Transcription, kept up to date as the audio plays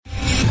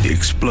The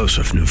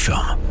explosive new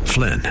film,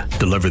 Flynn,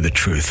 deliver the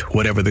truth,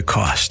 whatever the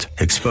cost,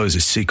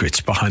 exposes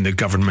secrets behind the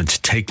government's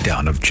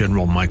takedown of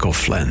General Michael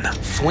Flynn.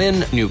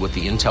 Flynn knew what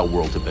the intel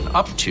world had been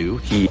up to.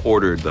 He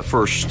ordered the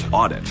first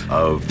audit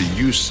of the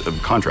use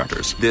of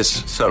contractors.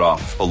 This set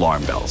off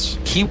alarm bells.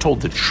 He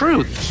told the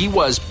truth. He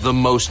was the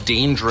most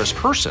dangerous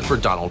person for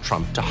Donald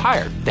Trump to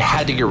hire. They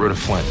had to get rid of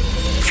Flynn.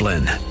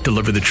 Flynn,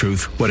 deliver the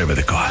truth, whatever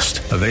the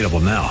cost. Available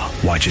now.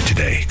 Watch it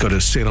today. Go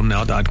to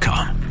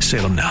salemnow.com.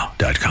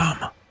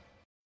 salemnow.com.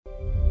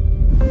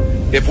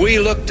 If we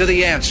look to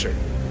the answer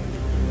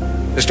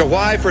as to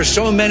why for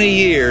so many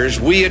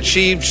years we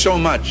achieved so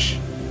much,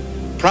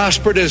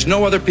 prospered as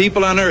no other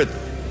people on earth,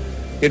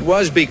 it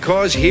was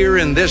because here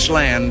in this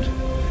land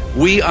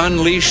we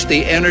unleashed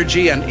the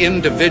energy and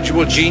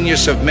individual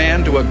genius of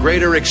man to a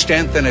greater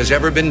extent than has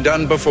ever been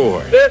done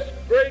before. This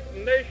great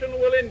nation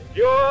will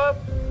endure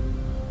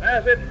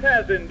as it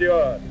has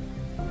endured.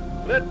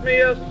 Let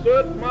me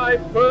assert my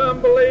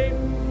firm belief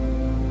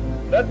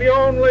that the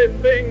only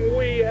thing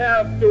we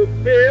have to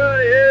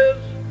fear is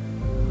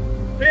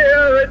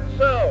fear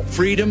itself.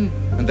 Freedom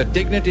and the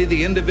dignity of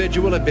the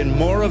individual have been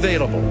more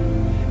available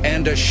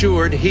and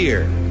assured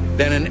here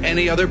than in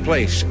any other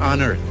place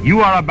on earth.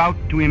 You are about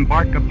to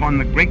embark upon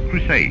the great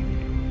crusade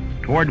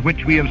toward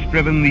which we have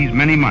striven these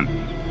many months.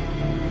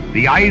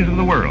 The eyes of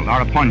the world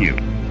are upon you.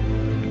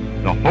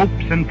 The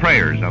hopes and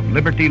prayers of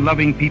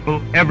liberty-loving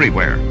people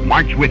everywhere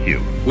march with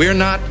you. We're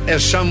not,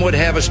 as some would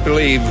have us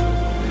believe,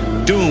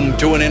 doomed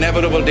to an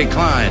inevitable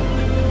decline.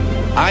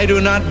 I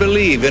do not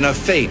believe in a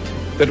fate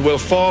that will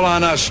fall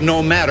on us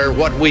no matter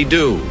what we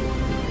do.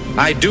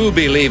 I do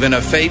believe in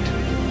a fate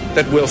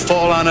that will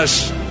fall on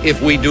us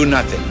if we do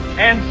nothing.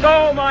 And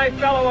so, my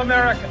fellow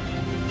Americans,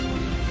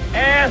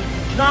 ask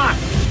not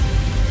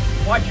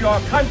what your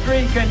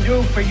country can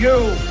do for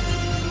you.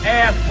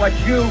 Ask what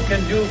you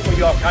can do for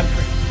your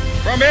country.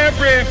 From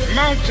every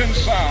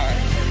mountainside,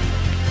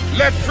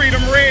 let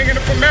freedom ring, and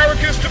if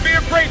America is to be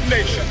a great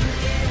nation,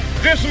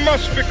 this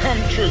must become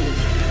true.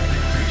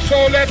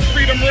 So let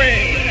freedom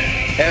ring.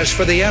 As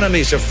for the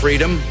enemies of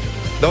freedom,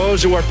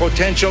 those who are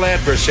potential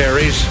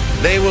adversaries,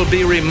 they will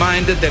be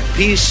reminded that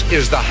peace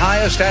is the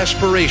highest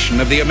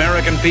aspiration of the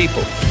American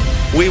people.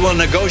 We will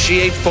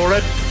negotiate for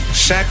it,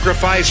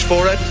 sacrifice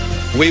for it.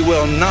 We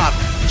will not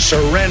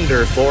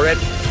surrender for it,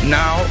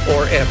 now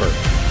or ever.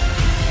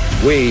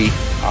 We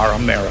are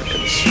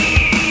Americans.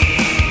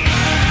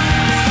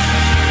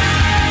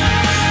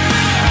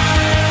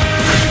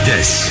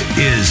 This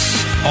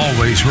is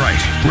Always Right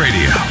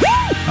Radio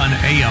on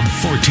AM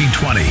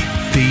 1420.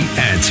 The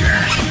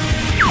Answer.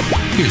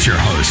 Here's your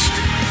host,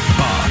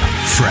 Bob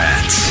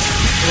Frantz.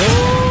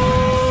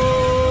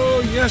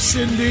 Oh, yes,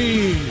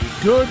 indeed.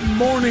 Good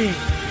morning.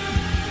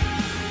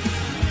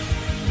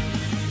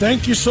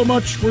 Thank you so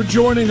much for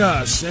joining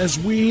us as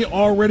we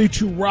are ready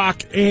to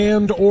rock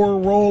and or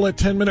roll at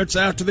 10 minutes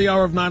after the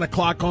hour of 9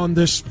 o'clock on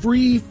this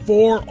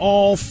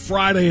free-for-all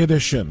Friday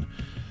edition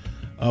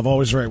of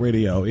Always Right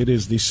Radio. It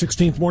is the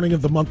 16th morning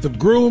of the month of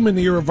Groom in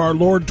the year of our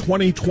Lord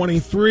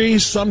 2023.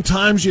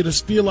 Sometimes you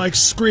just feel like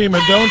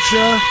screaming, don't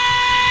you?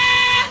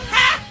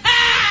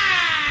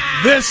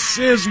 This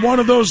is one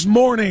of those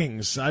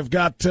mornings. I've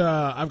got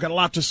a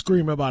lot to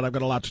scream about. I've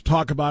got a lot to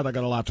talk about. I've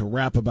got a lot to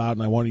rap about,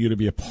 and I want you to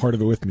be a part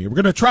of it with me. We're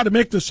going to try to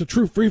make this a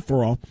true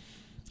free-for-all.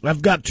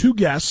 I've got two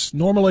guests.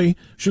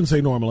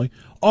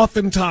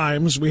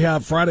 Oftentimes, we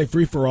have Friday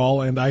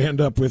free-for-all, and I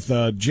end up with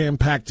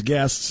jam-packed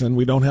guests, and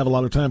we don't have a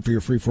lot of time for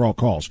your free-for-all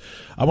calls.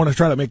 I want to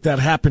try to make that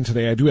happen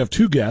today. I do have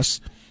two guests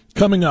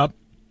coming up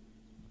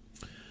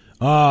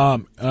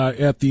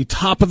at the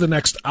top of the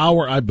next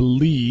hour, I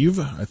believe,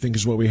 I think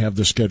is what we have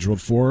this scheduled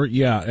for.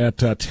 Yeah, at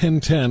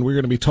 10:10, we're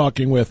going to be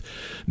talking with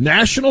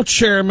National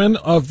Chairman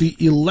of the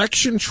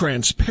Election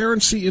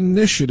Transparency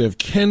Initiative,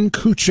 Ken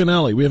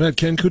Cuccinelli. We have had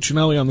Ken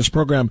Cuccinelli on this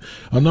program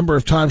a number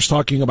of times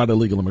talking about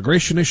illegal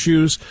immigration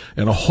issues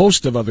and a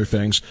host of other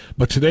things.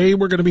 But today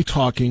we're going to be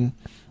talking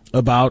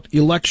about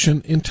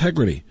election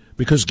integrity,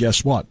 because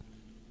guess what?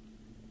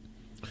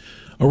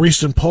 A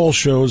recent poll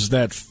shows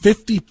that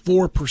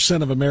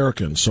 54% of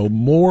Americans, so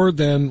more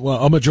than,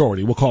 well, a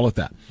majority, we'll call it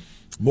that,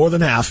 more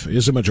than half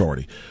is a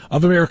majority,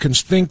 of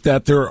Americans think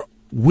that there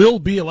will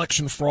be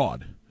election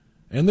fraud.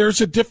 And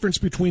there's a difference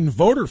between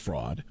voter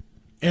fraud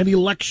and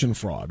election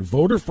fraud.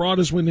 Voter fraud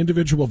is when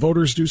individual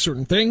voters do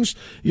certain things.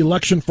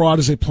 Election fraud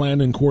is a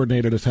planned and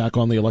coordinated attack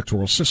on the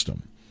electoral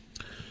system.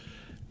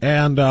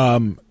 And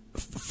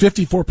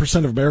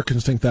 54% of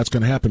Americans think that's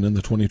going to happen in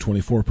the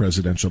 2024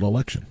 presidential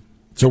election.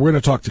 So we're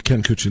going to talk to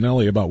Ken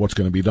Cuccinelli about what's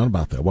going to be done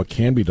about that, what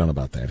can be done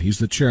about that. He's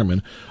the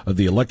chairman of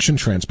the Election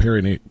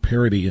Transparency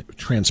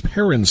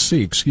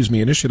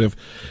Initiative,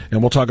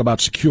 and we'll talk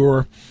about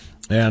secure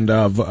and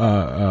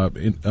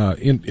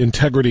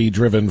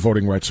integrity-driven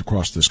voting rights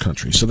across this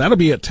country. So that'll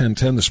be at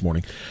 10:10 this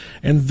morning.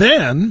 And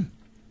then,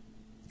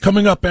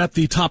 coming up at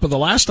the top of the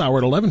last hour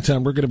at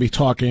 11:10, we're going to be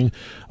talking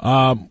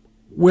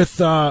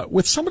with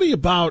somebody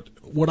about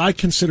what I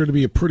consider to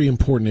be a pretty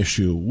important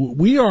issue.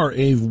 We are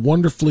a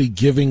wonderfully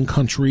giving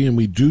country, and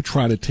we do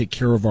try to take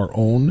care of our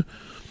own.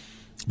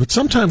 But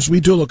sometimes we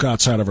do look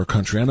outside of our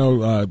country. I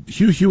know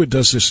Hugh Hewitt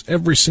does this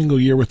every single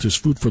year with his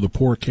Food for the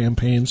Poor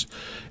campaigns,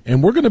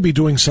 and we're going to be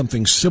doing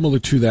something similar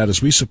to that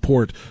as we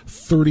support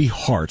 30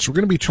 Hearts. We're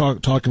going to be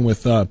talking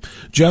with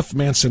Jeff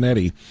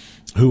Mansonetti,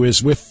 who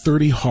is with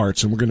 30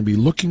 Hearts, and we're going to be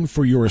looking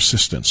for your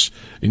assistance.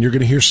 And you're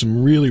going to hear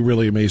some really,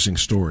 really amazing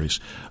stories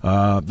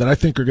that I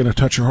think are going to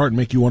touch your heart and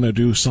make you want to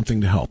do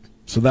something to help.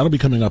 So that'll be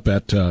coming up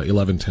at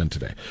 11:10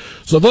 today.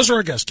 So those are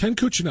our guests, Ken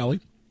Cuccinelli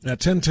at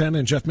 10:10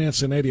 and Jeff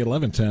Mansonetti at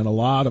 11:10. A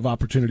lot of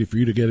opportunity for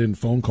you to get in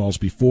phone calls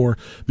before,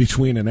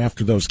 between, and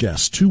after those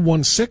guests.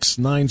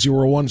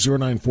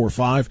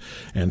 216-901-0945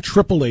 and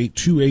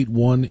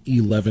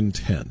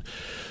 888-281-1110.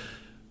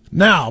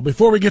 Now,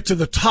 before we get to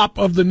the top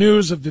of the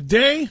news of the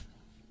day,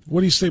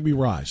 what do you say we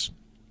rise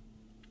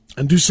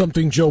and do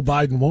something Joe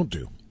Biden won't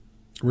do?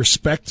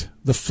 Respect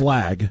the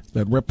flag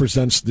that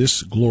represents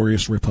this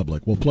glorious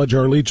republic. We'll pledge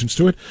our allegiance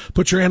to it.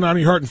 Put your hand on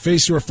your heart and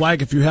face your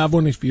flag if you have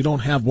one. If you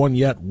don't have one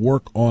yet,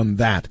 work on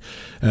that.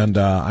 And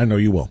I know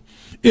you will.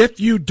 If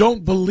you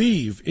don't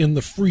believe in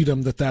the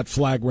freedom that that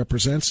flag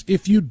represents,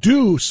 if you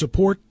do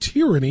support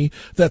tyranny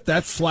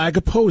that flag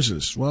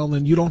opposes, well,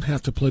 then you don't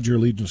have to pledge your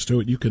allegiance to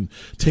it. You can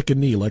take a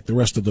knee like the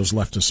rest of those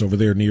leftists over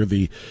there near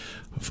the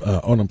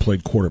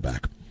unemployed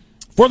quarterback.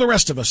 For the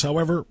rest of us,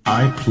 however,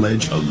 I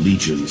pledge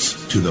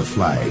allegiance to the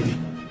flag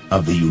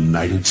of the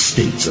United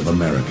States of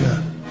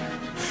America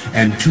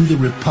and to the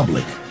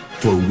republic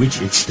for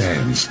which it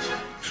stands,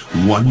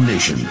 one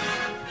nation,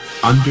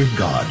 under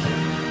God,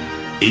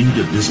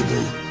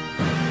 indivisible,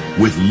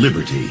 with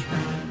liberty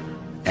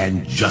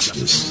and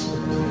justice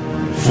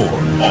for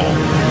all.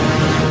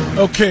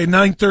 Okay,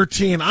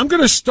 9:13. I'm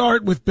going to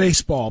start with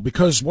baseball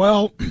because,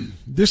 well,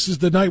 this is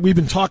the night we've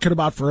been talking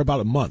about for about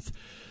a month.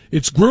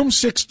 It's Groom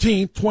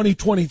 16th,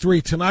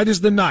 2023. Tonight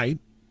is the night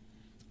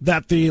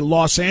that the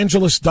Los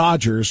Angeles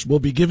Dodgers will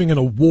be giving an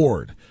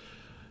award,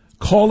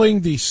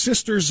 calling the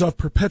Sisters of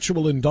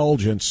Perpetual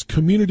Indulgence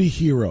Community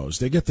Heroes.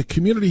 They get the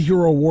Community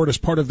Hero Award as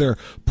part of their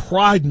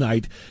Pride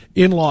Night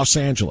in Los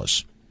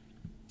Angeles.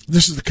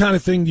 This is the kind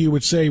of thing you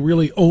would say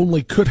really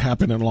only could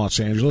happen in Los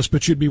Angeles,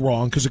 but you'd be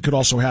wrong because it could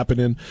also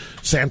happen in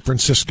San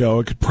Francisco.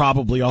 It could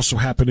probably also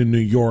happen in New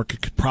York.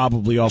 It could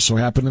probably also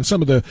happen in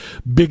some of the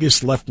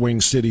biggest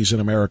left-wing cities in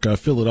America,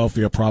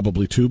 Philadelphia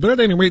probably too. But at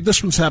any rate,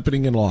 this one's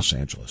happening in Los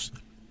Angeles.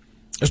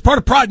 As part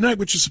of Pride Night,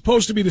 which is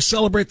supposed to be to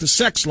celebrate the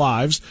sex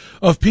lives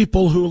of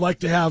people who like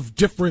to have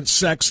different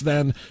sex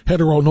than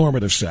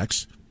heteronormative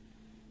sex.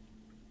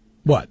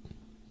 What?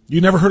 You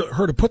never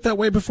heard it put that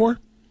way before?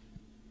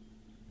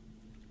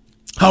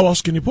 How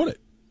else can you put it?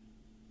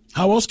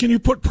 How else can you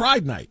put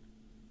Pride Night?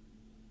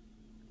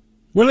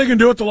 What are they going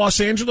to do at the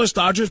Los Angeles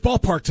Dodgers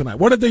ballpark tonight?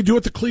 What did they do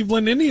at the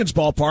Cleveland Indians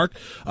ballpark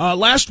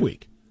last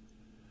week?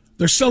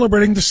 They're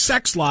celebrating the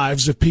sex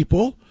lives of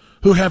people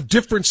who have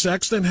different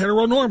sex than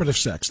heteronormative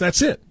sex.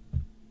 That's it.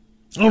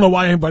 I don't know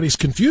why anybody's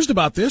confused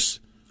about this.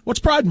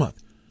 What's Pride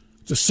Month?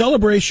 It's a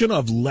celebration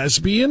of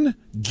lesbian,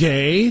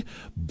 gay,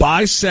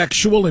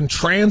 bisexual, and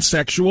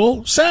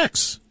transsexual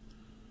sex.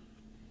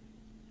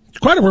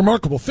 Quite a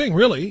remarkable thing,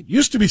 really. It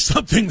used to be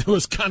something that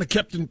was kind of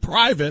kept in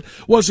private,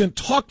 wasn't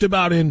talked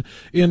about in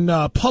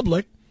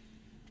public.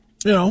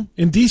 You know,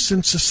 in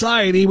decent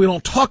society, we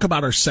don't talk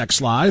about our sex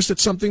lives.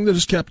 It's something that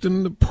is kept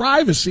in the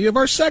privacy of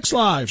our sex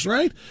lives,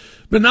 right?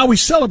 But now we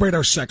celebrate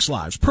our sex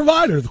lives,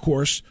 provided, of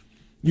course,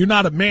 you're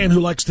not a man who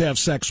likes to have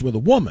sex with a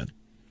woman.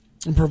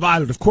 And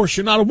provided, of course,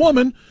 you're not a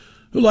woman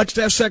who likes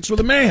to have sex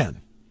with a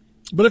man.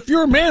 But if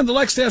you're a man that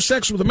likes to have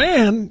sex with a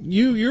man,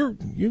 you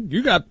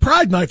got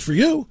Pride Night for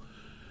you.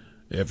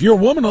 If you're a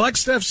woman who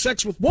likes to have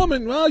sex with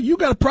women, well, you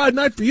got a Pride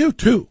Night for you,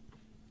 too.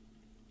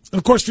 And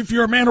of course, if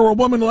you're a man or a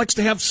woman who likes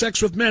to have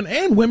sex with men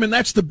and women,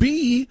 that's the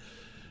B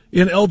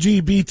in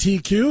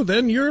LGBTQ,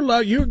 then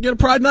you get a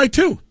Pride Night,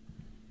 too.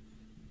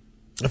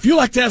 If you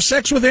like to have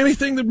sex with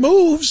anything that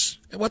moves,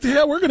 what the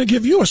hell, we're going to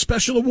give you a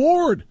special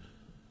award.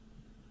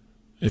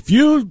 If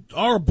you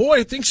are a boy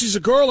who thinks he's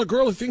a girl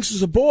who thinks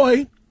he's a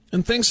boy,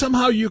 and think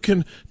somehow you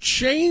can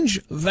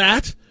change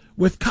that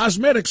with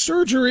cosmetic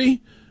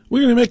surgery,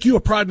 we're going to make you a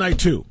Pride Night,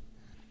 too.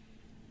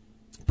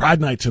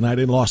 Pride Night tonight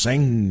in Los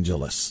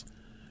Angeles.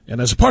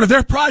 And as a part of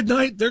their Pride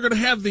Night, they're going to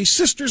have the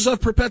Sisters of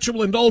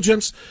Perpetual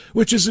Indulgence,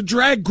 which is a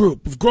drag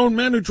group of grown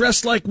men who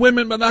dress like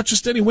women, but not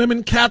just any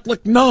women,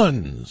 Catholic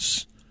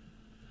nuns.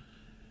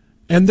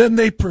 And then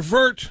they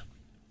pervert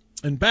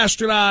and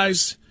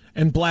bastardize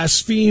and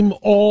blaspheme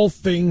all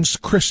things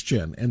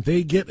Christian. And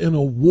they get an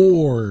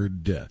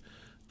award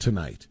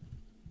tonight.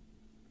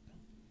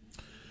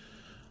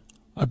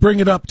 I bring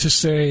it up to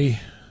say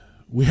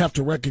we have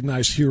to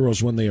recognize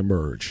heroes when they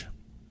emerge.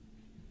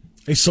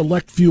 A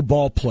select few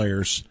ball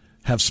players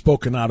have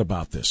spoken out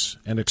about this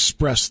and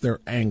expressed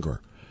their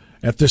anger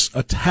at this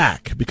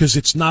attack because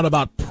it's not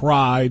about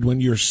pride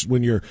when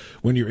you're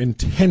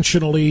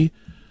intentionally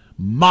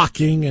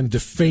mocking and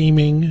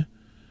defaming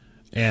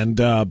and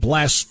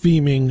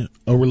blaspheming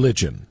a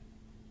religion.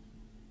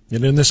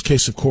 And in this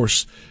case, of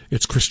course,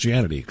 it's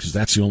Christianity because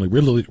that's the only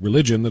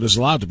religion that is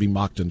allowed to be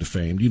mocked and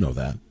defamed. You know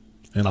that.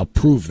 And I'll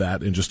prove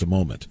that in just a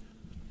moment.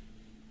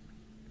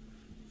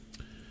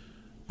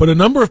 But a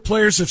number of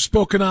players have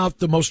spoken out,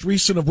 the most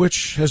recent of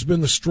which has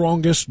been the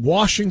strongest.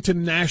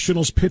 Washington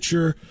Nationals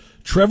pitcher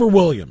Trevor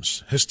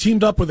Williams has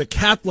teamed up with a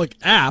Catholic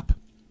app,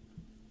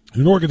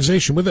 an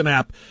organization with an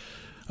app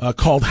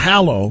called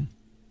Hallow,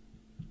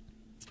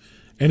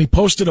 and he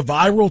posted a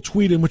viral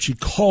tweet in which he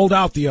called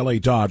out the LA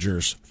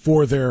Dodgers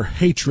for their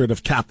hatred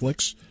of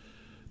Catholics,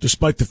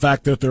 despite the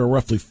fact that there are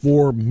roughly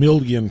 4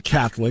 million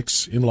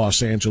Catholics in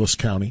Los Angeles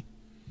County.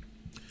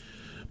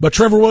 But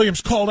Trevor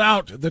Williams called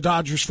out the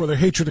Dodgers for their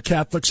hatred of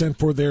Catholics and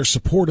for their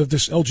support of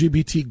this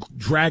LGBT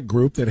drag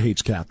group that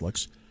hates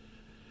Catholics.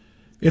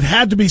 It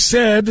had to be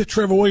said,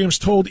 Trevor Williams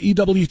told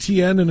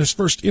EWTN in his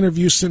first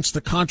interview since the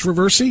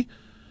controversy,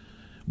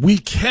 we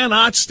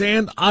cannot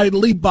stand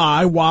idly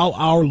by while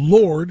our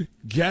Lord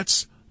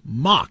gets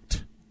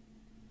mocked.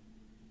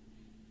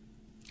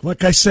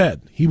 Like I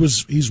said,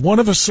 he's one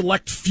of a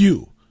select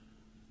few.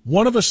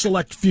 One of a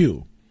select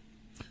few.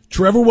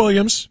 Trevor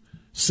Williams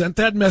sent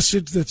that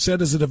message that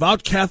said, as a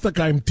devout Catholic,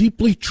 I am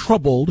deeply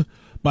troubled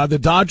by the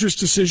Dodgers'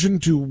 decision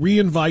to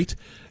reinvite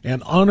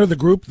and honor the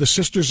group, the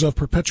Sisters of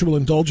Perpetual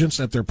Indulgence,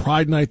 at their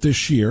Pride Night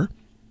this year.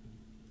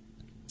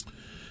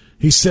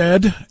 He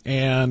said,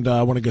 and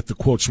I want to get the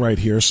quotes right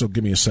here, so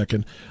give me a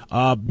second.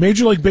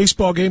 Major League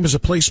Baseball game is a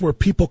place where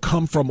people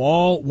come from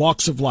all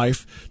walks of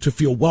life to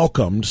feel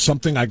welcomed,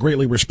 something I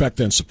greatly respect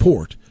and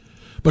support.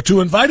 But to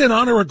invite and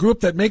honor a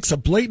group that makes a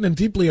blatant and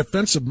deeply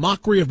offensive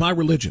mockery of my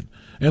religion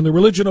and the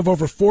religion of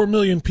over 4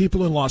 million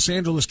people in Los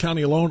Angeles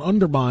County alone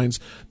undermines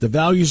the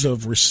values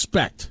of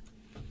respect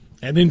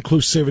and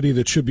inclusivity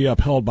that should be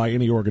upheld by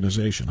any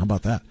organization. How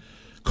about that?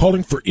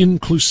 Calling for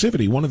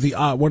inclusivity, one of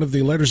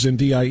the letters in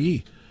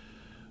DIE.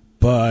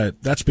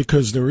 But that's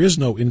because there is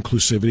no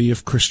inclusivity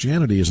if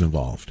Christianity is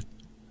involved.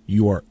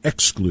 You are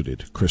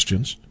excluded,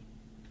 Christians.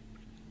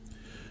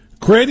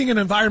 Creating an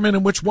environment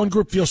in which one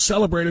group feels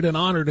celebrated and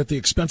honored at the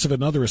expense of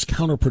another is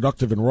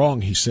counterproductive and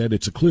wrong, he said.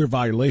 It's a clear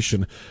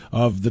violation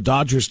of the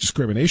Dodgers'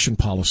 discrimination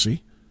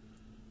policy.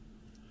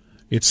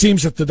 It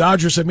seems that the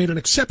Dodgers have made an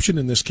exception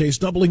in this case,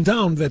 doubling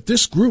down that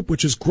this group,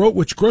 which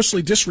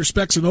grossly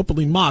disrespects and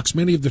openly mocks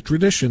many of the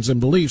traditions and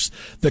beliefs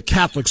that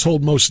Catholics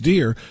hold most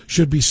dear,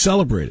 should be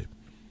celebrated.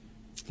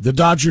 The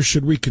Dodgers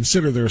should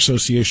reconsider their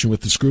association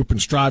with this group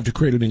and strive to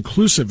create an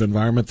inclusive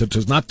environment that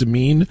does not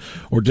demean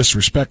or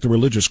disrespect the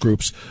religious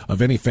groups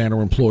of any fan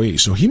or employee.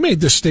 So he made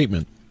this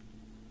statement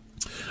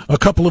a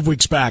couple of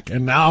weeks back,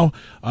 and now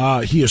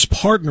he is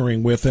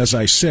partnering with, as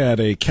I said,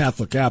 a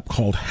Catholic app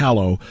called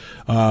Hallow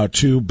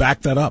to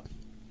back that up.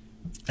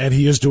 And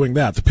he is doing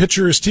that. The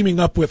pitcher is teaming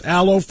up with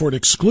Hallow for an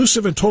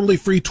exclusive and totally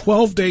free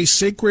 12-day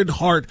Sacred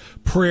Heart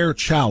Prayer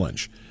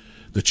Challenge.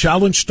 The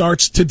challenge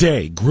starts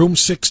today, Groom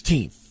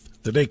 16th.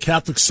 The day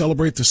Catholics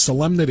celebrate the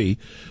solemnity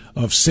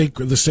of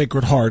the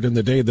Sacred Heart, and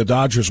the day the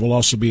Dodgers will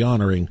also be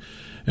honoring,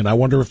 and I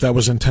wonder if that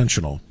was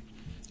intentional,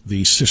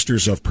 the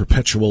Sisters of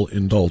Perpetual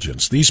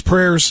Indulgence. These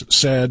prayers,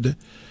 said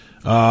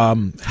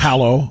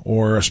Hallow,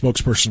 or a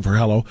spokesperson for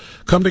Hallow,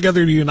 come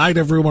together to unite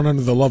everyone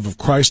under the love of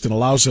Christ and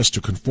allows us to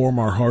conform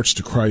our hearts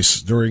to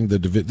Christ during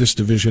this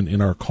division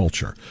in our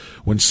culture.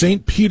 When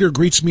St. Peter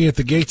greets me at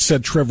the gate,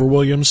 said Trevor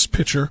Williams,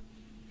 pitcher,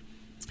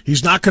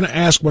 he's not going to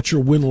ask what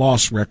your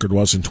win-loss record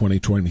was in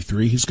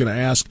 2023. He's going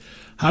to ask,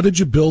 how did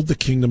you build the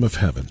kingdom of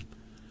heaven?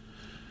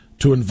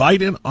 To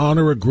invite and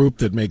honor a group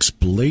that makes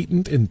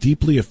blatant and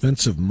deeply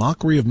offensive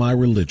mockery of my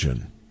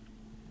religion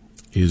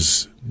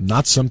is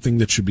not something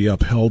that should be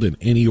upheld in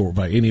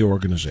by any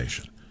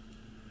organization.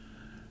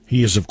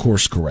 He is, of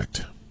course,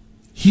 correct.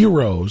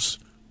 Heroes,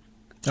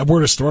 that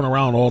word is thrown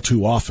around all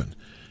too often.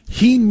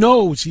 He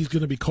knows he's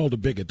going to be called a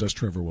bigot, does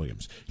Trevor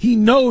Williams. He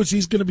knows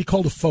he's going to be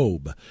called a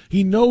phobe.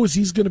 He knows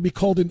he's going to be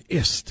called an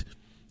ist.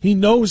 He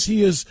knows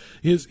he is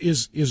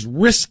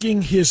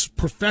risking his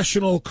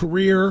professional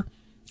career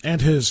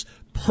and his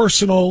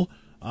personal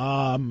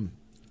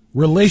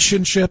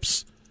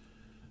relationships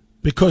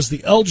because the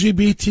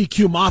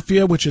LGBTQ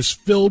mafia, which is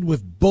filled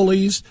with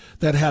bullies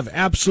that have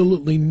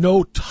absolutely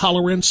no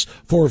tolerance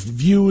for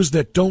views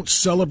that don't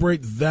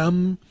celebrate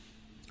them,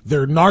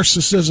 their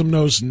narcissism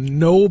knows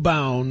no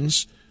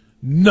bounds,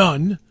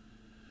 none.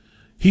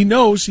 He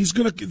knows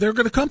they're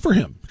gonna come for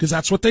him because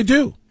that's what they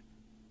do.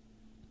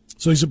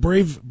 So he's a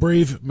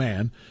brave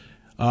man,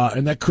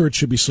 and that courage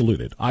should be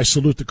saluted. I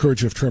salute the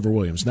courage of Trevor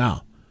Williams.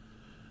 Now,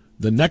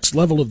 the next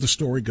level of the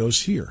story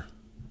goes here.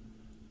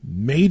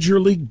 Major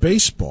League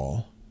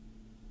Baseball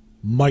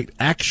might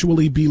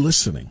actually be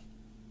listening.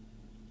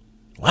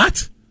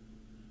 What?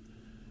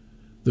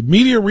 The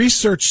Media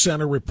Research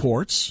Center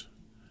reports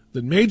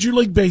that Major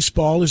League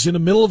Baseball is in the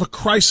middle of a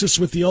crisis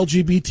with the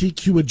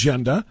LGBTQ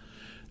agenda.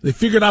 They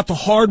figured out the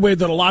hard way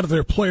that a lot of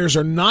their players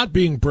are not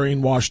being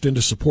brainwashed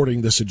into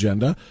supporting this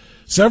agenda.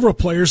 Several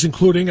players,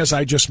 including, as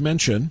I just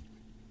mentioned,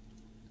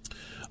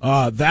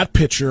 that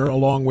pitcher,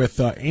 along with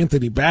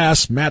Anthony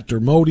Bass, Matt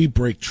Dermody,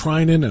 Blake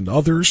Trinan, and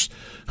others,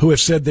 who have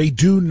said they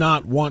do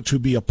not want to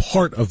be a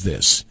part of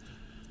this.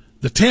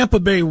 The Tampa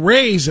Bay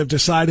Rays have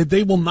decided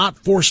they will not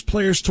force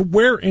players to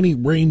wear any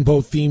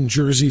rainbow-themed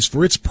jerseys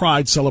for its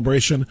Pride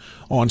celebration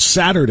on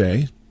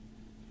Saturday.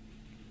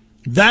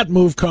 That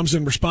move comes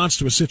in response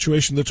to a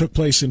situation that took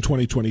place in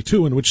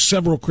 2022 in which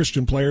several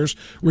Christian players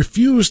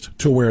refused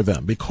to wear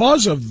them.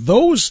 Because of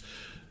those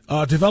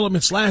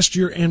developments last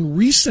year and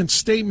recent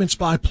statements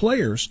by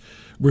players,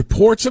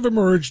 reports have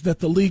emerged that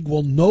the league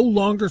will no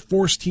longer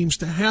force teams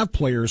to have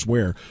players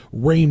wear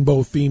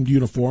rainbow-themed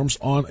uniforms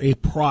on a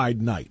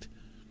Pride night.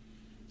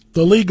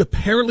 The league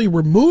apparently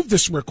removed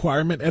this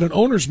requirement at an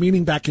owners'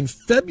 meeting back in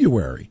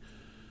February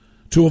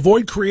to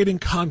avoid creating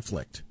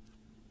conflict.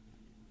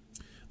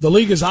 The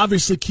league is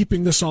obviously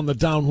keeping this on the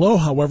down low,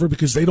 however,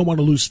 because they don't want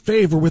to lose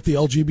favor with the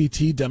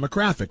LGBT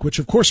demographic, which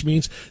of course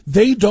means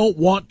they don't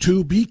want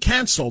to be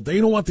canceled.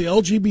 They don't want the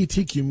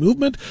LGBTQ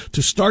movement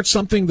to start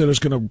something that is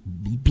going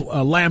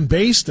to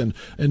lambaste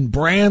and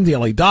brand the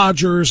LA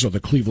Dodgers or the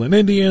Cleveland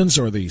Indians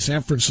or the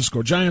San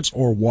Francisco Giants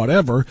or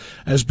whatever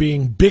as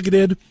being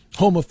bigoted,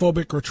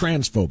 homophobic, or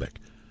transphobic.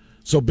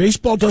 So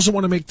baseball doesn't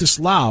want to make this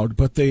loud,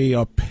 but they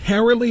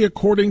apparently,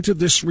 according to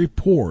this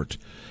report,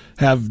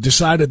 have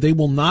decided they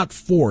will not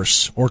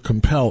force or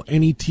compel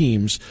any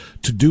teams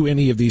to do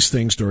any of these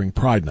things during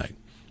Pride Night.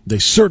 They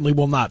certainly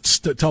will not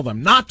tell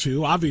them not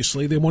to.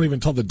 Obviously, they won't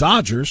even tell the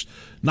Dodgers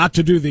not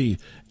to do the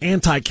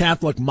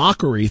anti-Catholic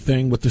mockery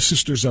thing with the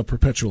Sisters of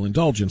Perpetual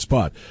Indulgence,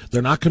 but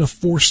they're not going to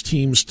force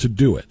teams to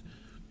do it.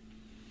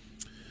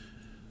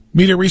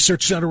 Media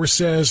Research Center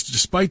says,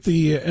 despite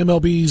the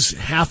MLB's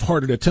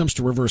half-hearted attempts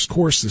to reverse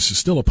course, this is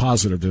still a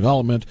positive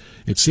development.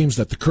 It seems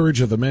that the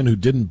courage of the men who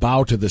didn't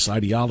bow to this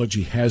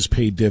ideology has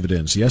paid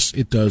dividends. Yes,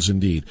 it does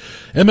indeed.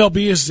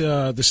 MLB is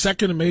the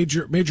second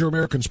major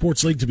American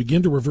sports league to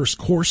begin to reverse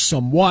course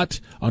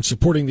somewhat on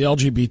supporting the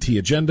LGBT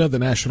agenda. The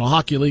National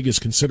Hockey League is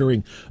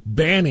considering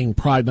banning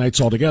Pride Nights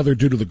altogether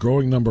due to the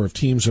growing number of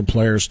teams and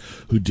players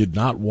who did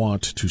not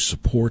want to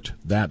support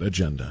that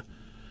agenda.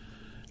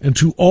 And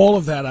to all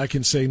of that, I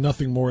can say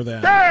nothing more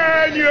than...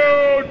 Can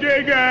you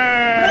dig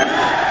it?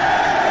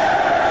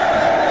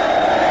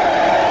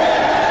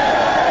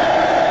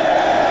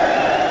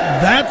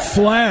 That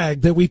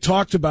flag that we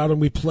talked about and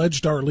we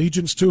pledged our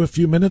allegiance to a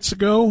few minutes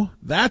ago,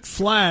 that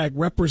flag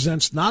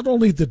represents not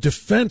only the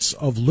defense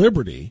of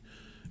liberty,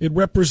 it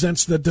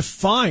represents the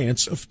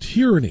defiance of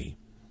tyranny.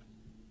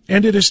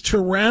 And it is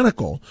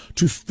tyrannical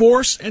to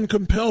force and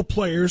compel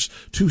players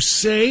to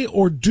say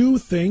or do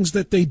things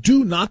that they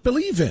do not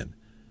believe in.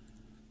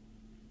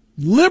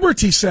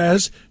 Liberty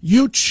says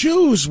you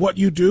choose what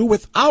you do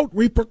without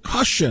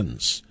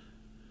repercussions.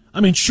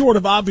 I mean, short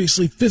of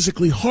obviously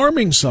physically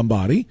harming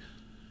somebody,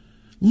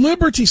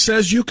 liberty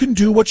says you can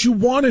do what you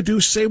want to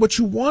do, say what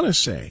you want to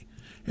say,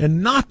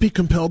 and not be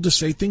compelled to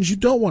say things you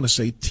don't want to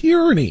say.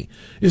 Tyranny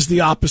is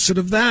the opposite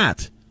of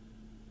that.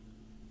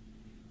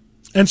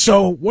 And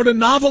so, what a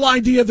novel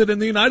idea that in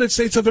the United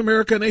States of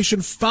America, a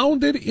nation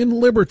founded in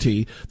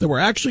liberty, that we're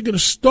actually going to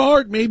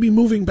start maybe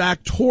moving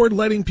back toward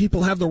letting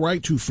people have the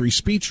right to free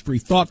speech, free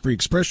thought, free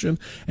expression,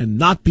 and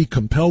not be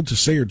compelled to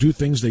say or do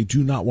things they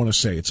do not want to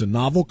say. It's a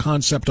novel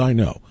concept, I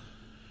know.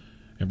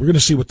 And we're going to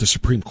see what the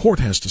Supreme Court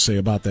has to say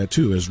about that,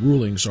 too, as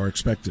rulings are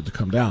expected to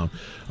come down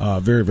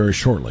very, very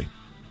shortly,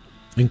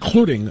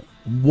 including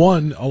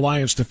one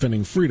Alliance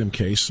Defending Freedom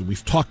case.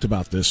 We've talked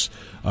about this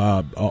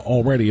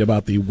already,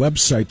 about the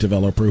website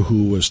developer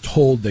who was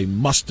told they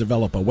must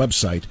develop a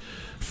website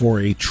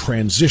for a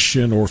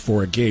transition or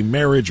for a gay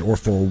marriage or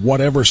for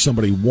whatever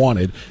somebody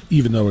wanted,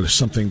 even though it is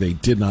something they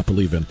did not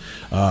believe in.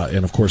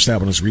 And, of course, that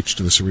one has reached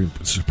to the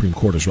Supreme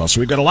Court as well.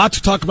 So we've got a lot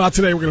to talk about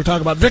today. We're going to talk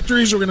about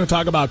victories. We're going to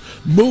talk about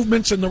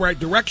movements in the right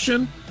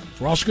direction.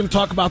 We're also going to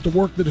talk about the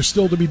work that is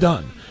still to be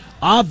done.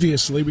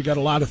 Obviously, we got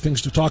a lot of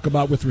things to talk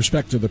about with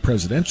respect to the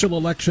presidential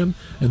election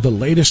and the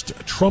latest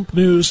Trump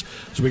news.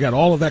 So we got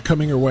all of that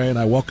coming your way, and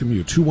I welcome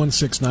you.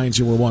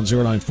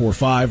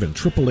 216-901-0945 and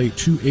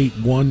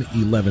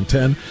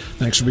 888-281-1110.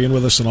 Thanks for being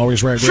with us and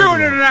always right. True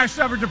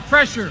international effort to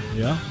pressure.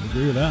 Yeah, I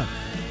agree with that.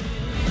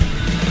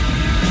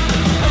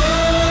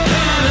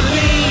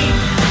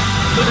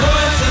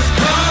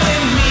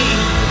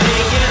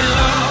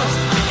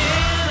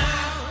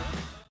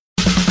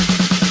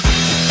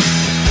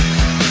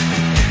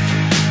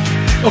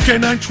 Okay,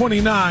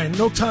 9:29.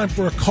 No time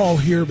for a call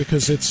here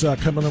because it's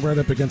coming right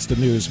up against the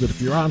news. But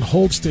if you're on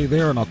hold, stay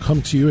there, and I'll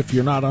come to you. If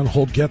you're not on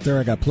hold, get there.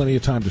 I got plenty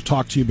of time to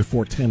talk to you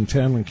before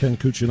 10:10 when Ken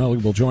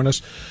Cuccinelli will join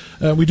us.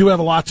 We do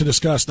have a lot to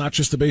discuss, not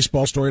just the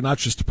baseball story, not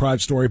just the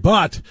Pride story,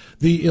 but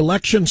the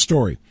election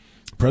story.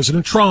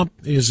 President Trump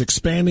is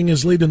expanding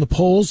his lead in the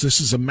polls.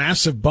 This is a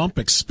massive bump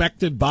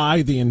expected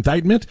by the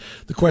indictment.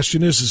 The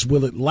question is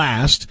will it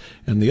last?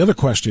 And the other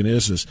question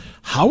is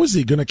how is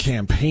he going to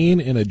campaign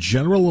in a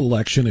general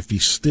election if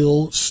he's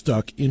still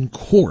stuck in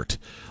court?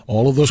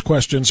 All of those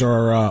questions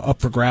are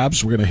up for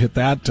grabs. We're going to hit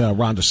that.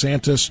 Ron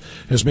DeSantis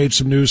has made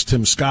some news.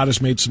 Tim Scott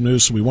has made some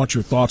news. So we want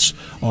your thoughts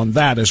on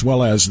that, as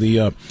well as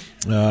the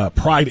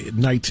Pride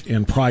Night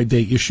and Pride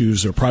Day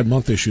issues, or Pride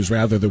Month issues,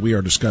 rather, that we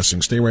are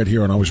discussing. Stay right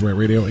here on Always Right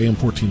Radio, AM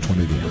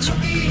 1420, The Answer.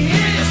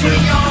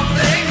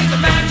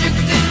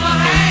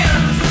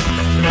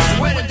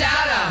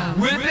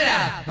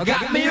 I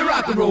got me a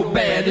rock and roll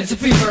band. It's a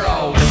fever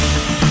all.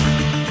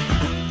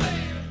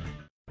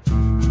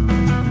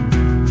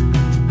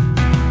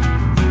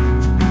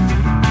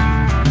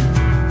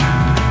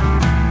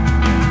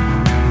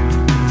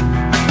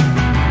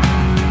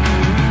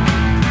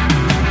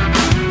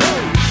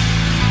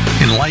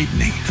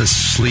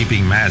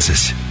 sleeping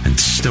masses and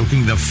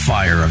stoking the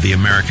fire of the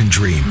American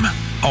dream.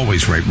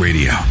 Always Right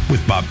Radio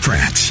with Bob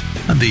Prance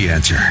on The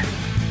Answer.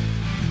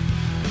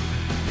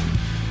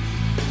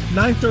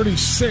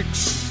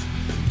 9:36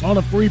 on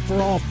a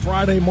free-for-all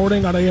Friday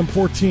morning on AM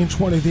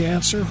 1420 The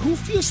Answer. Who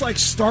feels like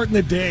starting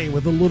the day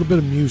with a little bit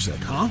of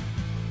music, huh?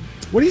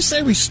 What do you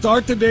say we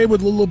start the day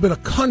with a little bit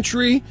of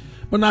country,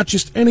 but not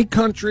just any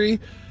country?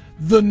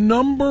 The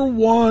number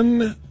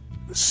one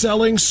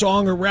selling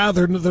song, or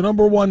rather the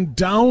number one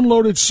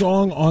downloaded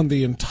song on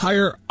the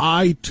entire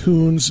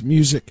iTunes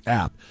music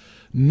app.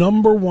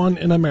 Number one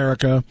in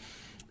America.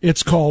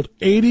 It's called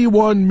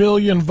 81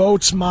 Million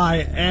Votes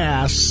My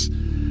Ass.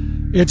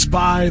 It's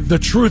by the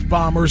Truth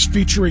Bombers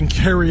featuring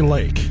Carrie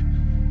Lake.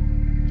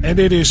 And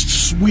it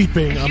is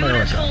sweeping America. If you would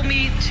have told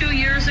me 2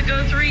 years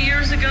ago, 3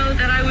 years ago,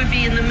 that I would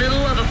be in the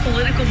middle of a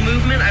political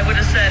movement, I would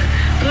have said,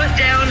 put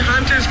down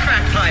Hunter's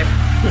crack pipe.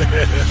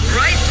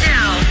 Right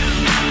now.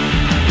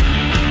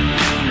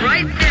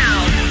 Right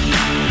now.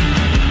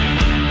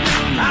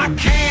 I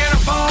can't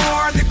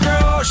afford the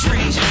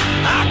groceries.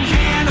 I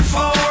can't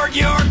afford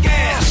your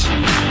gas.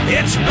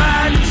 It's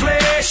bad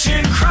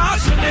inflation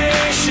across the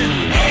nation.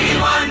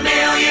 81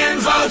 million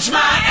votes my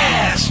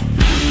ass.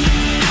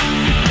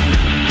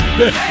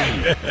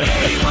 Hey,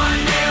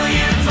 81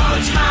 million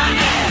votes my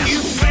ass. You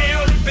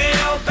failed to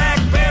build back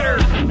better.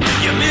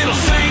 You middle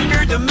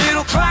fingered the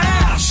middle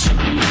class.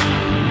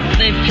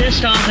 They've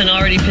pissed off an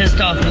already pissed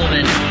off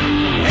woman.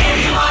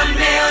 81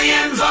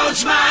 million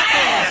votes my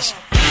ass.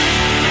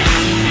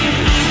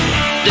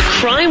 The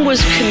crime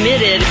was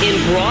committed in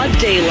broad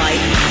daylight.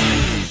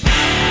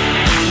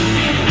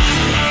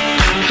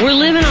 We're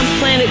living on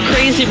planet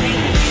crazy.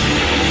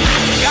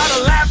 Got a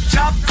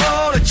laptop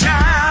full of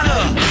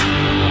China,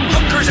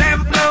 hookers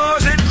and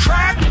blows and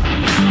crack,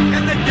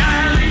 and the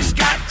diary's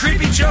got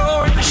Creepy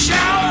Joe in the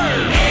shower.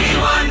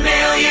 81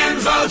 million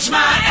votes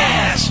my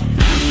ass.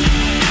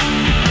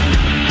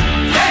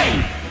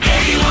 Hey,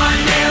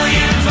 81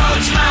 million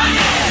votes my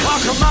ass.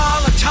 While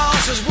Kamala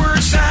tosses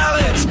word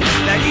salads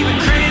that even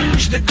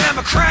cringe the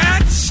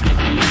Democrats,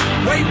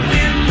 waiting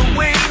in the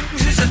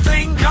wings is a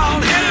thing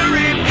called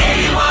Hillary.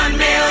 81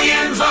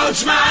 million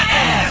votes my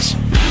ass.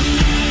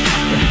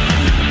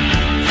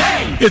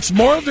 Hey, it's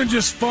more than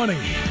just funny.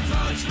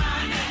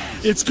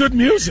 It's good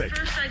music. At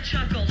first I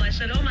chuckled. I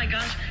said, oh my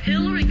gosh,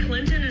 Hillary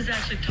Clinton is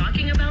actually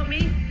talking about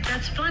me?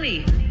 That's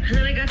funny. And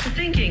then I got to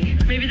thinking,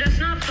 maybe that's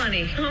not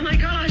funny. Oh my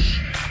gosh,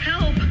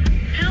 help,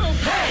 help.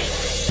 Hey.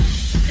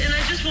 And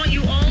I just want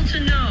you all to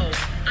know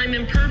I'm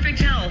in perfect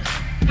health.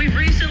 We've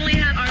recently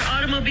had our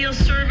automobile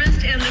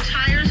serviced, and the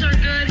tires are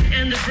good,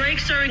 and the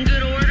brakes are in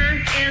good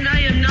order, and I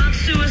am not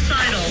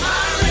suicidal.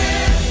 My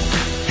red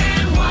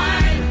and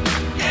white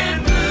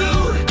and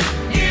blue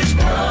is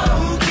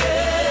broken.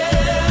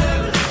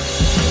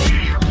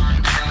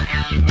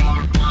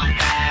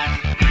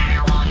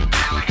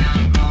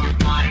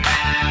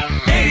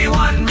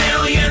 81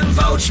 million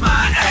votes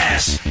my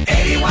ass.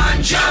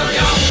 81 Joe,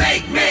 don't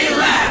make me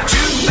laugh. 2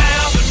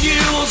 mountain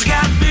mules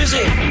got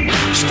busy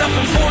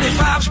stuffing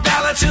 45's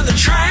ballots in the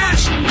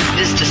trash. It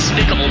is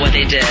despicable what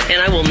they did,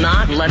 and I will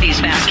not let these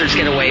bastards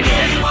get away with it.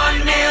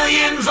 81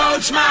 million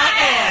votes my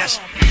ass.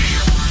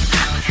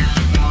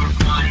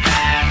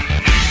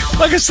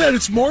 Like I said,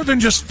 it's more than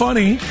just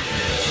funny.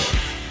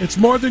 It's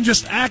more than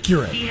just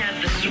accurate. He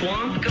had the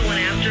swamp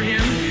going after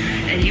him,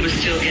 and he was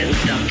still getting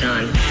stuff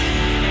done.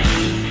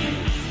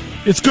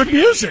 It's good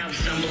music.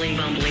 Stumbling,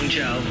 bumbling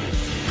Joe.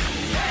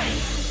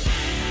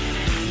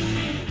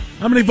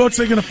 How many votes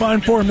are they going to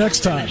find for him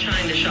next time?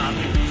 Trying to shop.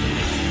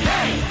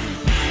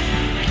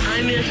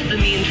 I miss the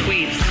mean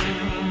tweets.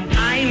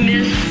 I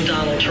miss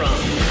Donald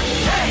Trump.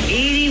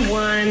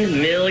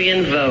 81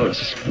 million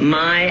votes.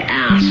 My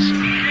ass.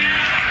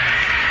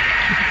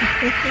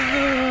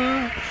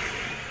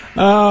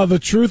 The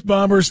Truth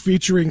Bombers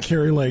featuring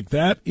Carrie Lake.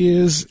 That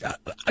is,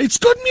 it's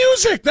good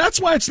music. That's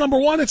why it's number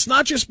one. It's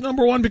not just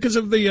number one because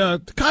of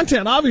the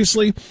content.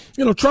 Obviously,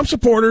 you know, Trump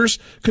supporters,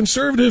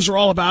 conservatives are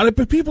all about it,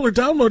 but people are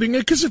downloading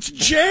it because it's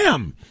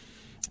jam.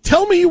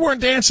 Tell me you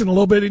weren't dancing a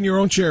little bit in your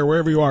own chair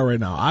wherever you are right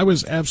now. I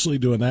was absolutely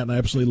doing that, and I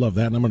absolutely love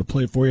that, and I'm going to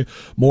play it for you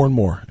more and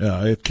more.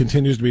 It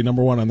continues to be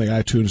number one on the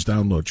iTunes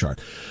download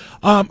chart.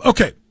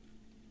 Okay.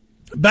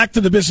 Back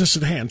to the business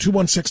at hand,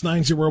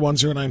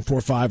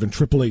 216-901-0945 and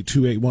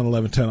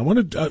 888-281-1110. I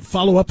want to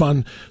follow up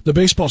on the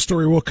baseball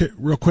story real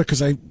quick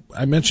because I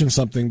mentioned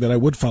something that I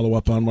would follow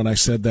up on when I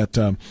said that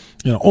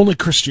only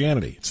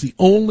Christianity, it's the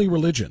only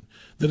religion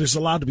that is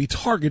allowed to be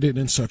targeted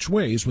in such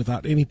ways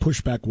without any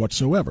pushback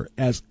whatsoever.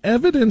 As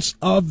evidence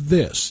of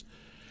this,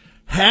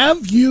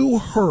 have you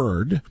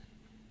heard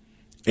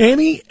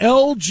any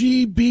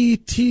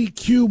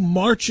LGBTQ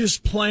marches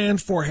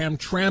planned for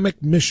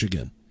Hamtramck,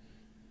 Michigan?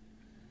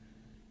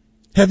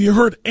 Have you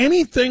heard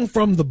anything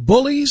from the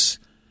bullies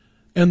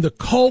and the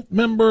cult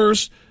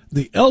members,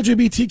 the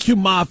LGBTQ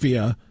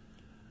mafia,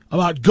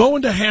 about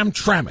going to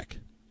Hamtramck?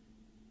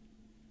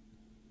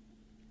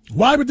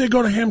 Why would they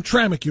go to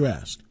Hamtramck, you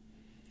ask?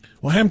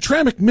 Well,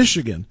 Hamtramck,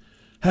 Michigan,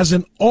 has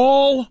an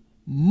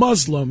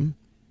all-Muslim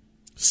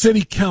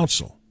city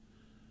council.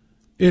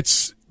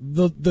 It's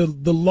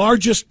the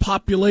largest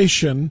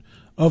population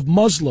of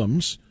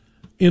Muslims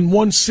in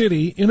one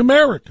city in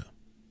America.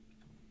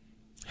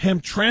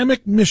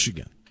 Hamtramck,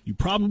 Michigan. You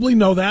probably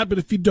know that, but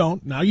if you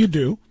don't, now you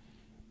do.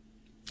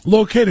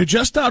 Located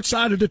just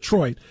outside of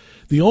Detroit,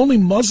 the only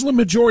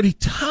Muslim-majority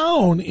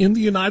town in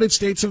the United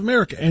States of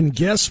America. And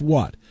guess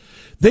what?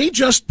 They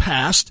just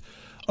passed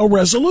a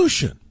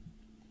resolution.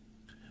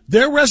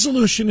 Their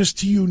resolution is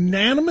to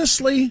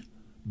unanimously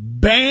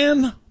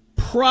ban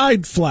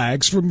pride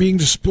flags from being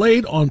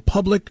displayed on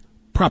public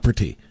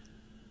property.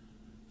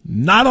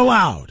 Not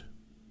allowed.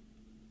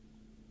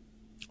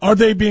 Are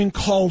they being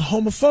called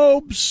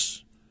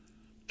homophobes,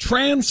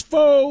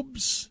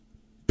 transphobes,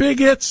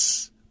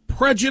 bigots,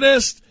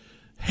 prejudiced,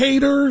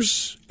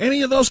 haters,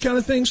 any of those kind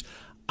of things?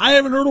 I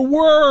haven't heard a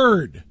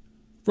word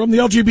from the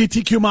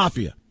LGBTQ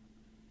mafia.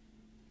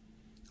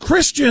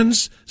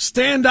 Christians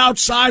stand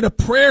outside a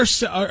prayer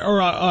or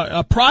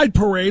a pride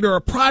parade or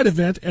a pride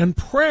event and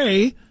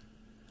pray,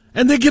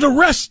 and they get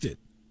arrested.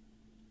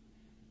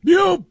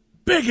 You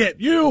bigot,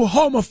 you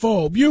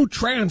homophobe, you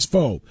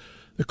transphobe.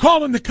 They're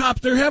calling the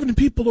cops. They're having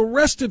people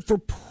arrested for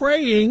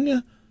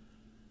praying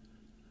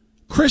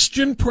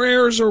Christian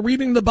prayers or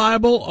reading the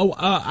Bible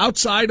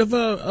outside of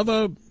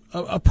a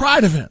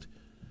pride event.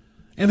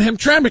 In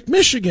Hamtramck,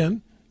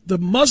 Michigan, the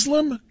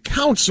Muslim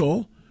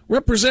Council,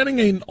 representing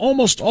an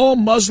almost all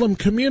Muslim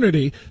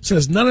community,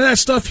 says none of that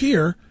stuff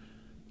here.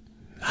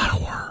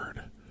 Not a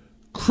word.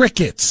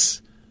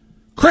 Crickets.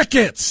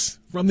 Crickets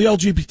from the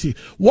LGBT.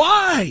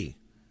 Why?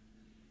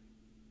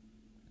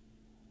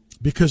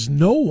 Because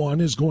no one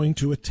is going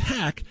to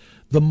attack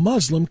the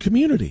Muslim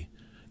community.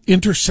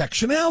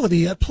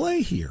 Intersectionality at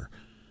play here.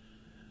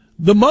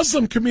 The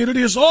Muslim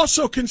community is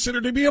also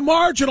considered to be a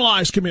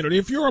marginalized community.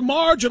 If you're a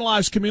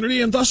marginalized community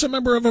and thus a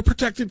member of a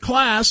protected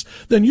class,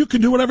 then you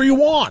can do whatever you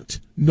want.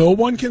 No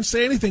one can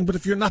say anything. But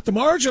if you're not the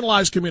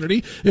marginalized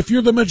community, if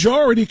you're the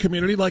majority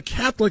community like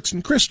Catholics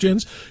and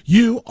Christians,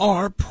 you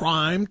are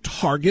prime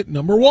target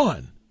number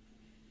one.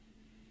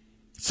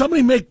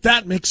 Somebody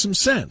make some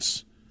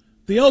sense.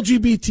 The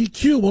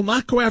LGBTQ will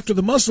not go after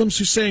the Muslims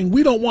who's saying,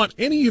 we don't want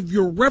any of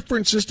your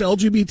references to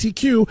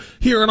LGBTQ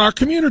here in our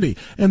community.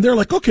 And they're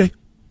like, okay,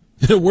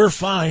 we're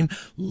fine.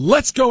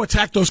 Let's go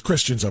attack those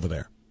Christians over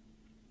there.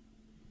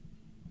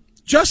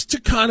 Just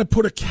to kind of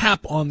put a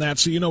cap on that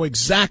so you know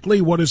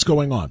exactly what is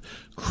going on.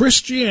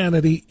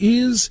 Christianity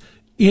is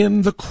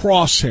in the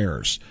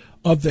crosshairs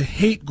of the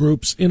hate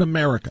groups in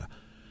America.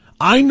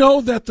 I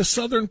know that the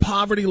Southern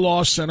Poverty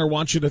Law Center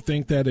wants you to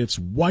think that it's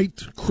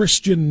white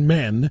Christian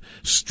men,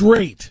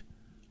 straight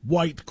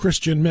white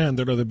Christian men,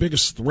 that are the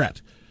biggest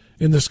threat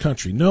in this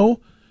country. No.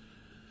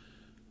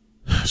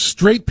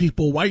 Straight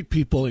people, white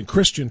people, and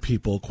Christian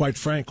people, quite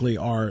frankly,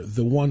 are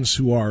the ones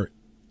who are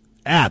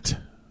at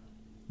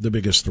the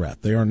biggest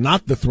threat. They are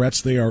not the threats.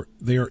 They are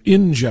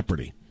in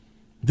jeopardy.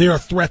 They are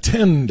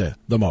threatened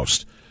the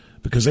most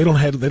because they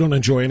don't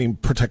enjoy any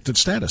protected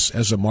status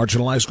as a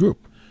marginalized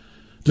group.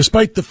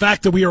 Despite the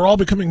fact that we are all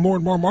becoming more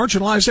and more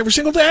marginalized every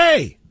single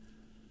day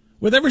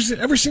with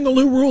every single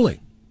new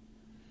ruling.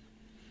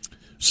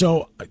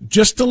 So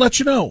just to let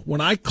you know, when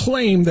I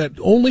claim that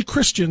only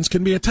Christians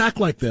can be attacked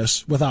like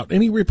this without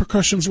any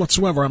repercussions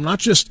whatsoever, I'm not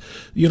just,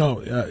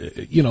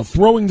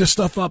 throwing this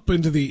stuff up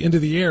into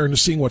the air and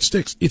seeing what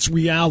sticks. It's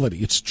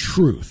reality. It's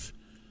truth.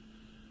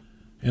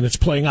 And it's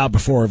playing out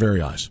before our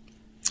very eyes.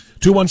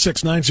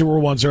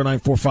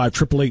 216-901-0945,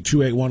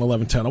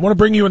 888-281-1110. I want to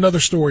bring you another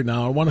story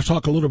now. I want to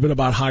talk a little bit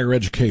about higher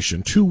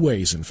education. Two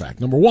ways, in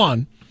fact. Number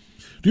one,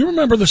 do you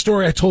remember the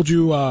story I told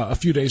you a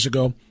few days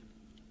ago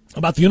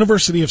about the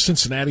University of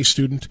Cincinnati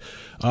student?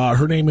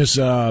 Her name is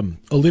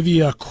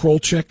Olivia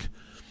Krolczyk.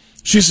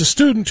 She's a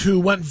student who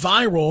went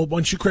viral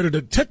when she created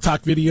a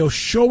TikTok video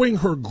showing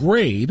her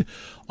grade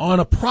on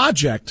a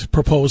project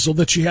proposal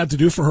that she had to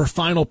do for her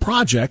final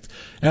project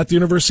at the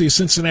University of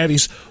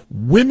Cincinnati's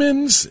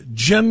Women's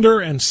Gender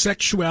and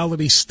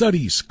Sexuality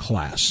Studies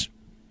class.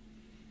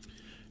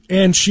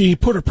 And she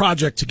put her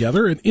project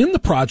together, and in the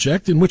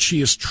project, in which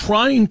she is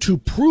trying to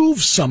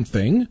prove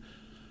something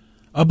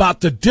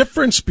about the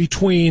difference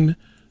between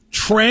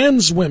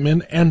trans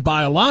women and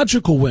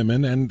biological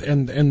women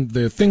and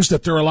the things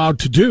that they're allowed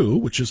to do,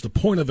 which is the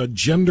point of a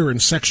gender and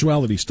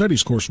sexuality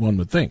studies course, one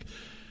would think.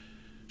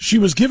 She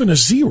was given a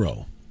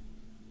 0.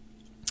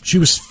 She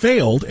was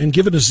failed and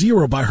given a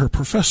 0 by her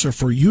professor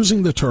for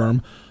using the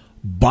term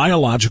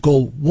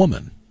biological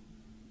woman.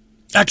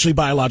 Actually,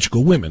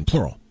 biological women,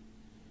 plural.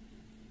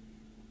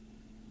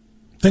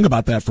 Think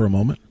about that for a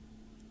moment.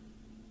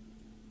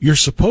 You're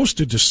supposed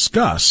to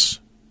discuss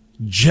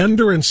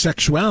gender and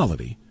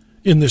sexuality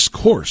in this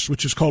course,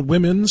 which is called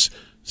Women's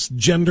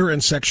Gender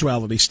and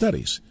Sexuality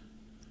Studies.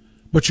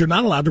 But you're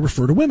not allowed to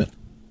refer to women.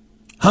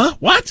 Huh?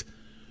 What?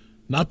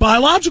 Not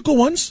biological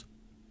ones.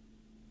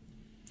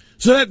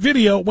 So that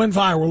video went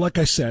viral, like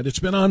I said. It's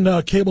been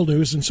on cable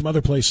news and some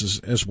other places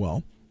as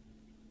well.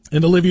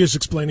 And Olivia's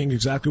explaining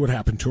exactly what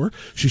happened to her.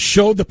 She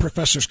showed the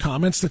professor's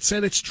comments that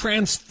said it's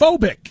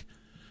transphobic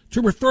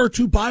to refer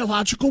to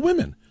biological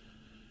women.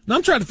 Now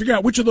I'm trying to figure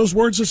out which of those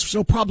words is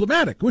so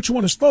problematic. Which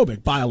one is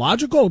phobic?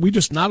 Biological? Are we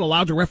just not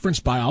allowed to reference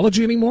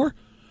biology anymore?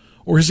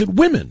 Or is it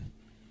women?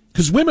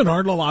 Because women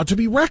aren't allowed to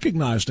be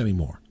recognized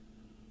anymore.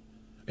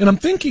 And I'm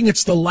thinking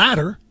it's the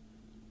latter,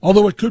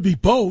 although it could be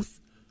both.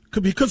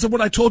 Could be because of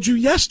what I told you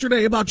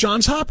yesterday about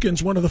Johns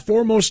Hopkins, one of the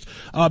foremost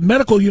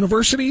medical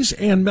universities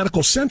and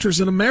medical centers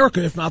in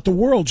America, if not the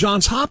world.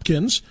 Johns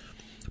Hopkins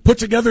put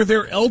together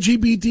their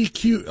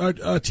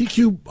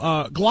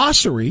LGBTQ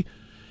glossary,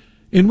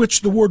 in which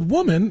the word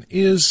woman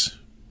is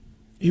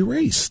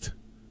erased.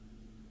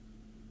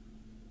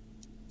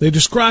 They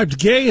described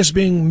gay as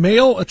being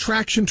male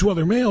attraction to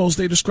other males.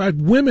 They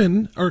described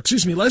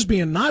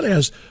lesbian not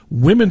as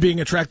women being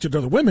attracted to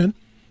other women.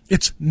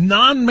 It's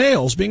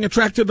non-males being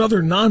attracted to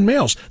other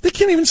non-males. They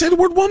can't even say the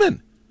word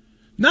woman.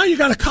 Now you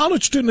got a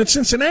college student at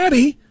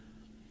Cincinnati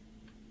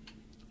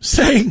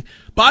saying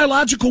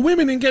biological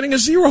women and getting a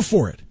 0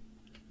 for it.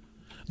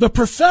 The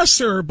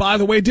professor, by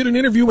the way, did an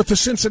interview with the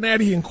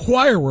Cincinnati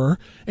Enquirer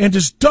and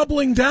is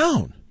doubling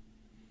down.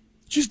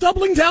 She's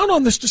doubling down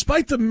on this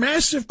despite the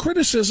massive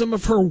criticism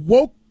of her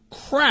woke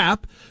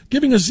crap,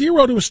 giving a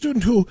 0 to a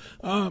student who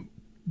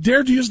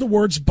dared to use the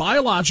words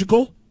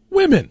biological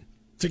women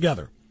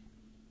together.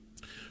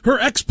 Her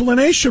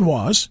explanation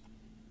was,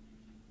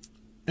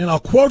 and I'll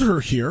quote her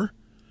here,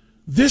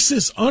 "This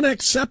is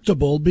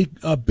unacceptable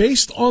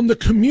based on the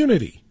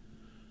community,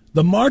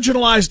 the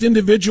marginalized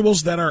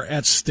individuals that are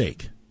at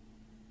stake."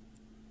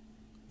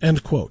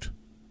 End quote.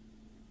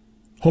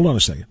 Hold on a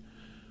second.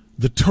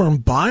 The term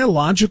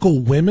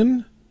biological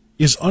women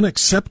is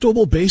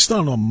unacceptable based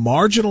on a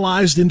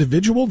marginalized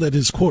individual that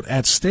is, quote,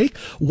 at stake?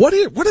 What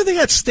are they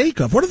at stake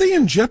of? What are they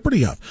in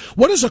jeopardy of?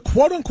 What is a,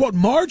 quote, unquote,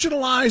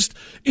 marginalized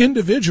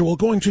individual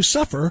going to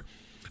suffer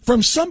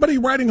from somebody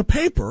writing a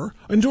paper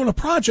and doing a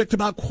project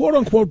about, quote,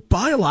 unquote,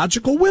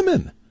 biological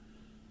women?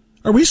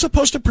 Are we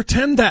supposed to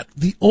pretend that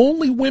the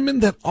only women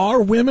that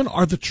are women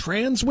are the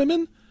trans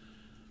women?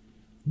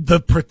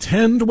 The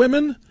pretend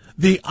women?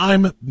 The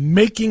I'm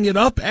making it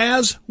up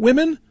as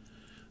women?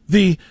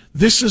 The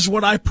this is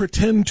what I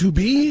pretend to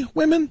be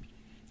women?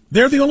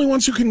 They're the only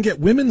ones who can get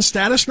women's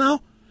status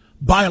now?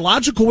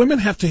 Biological women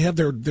have to have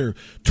their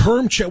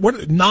term check.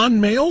 What,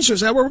 non-males? Is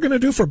that what we're going to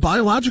do for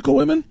biological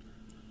women?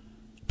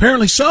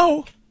 Apparently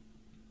so.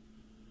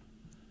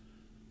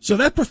 So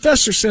that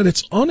professor said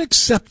it's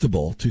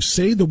unacceptable to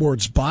say the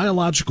words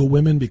biological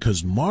women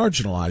because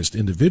marginalized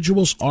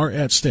individuals are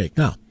at stake.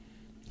 Now,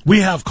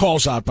 we have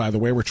calls out, by the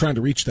way. We're trying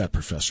to reach that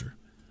professor.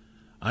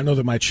 I know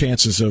that my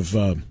chances of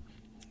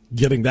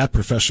getting that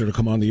professor to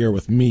come on the air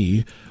with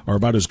me are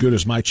about as good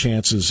as my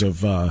chances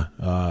of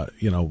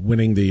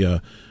winning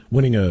the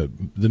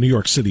New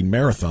York City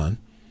Marathon.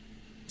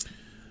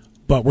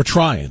 But we're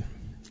trying.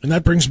 And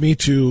that brings me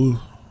to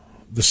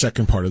the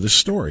second part of this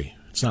story.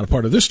 It's not a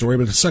part of this story,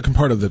 but the second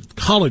part of the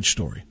college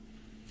story.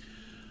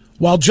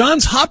 While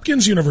Johns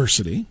Hopkins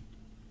University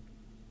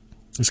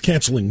is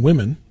canceling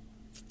women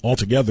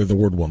altogether, the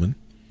word woman,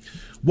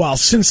 while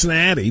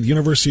Cincinnati, the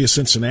University of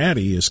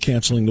Cincinnati, is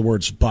canceling the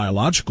words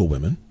biological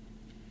women,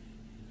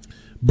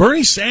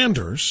 Bernie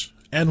Sanders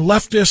and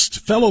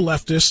fellow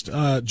leftist,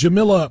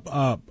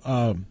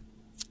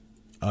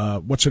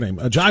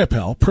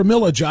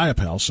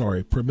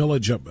 Pramila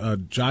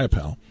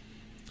Jayapal,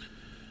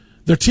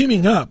 they're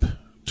teaming up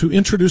to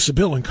introduce a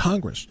bill in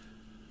Congress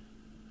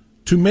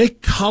to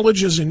make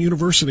colleges and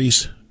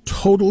universities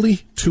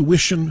totally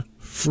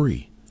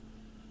tuition-free.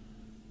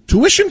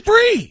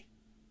 Tuition-free!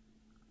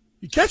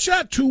 You catch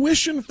that?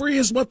 Tuition-free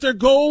is what their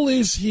goal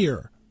is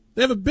here.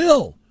 They have a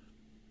bill.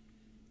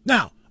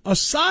 Now,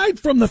 aside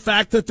from the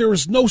fact that there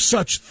is no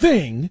such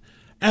thing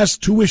as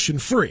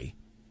tuition-free,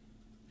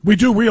 we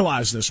do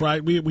realize this,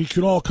 right? We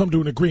could all come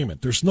to an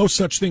agreement. There's no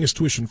such thing as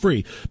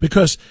tuition-free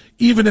because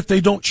even if they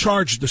don't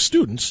charge the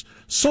students,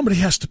 somebody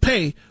has to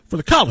pay for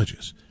the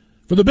colleges,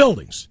 for the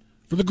buildings,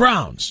 for the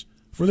grounds,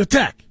 for the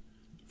tech,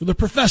 for the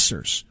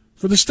professors,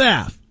 for the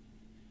staff.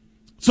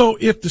 So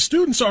if the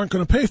students aren't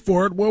going to pay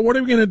for it, well, what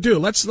are we going to do?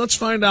 Let's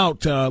find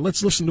out.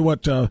 Let's listen to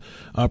what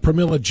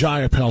Pramila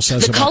Jayapal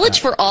says about that. The College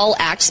for All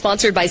Act,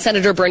 sponsored by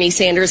Senator Bernie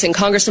Sanders and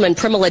Congresswoman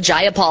Pramila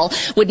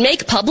Jayapal, would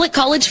make public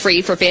college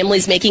free for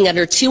families making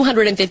under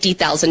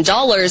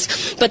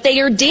 $250,000, but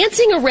they are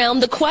dancing around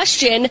the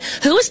question,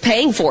 who is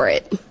paying for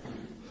it?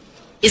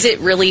 Is it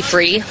really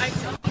free?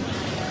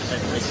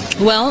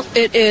 Well,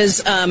 it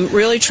is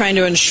really trying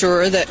to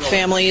ensure that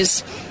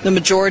families, the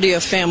majority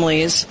of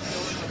families,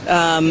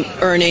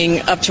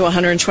 earning up to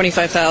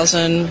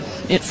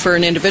 $125,000 for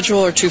an individual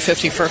or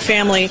 $250,000 for a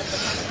family,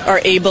 are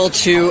able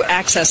to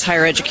access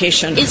higher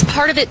education. Is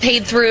part of it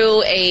paid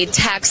through a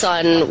tax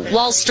on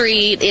Wall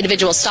Street,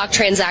 individual stock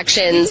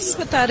transactions? We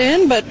can put that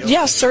in, but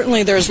yes,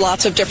 certainly there's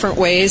lots of different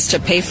ways to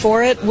pay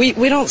for it. We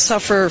don't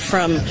suffer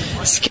from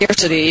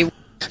scarcity.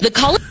 The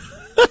college...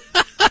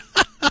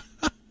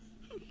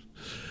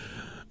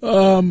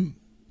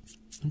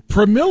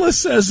 Pramila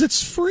says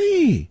it's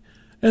free.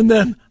 And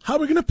then, how are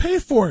we going to pay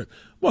for it?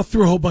 Well,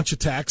 through a whole bunch of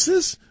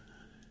taxes.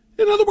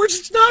 In other words,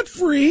 it's not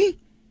free.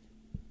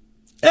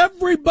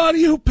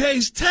 Everybody who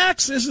pays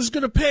taxes is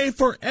going to pay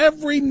for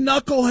every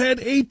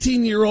knucklehead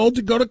 18-year-old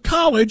to go to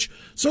college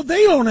so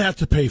they don't have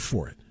to pay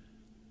for it.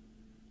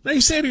 Now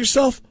you say to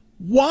yourself,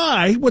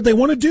 why would they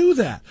want to do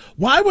that?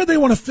 Why would they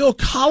want to fill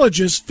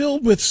colleges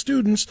filled with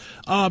students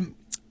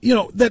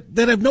that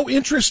have no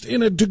interest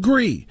in a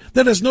degree,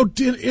 that has no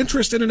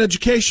interest in an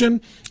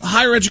education, a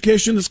higher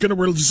education that's going to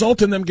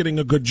result in them getting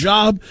a good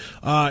job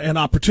and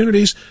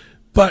opportunities,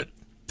 but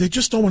they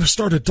just don't want to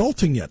start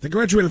adulting yet. They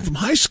graduated from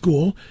high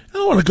school. I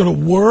don't want to go to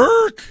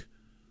work.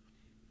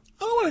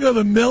 I don't want to go to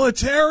the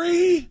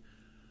military.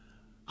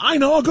 I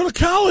know, I'll go to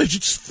college.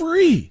 It's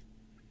free.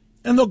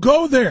 And they'll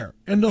go there,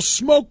 and they'll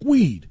smoke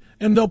weed,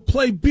 and they'll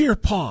play beer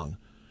pong,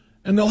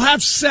 and they'll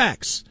have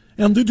sex,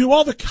 and they'll do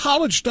all the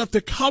college stuff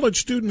that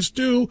college students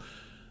do,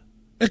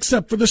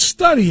 except for the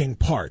studying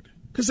part,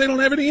 because they don't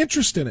have any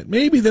interest in it.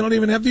 Maybe they don't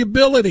even have the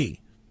ability.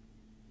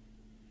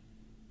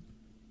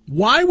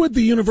 Why would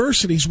the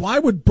universities, why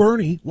would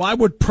Bernie, why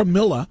would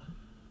Pramila,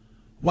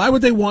 why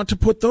would they want to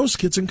put those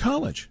kids in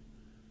college?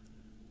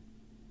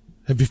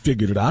 Have you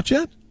figured it out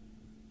yet?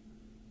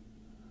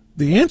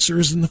 The answer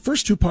is in the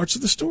first two parts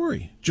of the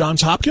story.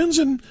 Johns Hopkins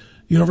and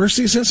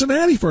University of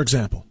Cincinnati, for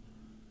example.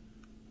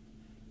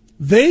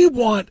 They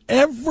want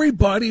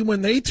everybody,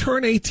 when they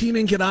turn 18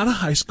 and get out of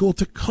high school,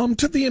 to come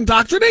to the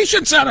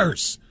indoctrination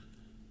centers.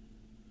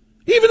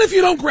 Even if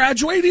you don't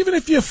graduate, even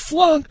if you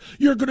flunk,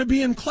 you're going to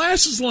be in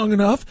classes long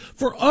enough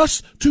for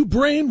us to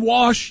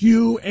brainwash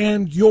you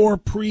and your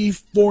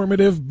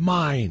preformative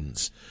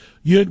minds.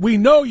 We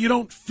know you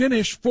don't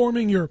finish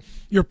forming your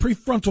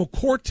prefrontal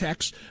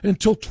cortex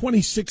until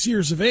 26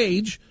 years of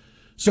age.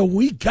 So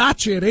we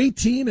got you at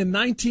 18 and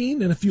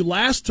 19, and if you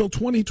last till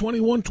 20,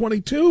 21,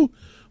 22,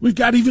 we've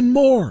got even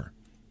more.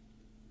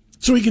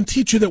 So we can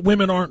teach you that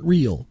women aren't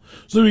real.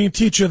 So we can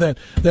teach you that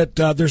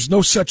there's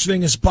no such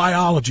thing as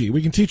biology.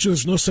 We can teach you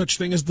there's no such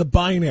thing as the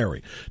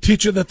binary.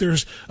 Teach you that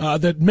there's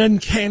that men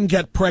can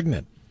get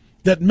pregnant,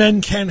 that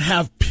men can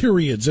have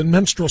periods and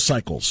menstrual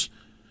cycles,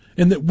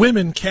 and that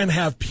women can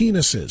have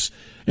penises,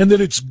 and that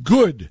it's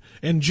good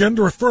and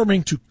gender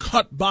affirming to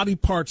cut body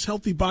parts,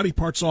 healthy body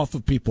parts off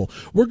of people.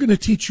 We're going to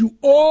teach you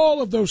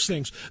all of those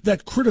things.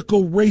 That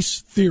critical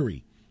race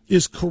theory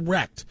is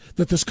correct,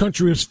 that this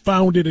country was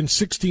founded in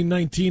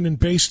 1619 and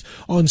based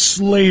on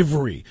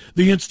slavery,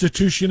 the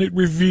institution it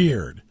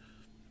revered,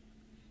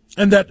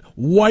 and that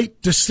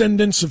white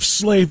descendants of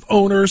slave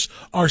owners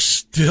are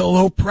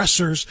still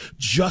oppressors,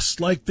 just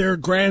like their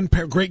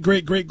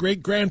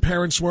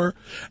great-great-great-great-grandparents were,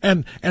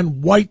 and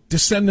white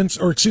descendants,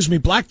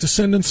 black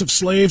descendants of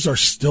slaves are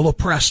still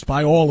oppressed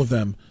by all of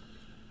them.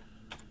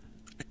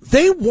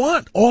 They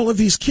want all of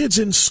these kids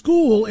in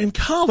school, in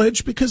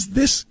college, because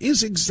this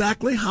is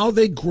exactly how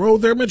they grow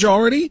their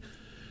majority.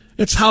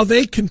 It's how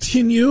they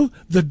continue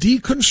the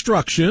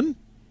deconstruction.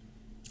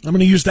 I'm going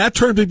to use that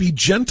term to be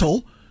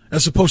gentle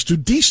as opposed to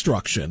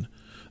destruction.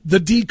 The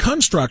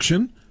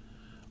deconstruction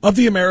of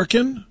the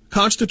American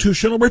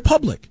constitutional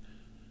republic.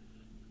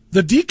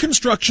 The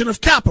deconstruction of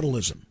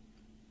capitalism.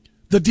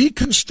 The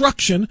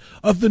deconstruction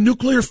of the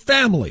nuclear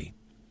family.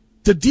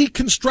 The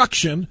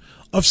deconstruction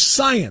of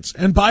science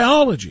and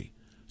biology,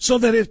 so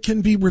that it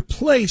can be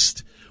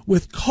replaced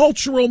with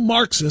cultural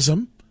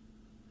Marxism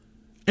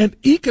and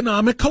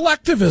economic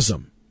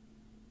collectivism.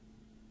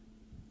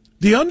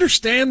 Do you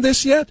understand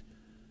this yet?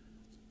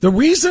 The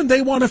reason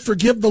they want to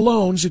forgive the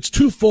loans, it's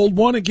twofold.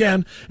 One,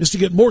 again, is to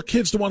get more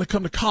kids to want to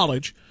come to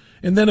college,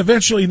 and then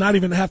eventually not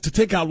even have to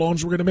take out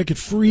loans. We're going to make it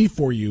free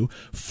for you,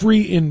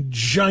 free in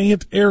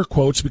giant air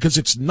quotes, because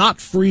it's not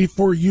free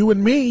for you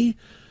and me.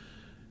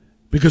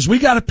 Because we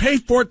got to pay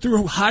for it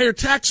through higher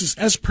taxes,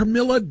 as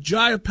Pramila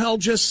Jayapal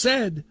just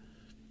said.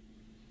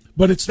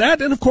 But it's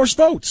that, and of course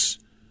votes.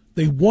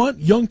 They want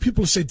young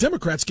people to say,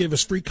 Democrats gave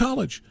us free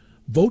college.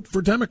 Vote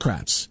for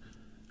Democrats.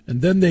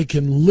 And then they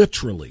can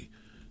literally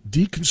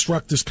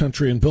deconstruct this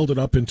country and build it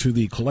up into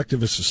the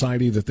collectivist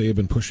society that they have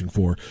been pushing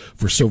for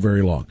so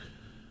very long.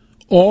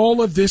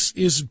 All of this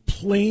is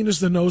plain as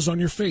the nose on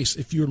your face.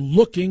 If you're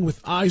looking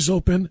with eyes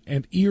open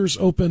and ears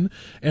open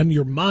and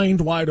your mind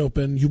wide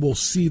open, you will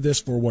see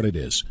this for what it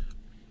is.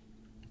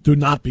 Do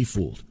not be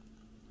fooled.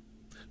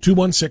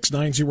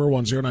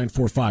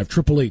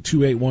 216-901-0945,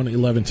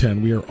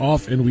 888-281-1110. We are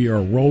off and we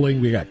are rolling.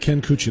 We got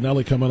Ken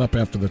Cuccinelli coming up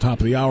after the top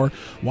of the hour.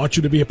 Want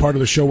you to be a part of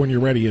the show when you're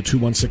ready at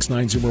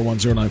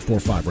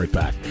 216-901-0945. Right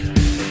back.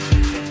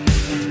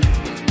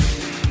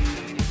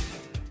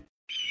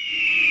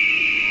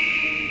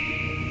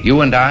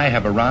 You and I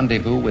have a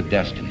rendezvous with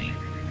destiny.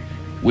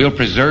 We'll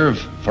preserve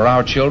for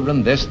our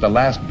children this, the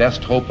last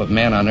best hope of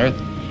man on earth,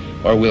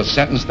 or we'll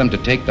sentence them to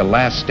take the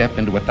last step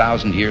into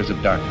 1,000 years of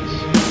darkness.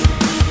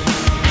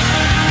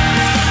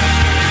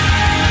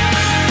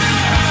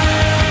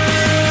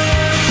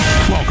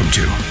 Welcome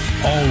to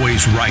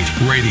Always Right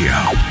Radio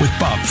with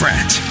Bob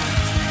France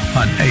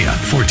on AM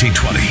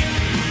 1420.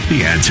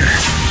 The Answer.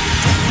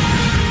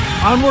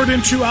 Onward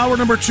into hour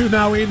number 2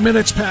 now, 8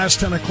 minutes past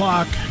 10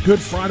 o'clock.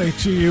 Good Friday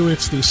to you.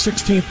 It's the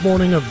 16th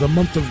morning of the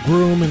month of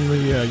Groom in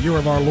the year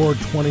of our Lord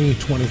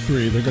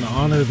 2023. They're going to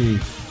honor the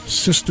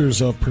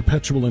Sisters of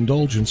Perpetual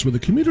Indulgence with a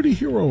Community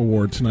Hero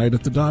Award tonight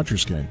at the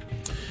Dodgers game.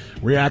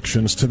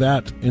 Reactions to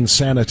that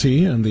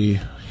insanity and the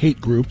hate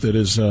group that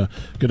is going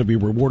to be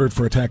rewarded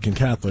for attacking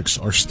Catholics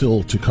are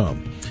still to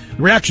come.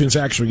 The reactions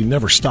actually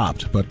never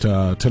stopped, but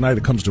tonight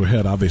it comes to a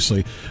head,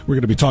 obviously. We're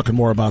going to be talking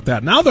more about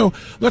that. Now, though,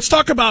 let's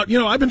talk about,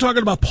 I've been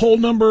talking about poll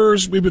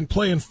numbers. We've been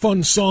playing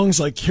fun songs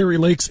like Carrie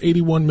Lake's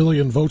 81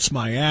 Million Votes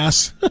My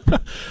Ass.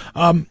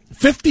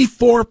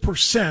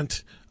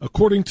 54%,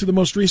 according to the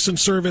most recent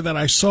survey that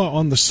I saw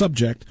on the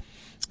subject,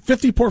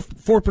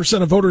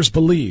 54% of voters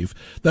believe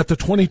that the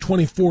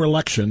 2024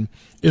 election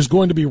is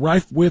going to be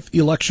rife with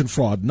election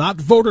fraud. Not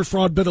voter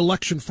fraud, but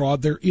election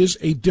fraud. There is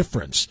a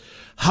difference.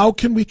 How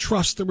can we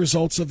trust the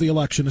results of the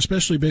election,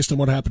 especially based on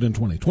what happened in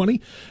 2020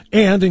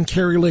 and in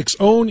Carrie Lake's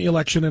own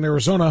election in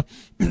Arizona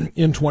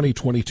in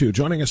 2022?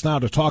 Joining us now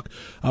to talk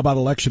about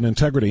election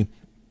integrity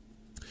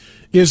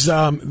is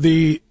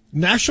the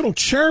National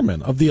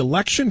Chairman of the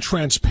Election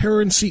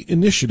Transparency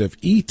Initiative,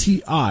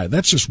 ETI.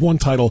 That's just one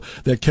title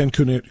that Ken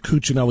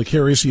Cuccinelli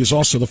carries. He is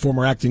also the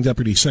former Acting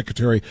Deputy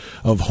Secretary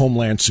of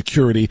Homeland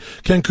Security.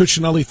 Ken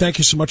Cuccinelli, thank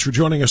you so much for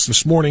joining us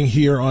this morning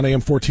here on AM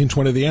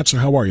 1420 The Answer.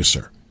 How are you,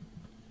 sir?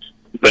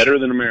 Better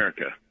than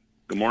America.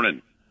 Good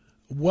morning.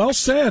 Well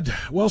said.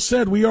 Well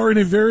said. We are in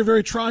a very,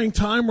 very trying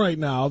time right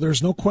now.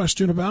 There's no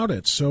question about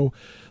it. So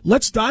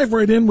let's dive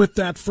right in with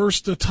that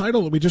first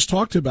title that we just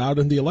talked about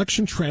and the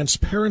Election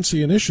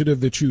Transparency Initiative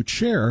that you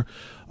chair.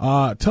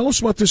 Tell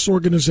us what this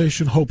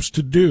organization hopes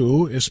to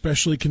do,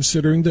 especially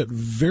considering that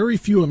very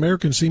few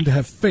Americans seem to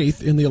have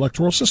faith in the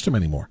electoral system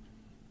anymore.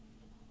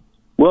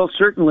 Well,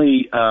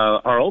 certainly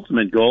our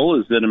ultimate goal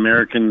is that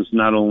Americans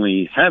not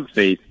only have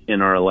faith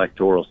in our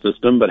electoral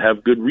system, but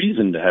have good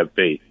reason to have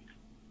faith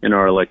in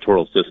our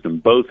electoral system.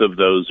 Both of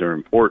those are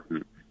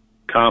important.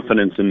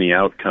 Confidence in the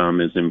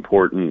outcome is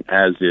important,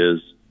 as is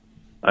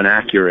an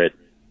accurate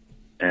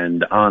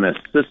and honest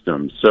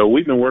system. So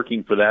we've been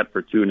working for that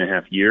for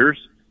 2.5 years,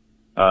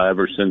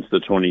 ever since the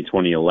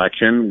 2020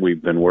 election.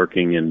 We've been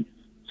working in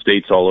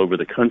states all over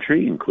the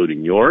country,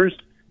 including yours.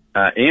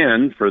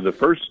 And for the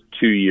first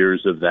 2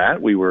 years of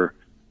that, we were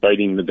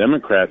fighting the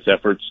Democrats'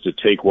 efforts to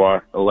take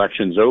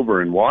elections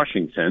over in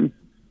Washington,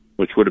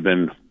 which would have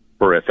been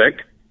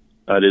horrific.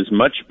 It is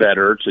much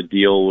better to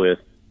deal with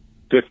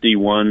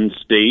 51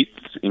 states,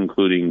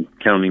 including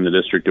counting the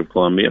District of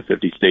Columbia,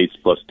 50 states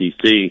plus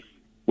D.C.,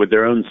 with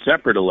their own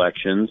separate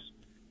elections,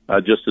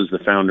 just as the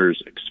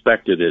founders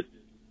expected it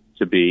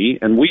to be.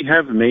 And we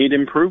have made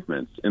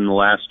improvements in the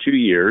last 2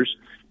 years.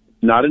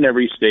 Not in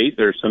every state.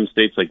 There are some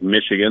states like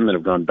Michigan that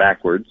have gone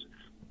backwards.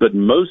 But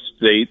most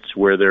states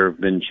where there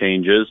have been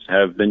changes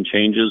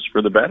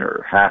for the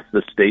better. Half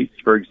the states,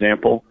 for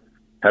example,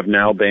 have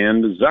now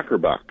banned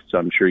Zuckerbucks.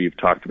 I'm sure you've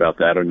talked about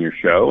that on your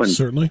show. And,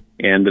 certainly.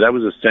 And that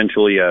was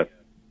essentially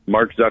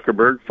Mark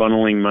Zuckerberg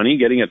funneling money,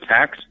 getting a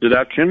tax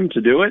deduction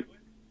to do it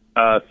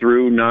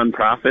through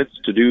nonprofits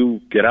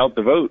to get out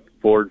the vote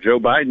for Joe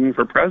Biden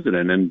for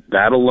president. And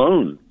that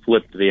alone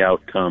flipped the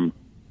outcome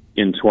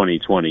in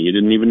 2020. You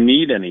didn't even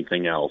need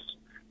anything else,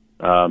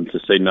 to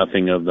say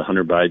nothing of the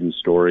Hunter Biden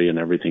story and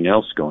everything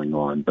else going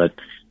on. But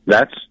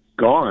that's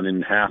gone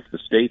in half the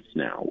states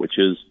now, which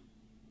is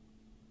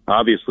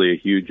obviously a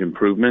huge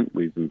improvement.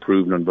 We've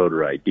improved on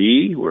voter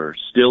ID. We're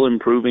still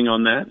improving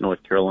on that.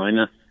 North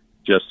Carolina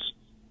just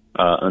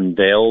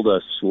unveiled a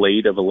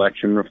slate of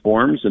election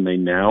reforms, and they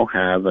now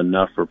have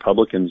enough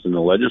Republicans in the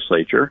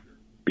legislature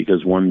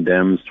because one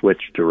Dem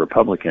switched to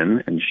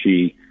Republican, and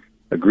she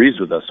agrees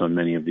with us on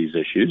many of these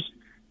issues,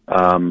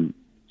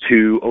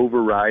 to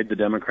override the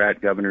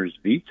Democrat governor's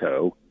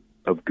veto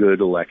of good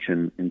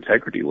election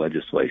integrity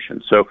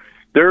legislation. So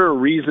there are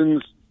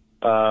reasons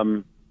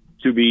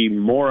to be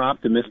more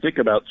optimistic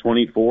about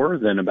 24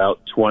 than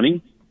about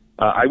 20.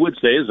 I would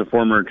say, as a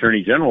former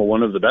attorney general,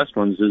 one of the best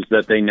ones is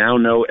that they now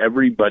know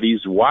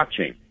everybody's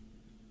watching.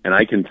 And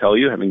I can tell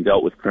you, having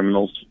dealt with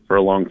criminals for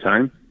a long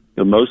time,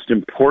 the most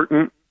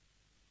important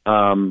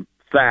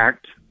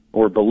fact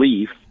or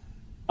belief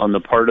on the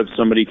part of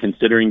somebody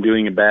considering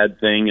doing a bad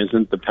thing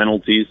isn't the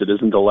penalties, it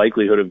isn't the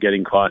likelihood of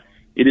getting caught.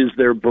 It is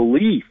their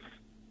belief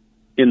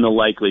in the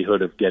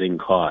likelihood of getting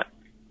caught.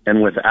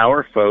 And with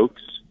our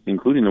folks,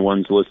 including the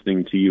ones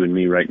listening to you and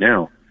me right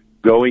now,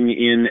 going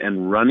in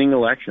and running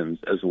elections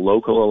as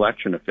local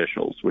election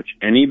officials, which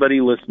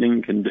anybody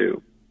listening can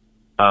do,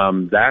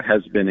 that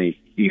has been a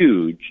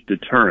huge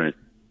deterrent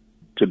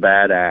to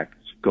bad acts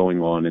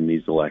going on in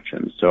these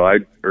elections. So I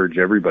urge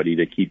everybody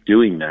to keep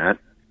doing that.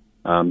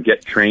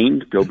 Get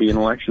trained, go be an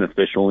election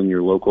official in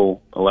your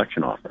local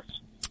election office.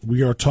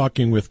 We are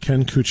talking with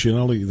Ken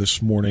Cuccinelli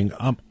this morning.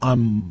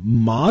 I'm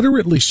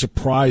moderately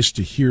surprised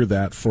to hear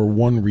that for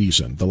one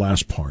reason, the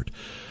last part.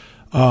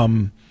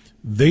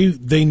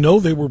 They know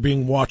they were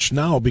being watched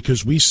now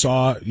because we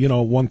saw,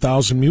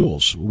 1,000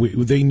 mules.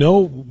 They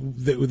know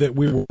that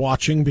we were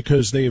watching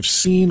because they have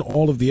seen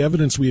all of the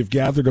evidence we have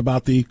gathered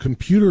about the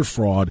computer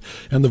fraud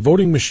and the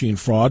voting machine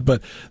fraud,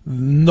 but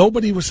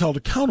nobody was held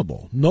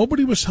accountable.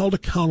 Nobody was held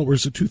accountable. Or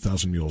is it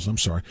 2,000 mules? I'm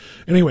sorry.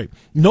 Anyway,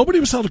 nobody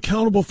was held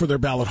accountable for their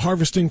ballot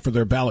harvesting, for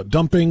their ballot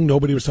dumping.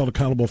 Nobody was held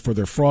accountable for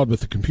their fraud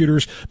with the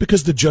computers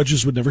because the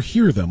judges would never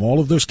hear them. All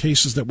of those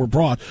cases that were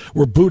brought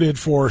were booted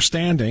for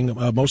standing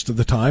most of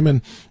the time.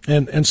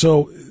 And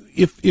so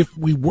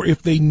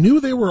if they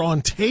knew they were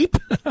on tape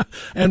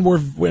and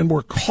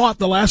were caught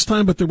the last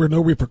time, but there were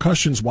no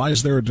repercussions, why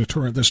is there a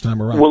deterrent this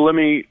time around? Well, let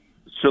me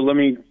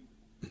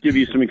give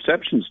you some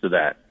exceptions to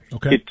that.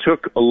 Okay. It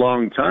took a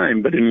long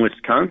time, but in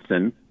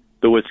Wisconsin,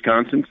 the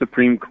Wisconsin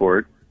Supreme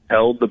Court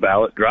held the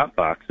ballot drop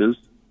boxes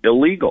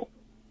illegal.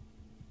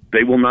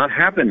 They will not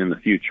happen in the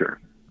future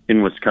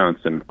in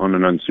Wisconsin on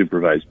an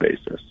unsupervised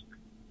basis.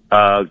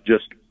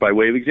 Just by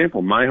way of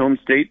example, my home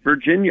state,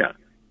 Virginia,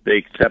 they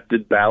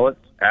accepted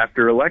ballots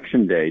after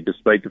Election Day,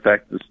 despite the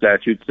fact that the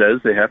statute says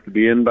they have to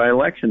be in by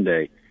Election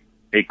Day.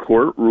 A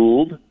court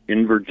ruled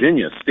in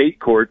Virginia, state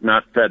court,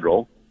 not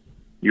federal.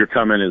 Your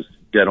comment is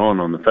dead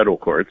on the federal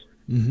courts.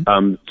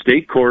 Mm-hmm.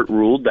 State court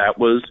ruled that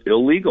was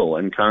illegal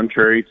and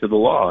contrary to the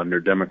law under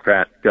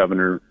Democrat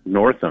Governor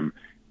Northam.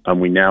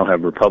 We now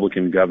have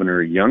Republican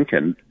Governor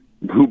Youngkin,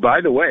 who,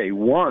 by the way,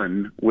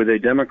 won with a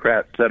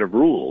Democrat set of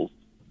rules.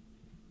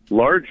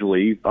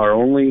 Largely, our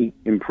only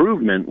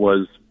improvement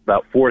was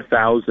about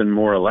 4,000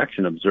 more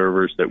election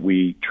observers that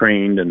we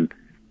trained and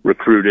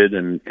recruited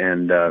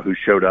and who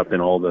showed up in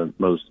all the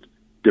most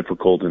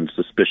difficult and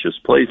suspicious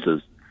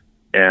places.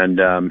 And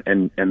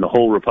the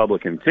whole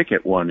Republican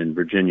ticket won in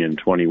Virginia in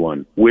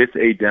 21 with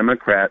a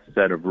Democrat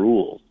set of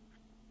rules.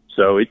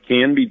 So it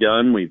can be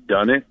done. We've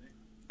done it.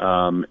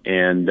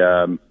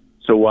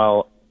 So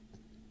while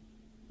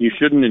you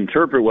shouldn't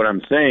interpret what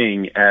I'm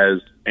saying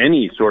as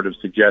any sort of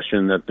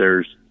suggestion that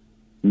there's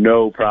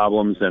no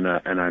problems and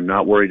I'm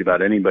not worried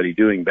about anybody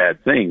doing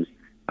bad things,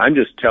 I'm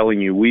just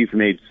telling you we've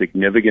made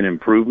significant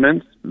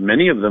improvements,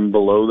 many of them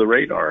below the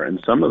radar,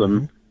 and some of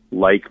them,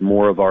 like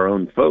more of our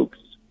own folks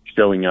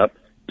showing up,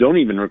 don't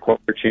even require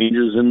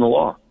changes in the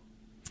law.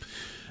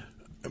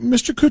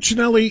 Mr.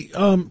 Cuccinelli,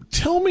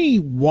 tell me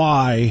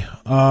why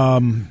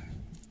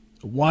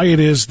it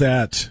is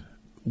that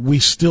we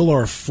still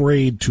are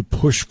afraid to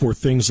push for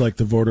things like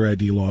the voter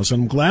ID laws.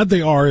 I'm glad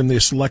they are in the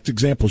select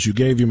examples you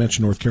gave. You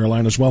mentioned North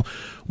Carolina as well.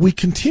 We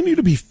continue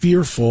to be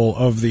fearful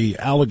of the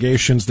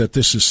allegations that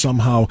this is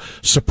somehow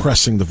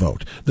suppressing the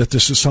vote, that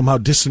this is somehow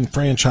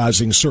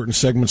disenfranchising certain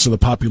segments of the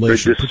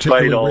population,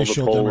 particularly all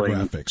racial the polling,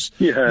 demographics.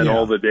 And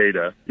all the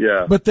data.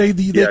 Yeah. But they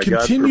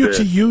continue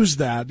to use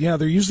that. Yeah,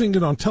 they're using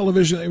it on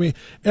television. I mean,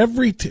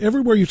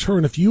 everywhere you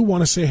turn, if you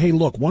want to say, hey,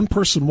 look, one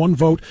person, one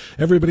vote,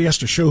 everybody has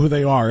to show who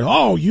they are.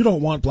 Oh, you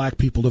don't want black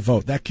people to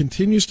vote. That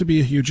continues to be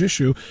a huge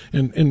issue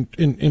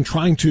in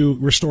trying to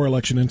restore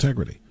election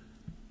integrity.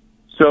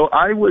 So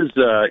I was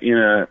in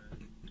a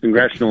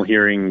congressional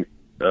hearing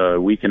a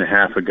week and a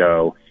half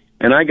ago,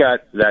 and I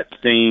got that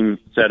same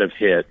set of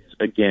hits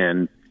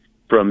again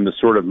from the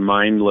sort of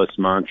mindless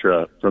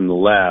mantra from the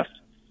left.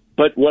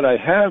 But what I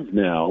have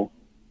now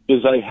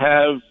is I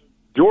have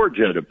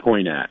Georgia to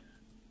point at,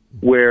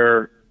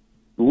 where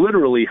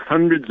literally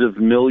hundreds of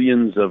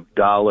millions of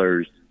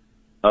dollars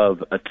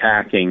of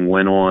attacking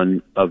went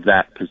on of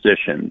that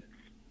position.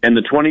 And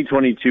the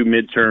 2022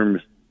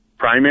 midterm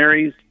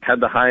primaries had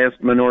the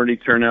highest minority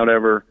turnout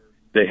ever.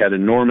 They had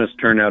enormous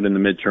turnout in the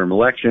midterm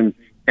election.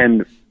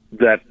 And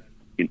that,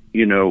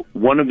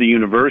 one of the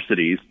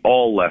universities,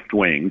 all left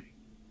wing,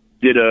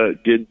 did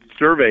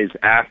surveys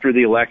after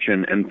the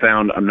election and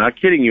found, I'm not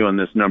kidding you on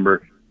this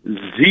number,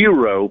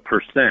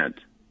 0%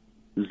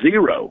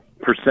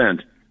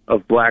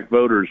 of black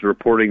voters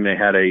reporting they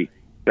had a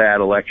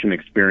bad election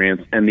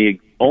experience, and the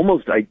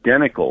almost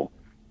identical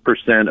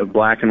percent of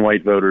black and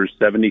white voters,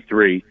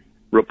 73,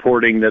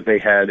 reporting that they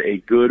had a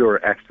good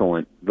or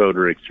excellent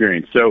voter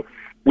experience. So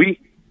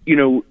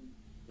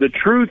the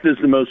truth is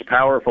the most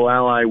powerful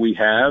ally we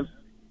have.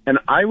 And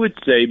I would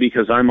say,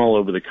 because I'm all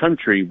over the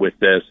country with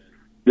this,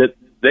 that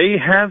they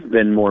have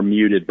been more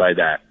muted by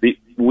that.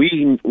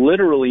 We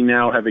literally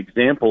now have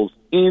examples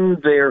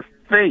in their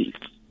face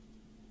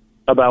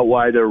about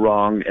why they're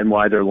wrong and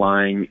why they're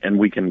lying, and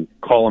we can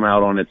call them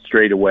out on it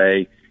straight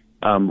away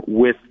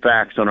with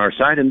facts on our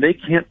side, and they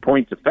can't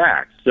point to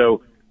facts.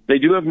 So they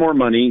do have more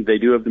money. They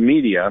do have the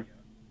media,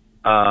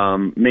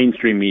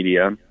 mainstream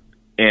media,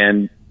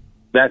 and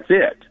that's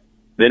it.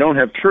 They don't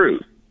have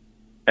truth.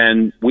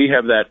 And we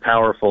have that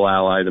powerful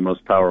ally, the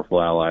most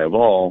powerful ally of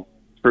all,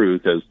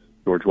 truth, as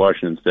George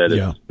Washington said.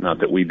 Yeah. It's not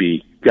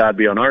that God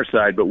be on our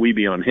side, but we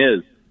be on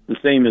his. The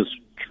same is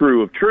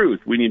true of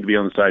truth. We need to be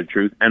on the side of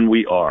truth, and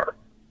we are.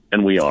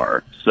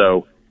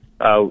 So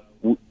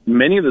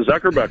many of the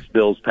Zuckerbucks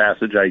bills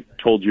passage I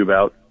told you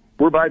about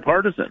were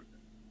bipartisan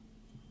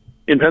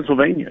in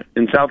Pennsylvania,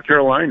 in South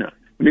Carolina.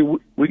 I mean,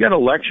 we got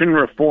election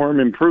reform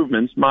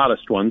improvements,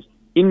 modest ones,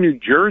 in New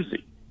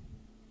Jersey.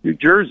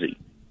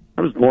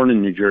 I was born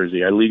in New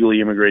Jersey. I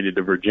legally immigrated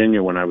to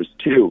Virginia when I was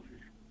 2.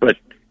 But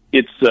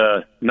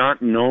it's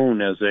not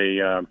known as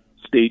a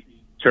state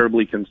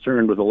terribly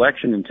concerned with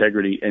election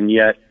integrity, and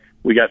yet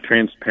we got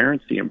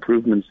transparency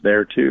improvements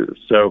there too.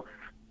 So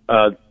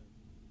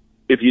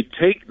if you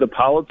take the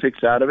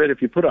politics out of it,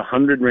 if you put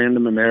 100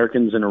 random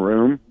Americans in a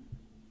room,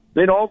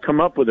 they'd all come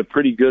up with a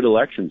pretty good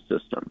election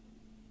system.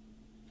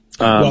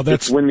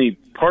 It's when the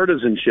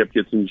partisanship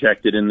gets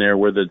injected in there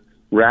where the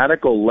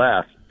radical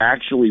left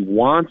actually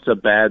wants a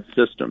bad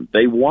system.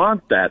 They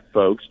want that,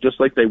 folks, just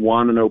like they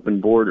want an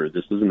open border.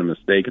 This isn't a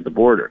mistake at the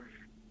border.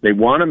 They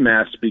want a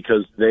mess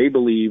because they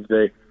believe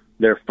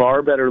they're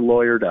far better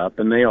lawyered up,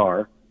 and they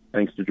are,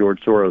 thanks to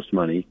George Soros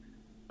money,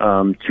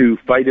 to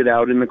fight it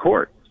out in the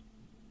courts.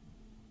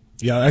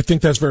 Yeah, I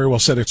think that's very well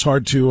said. It's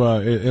hard to,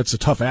 it's a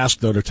tough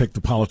ask, though, to take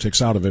the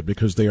politics out of it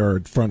because they are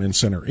front and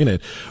center in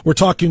it. We're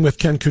talking with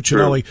Ken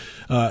Cuccinelli.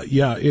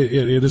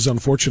 It is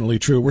unfortunately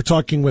true. We're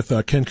talking with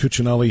Ken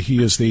Cuccinelli.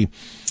 He is the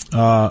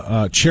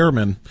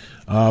chairman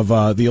of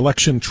the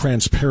Election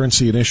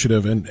Transparency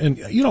Initiative. And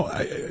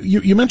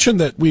you mentioned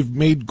that we've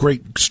made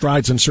great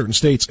strides in certain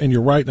states, and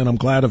you're right, and I'm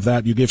glad of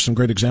that. You gave some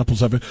great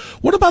examples of it.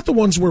 What about the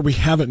ones where we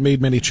haven't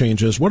made many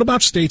changes? What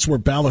about states where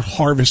ballot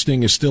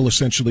harvesting is still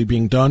essentially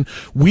being done?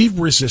 We've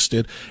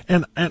resisted.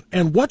 And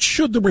what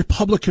should the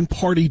Republican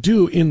Party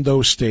do in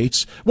those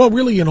states? Well,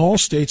 really in all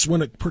states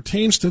when it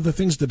pertains to the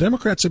things the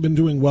Democrats have been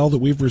doing well that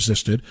we've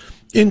resisted,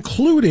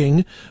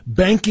 including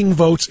banking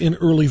votes in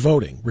early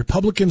voting.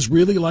 Republicans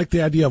really like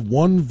the idea of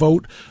one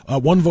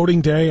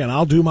voting day, and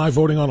I'll do my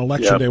voting on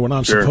election day when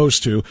I'm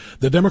supposed to.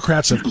 The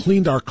Democrats have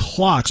cleaned our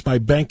clocks by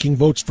banking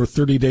votes for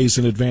 30 days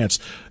in advance.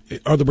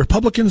 Are the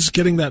Republicans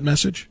getting that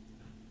message?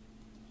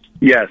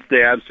 Yes,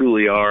 they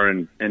absolutely are,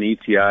 and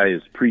ETI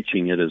is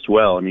preaching it as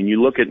well. I mean,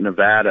 you look at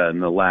Nevada in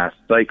the last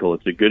cycle,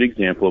 it's a good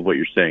example of what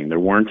you're saying. There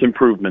weren't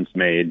improvements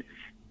made.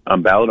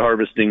 Ballot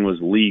harvesting was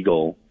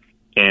legal,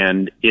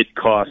 and it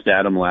cost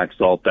Adam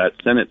Laxalt that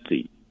Senate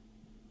seat.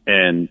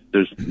 And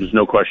there's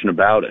no question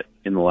about it.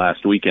 In the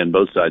last weekend,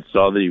 both sides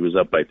saw that he was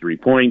up by 3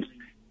 points.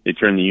 They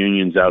turned the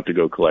unions out to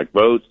go collect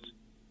votes,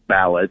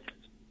 ballots,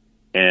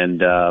 and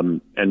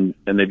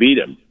they beat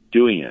him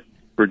doing it.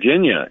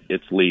 Virginia,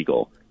 it's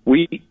legal.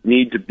 We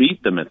need to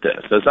beat them at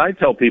this. As I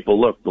tell people,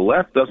 look, the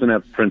left doesn't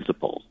have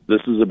principles.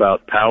 This is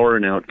about power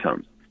and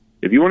outcomes.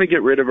 If you want to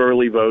get rid of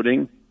early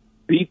voting,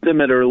 beat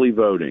them at early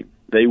voting.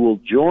 They will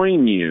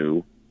join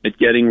you at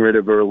getting rid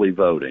of early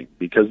voting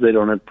because they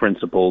don't have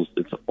principles.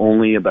 It's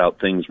only about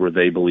things where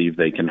they believe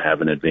they can have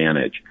an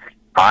advantage.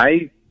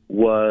 I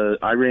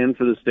ran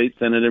for the state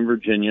Senate in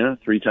Virginia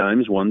 3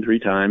 times, won 3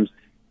 times.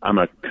 I'm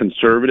a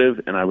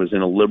conservative, and I was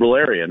in a liberal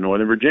area,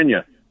 Northern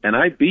Virginia, and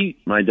I beat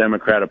my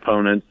Democrat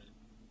opponents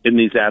in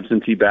these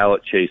absentee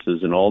ballot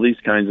chases and all these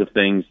kinds of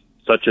things,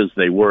 such as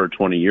they were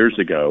 20 years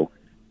ago,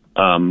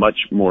 much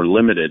more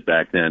limited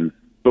back then.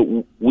 But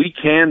we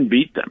can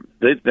beat them.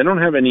 They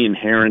don't have any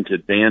inherent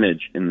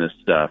advantage in this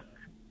stuff.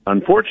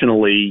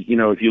 Unfortunately,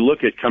 if you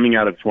look at coming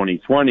out of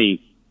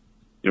 2020,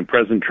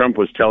 President Trump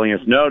was telling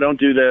us, no, don't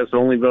do this,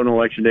 only vote on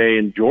Election Day.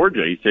 In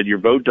Georgia, he said, your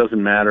vote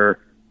doesn't matter.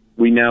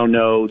 We now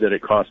know that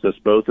it cost us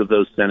both of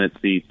those Senate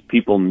seats.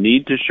 People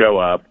need to show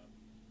up.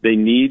 They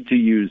need to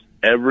use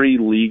every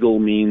legal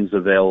means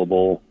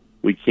available.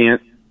 We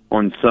can't,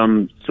 on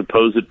some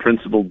supposed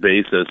principled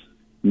basis,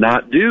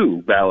 not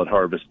do ballot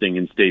harvesting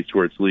in states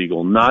where it's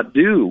legal, not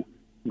do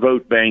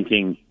vote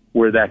banking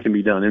where that can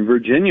be done. In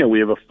Virginia, we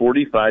have a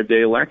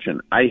 45-day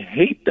election. I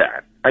hate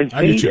that. I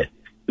hate it.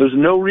 There's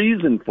no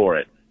reason for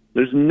it.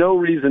 There's no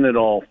reason at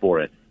all for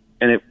it.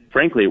 And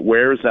frankly, it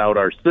wears out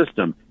our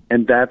system,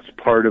 and that's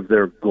part of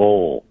their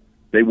goal.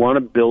 They want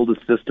to build a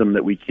system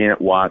that we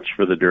can't watch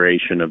for the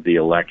duration of the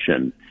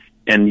election.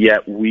 And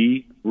yet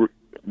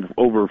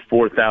over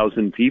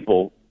 4,000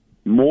 people,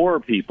 more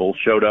people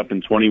showed up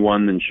in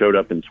 21 than showed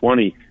up in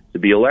 20 to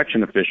be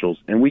election officials,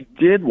 and we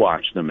did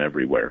watch them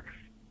everywhere,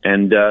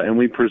 and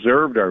we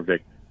preserved our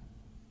victory.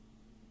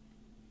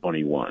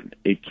 21.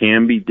 It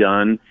can be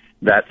done.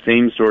 That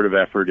same sort of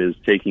effort is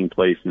taking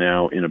place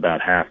now in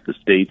about half the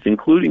states,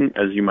 including,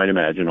 as you might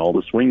imagine, all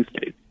the swing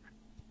states.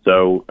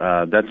 So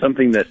that's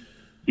something that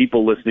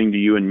people listening to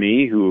you and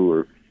me who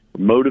are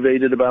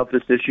motivated about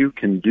this issue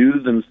can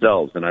do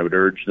themselves, and I would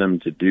urge them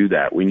to do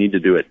that. We need to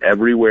do it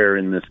everywhere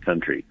in this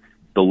country.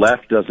 The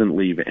left doesn't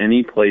leave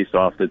any place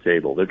off the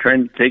table. They're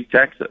trying to take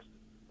Texas,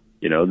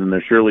 then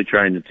they're surely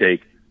trying to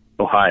take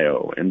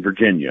Ohio and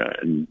Virginia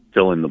and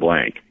fill in the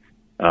blank.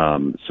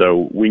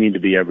 So we need to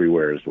be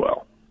everywhere as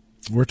well.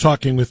 We're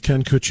talking with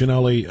Ken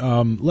Cuccinelli.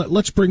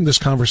 Let's bring this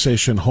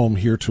conversation home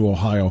here to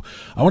Ohio.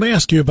 I want to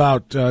ask you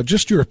about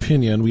just your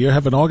opinion. We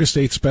have an August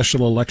 8th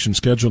special election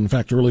scheduled. In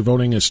fact, early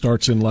voting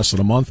starts in less than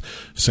a month.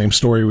 Same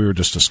story we were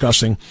just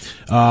discussing.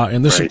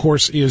 And this, of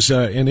course, is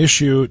an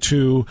issue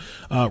to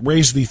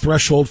raise the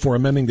threshold for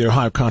amending the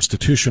Ohio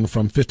Constitution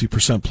from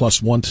 50%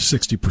 plus 1 to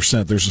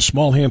 60%. There's a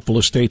small handful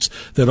of states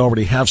that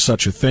already have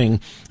such a thing.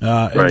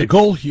 And the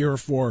goal here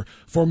for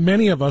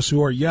many of us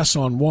who are yes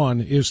on one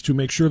is to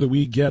make sure that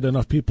we get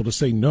enough people to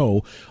say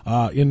no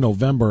in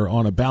November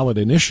on a ballot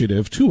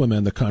initiative to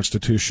amend the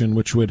Constitution,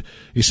 which would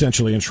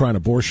essentially enshrine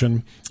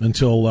abortion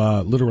until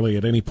literally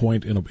at any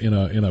point in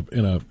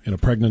a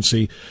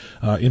pregnancy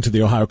into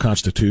the Ohio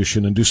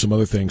Constitution, and do some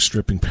other things,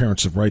 stripping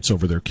parents of rights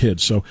over their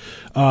kids. So,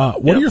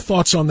 what are your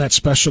thoughts on that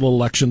special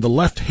election? The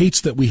left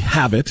hates that we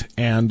have it,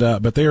 and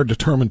but they are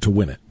determined to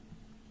win it.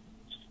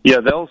 Yeah,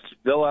 they'll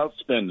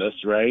outspend us,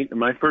 right?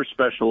 My first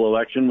special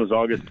election was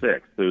August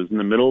 6th. It was in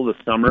the middle of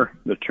the summer.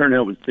 The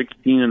turnout was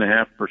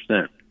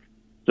 16.5%.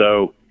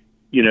 So,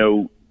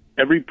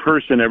 every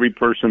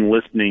person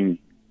listening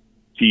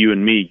to you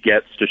and me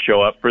gets to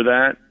show up for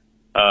that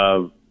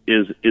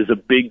is a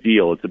big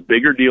deal. It's a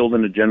bigger deal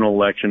than a general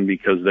election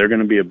because they're going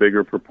to be a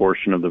bigger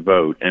proportion of the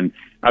vote. And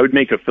I would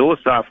make a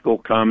philosophical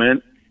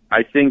comment.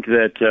 I think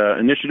that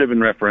initiative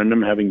and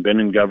referendum, having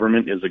been in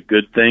government, is a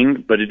good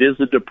thing, but it is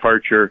a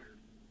departure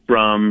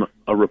from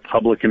a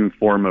Republican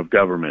form of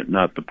government,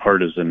 not the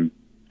partisan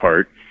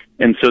part.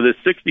 And so this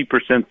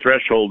 60%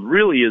 threshold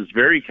really is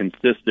very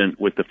consistent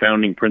with the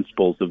founding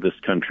principles of this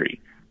country.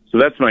 So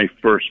that's my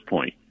first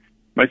point.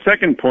 My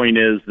second point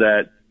is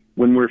that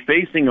when we're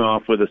facing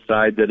off with a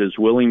side that is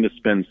willing to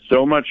spend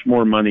so much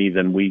more money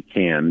than we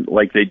can,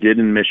 like they did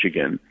in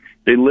Michigan,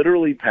 they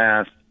literally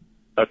passed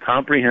a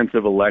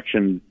comprehensive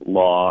election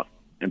law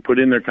and put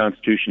in their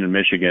constitution in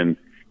Michigan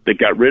that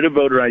got rid of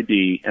voter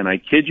ID, and I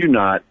kid you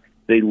not,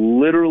 they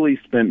literally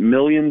spent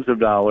millions of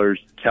dollars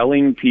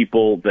telling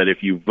people that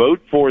if you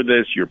vote for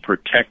this, you're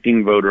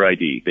protecting voter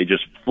ID. They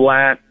just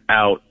flat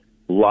out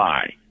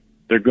lie.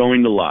 They're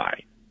going to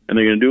lie, and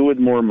they're going to do it with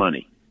more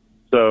money.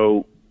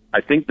 So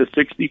I think the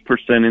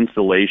 60%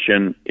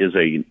 insulation is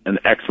an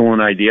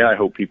excellent idea. I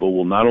hope people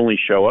will not only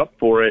show up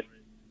for it,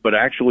 but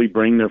actually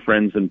bring their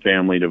friends and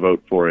family to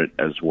vote for it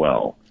as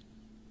well.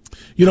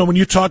 When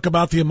you talk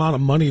about the amount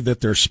of money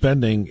that they're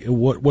spending,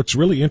 what's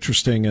really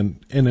interesting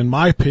and in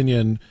my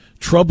opinion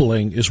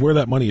troubling is where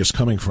that money is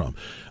coming from.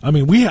 I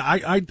mean,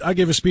 I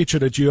gave a speech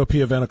at a GOP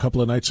event a couple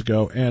of nights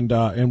ago,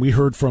 and we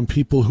heard from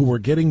people who were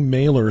getting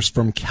mailers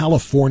from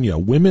California,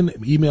 women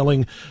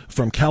emailing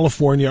from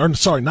California, or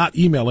sorry, not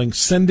emailing,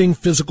 sending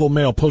physical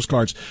mail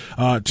postcards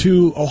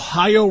to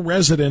Ohio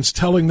residents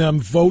telling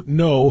them vote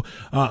no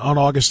on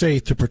August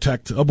 8th to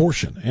protect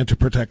abortion and to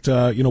protect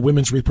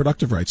women's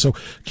reproductive rights. So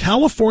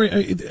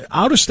California,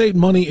 out-of-state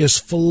money is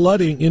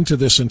flooding into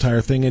this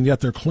entire thing, and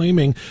yet they're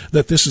claiming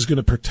that this is going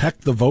to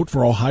protect the vote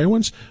for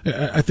Ohioans.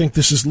 I think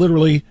this is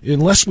literally,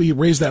 unless we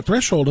raise that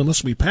threshold,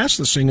 unless we pass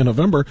this thing in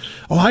November,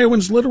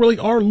 Ohioans literally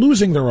are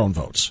losing their own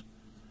votes.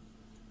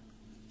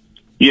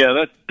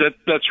 Yeah,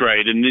 that's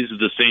right. And these are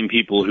the same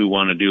people who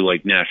want to do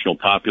like national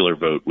popular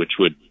vote, which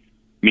would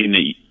mean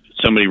that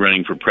somebody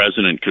running for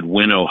president could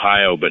win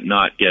Ohio but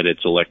not get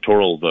its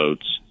electoral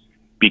votes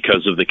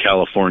because of the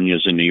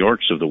Californias and New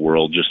Yorks of the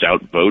world just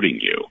outvoting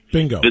you.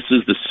 Bingo. This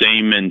is the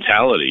same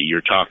mentality.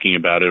 You're talking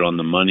about it on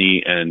the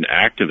money and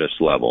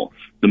activist level.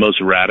 The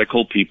most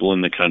radical people in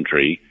the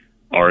country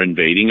are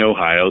invading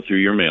Ohio through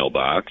your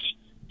mailbox,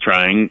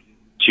 trying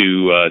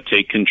to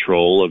take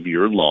control of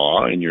your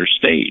law in your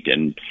state.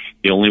 And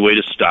the only way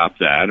to stop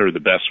that, or the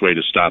best way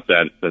to stop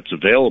that that's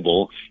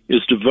available,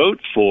 is to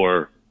vote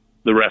for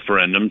the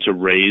referendum to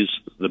raise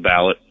the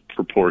ballot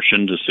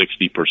proportion to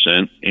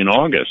 60% in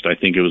August. I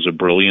think it was a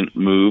brilliant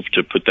move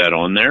to put that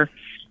on there,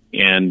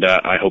 and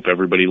I hope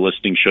everybody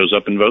listening shows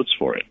up and votes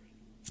for it.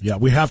 Yeah,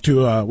 we have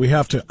to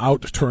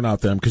out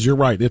turnout them, because you're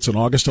right. It's an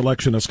August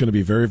election. It's going to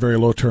be very, very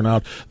low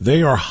turnout.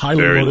 They are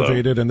highly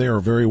motivated and they are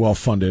very well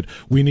funded.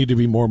 We need to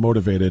be more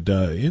motivated.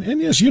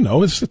 And as you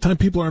know, it's the time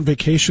people are on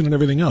vacation and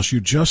everything else.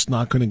 You're just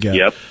not going to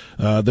get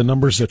the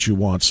numbers that you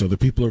want. So the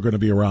people who are going to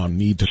be around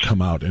need to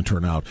come out and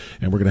turn out.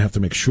 And we're going to have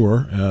to make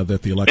sure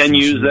that the election and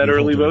use that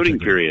early voting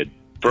period.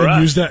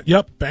 Use that.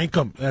 Yep. Bank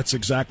them. That's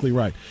exactly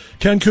right.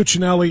 Ken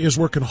Cuccinelli is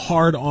working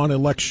hard on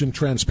election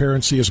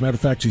transparency. As a matter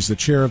of fact, he's the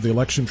chair of the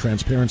Election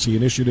Transparency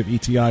Initiative,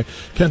 ETI.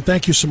 Ken,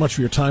 thank you so much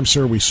for your time,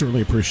 sir. We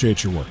certainly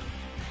appreciate your work.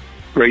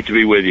 Great to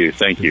be with you.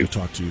 Thank you. Good to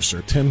talk to you, sir.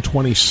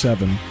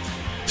 1027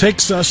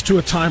 takes us to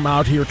a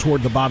timeout here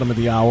toward the bottom of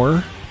the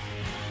hour.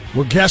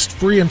 We're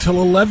guest-free until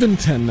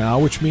 11:10 now,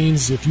 which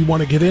means if you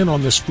want to get in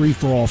on this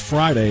free-for-all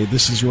Friday,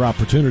 this is your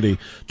opportunity.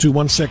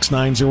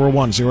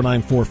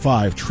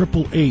 216-901-0945,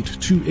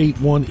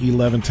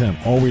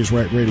 888-281-1110. Always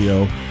Right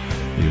Radio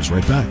is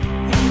right back.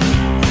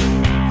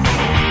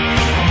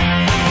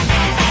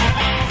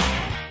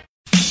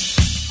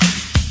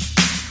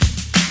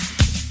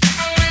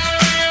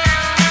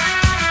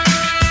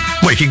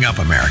 Waking up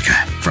America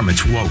from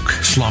its woke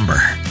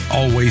slumber.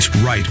 Always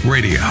Right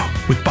Radio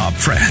with Bob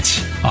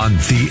Frantz on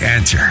The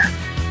Answer.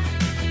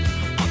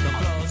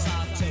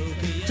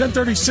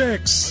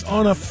 10:36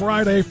 on a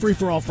Friday, free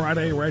for all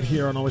Friday, right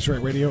here on Always Right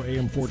Radio,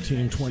 AM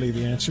 1420.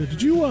 The Answer.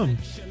 Did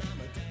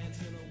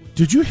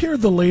you hear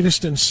the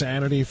latest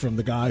insanity from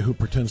the guy who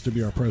pretends to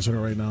be our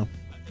president right now?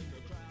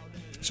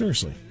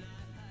 Seriously.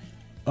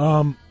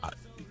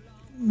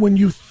 When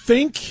you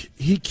think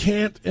he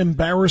can't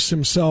embarrass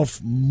himself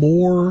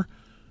more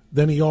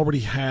than he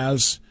already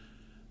has,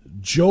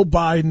 Joe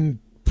Biden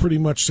pretty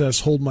much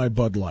says, hold my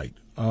Bud Light.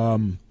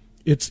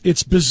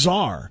 It's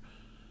bizarre.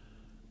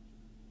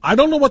 I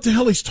don't know what the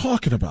hell he's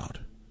talking about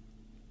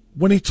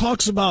when he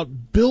talks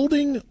about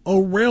building a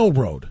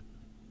railroad,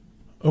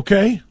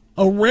 okay?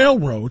 A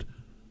railroad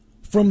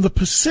from the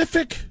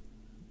Pacific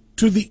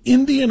to the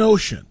Indian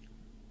Ocean.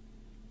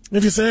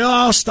 If you say,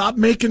 oh, stop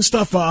making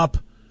stuff up,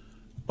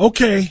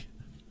 okay,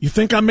 you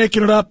think I'm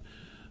making it up?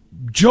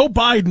 Joe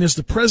Biden is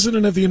the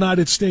president of the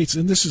United States,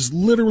 and this is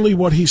literally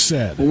what he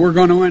said. Well, we're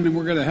going to win, and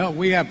we're going to help.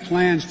 We have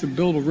plans to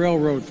build a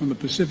railroad from the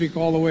Pacific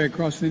all the way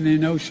across the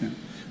Indian Ocean.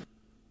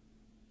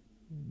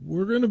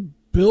 We're going to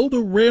build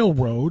a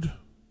railroad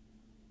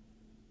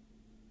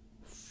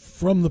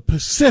from the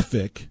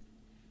Pacific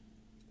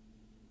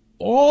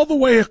all the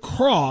way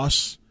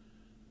across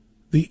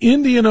the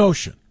Indian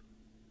Ocean.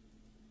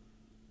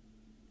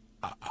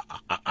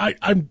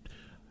 I'm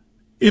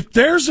if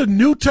there's a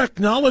new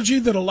technology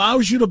that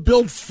allows you to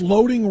build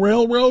floating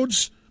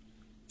railroads,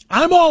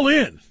 I'm all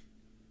in.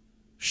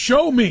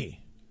 Show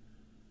me.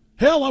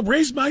 Hell, I'll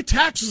raise my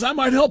taxes. I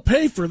might help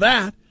pay for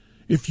that.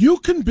 If you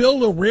can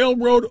build a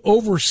railroad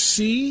over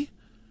sea,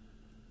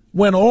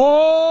 when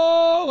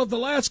all of the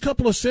last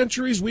couple of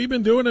centuries we've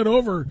been doing it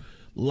over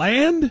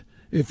land,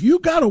 if you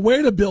got a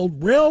way to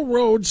build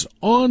railroads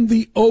on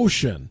the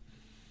ocean,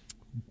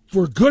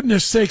 for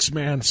goodness sakes,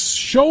 man,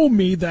 show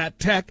me that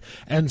tech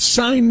and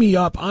sign me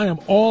up. I am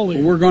all in.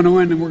 Well, we're going to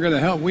win, and we're going to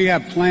help. We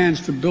have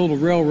plans to build a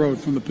railroad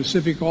from the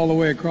Pacific all the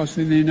way across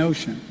the Indian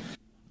Ocean.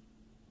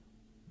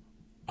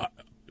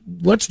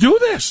 Let's do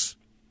this.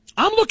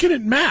 I'm looking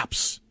at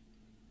maps.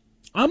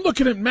 I'm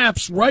looking at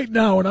maps right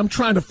now, and I'm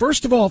trying to,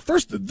 first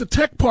the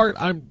tech part,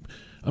 I'm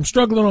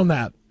struggling on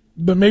that.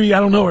 But maybe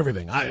I don't know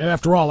everything.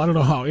 After all, I don't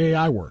know how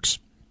AI works.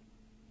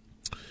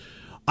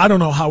 I don't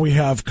know how we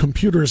have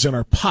computers in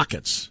our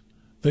pockets,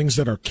 things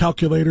that are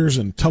calculators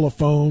and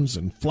telephones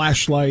and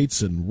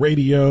flashlights and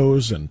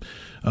radios and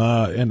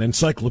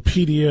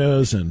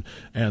encyclopedias and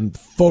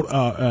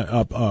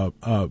photo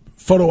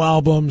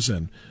albums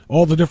and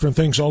all the different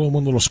things all in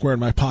one little square in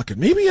my pocket.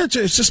 Maybe it's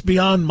just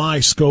beyond my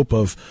scope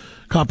of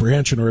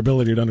comprehension or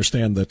ability to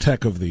understand the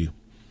tech of the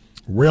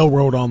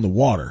railroad on the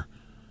water.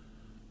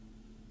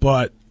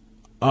 But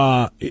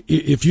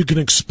if you can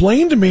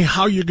explain to me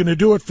how you're going to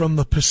do it from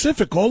the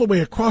Pacific all the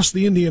way across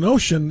the Indian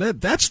Ocean,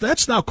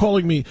 that's now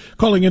calling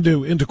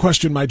into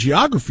question my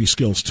geography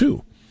skills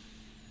too.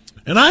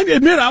 And I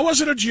admit I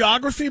wasn't a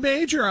geography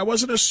major, I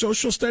wasn't a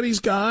social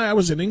studies guy, I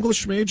was an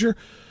English major.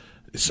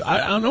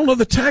 I don't know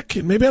the tech,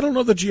 maybe I don't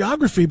know the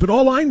geography, but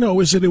all I know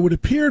is that it would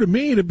appear to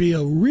me to be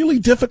a really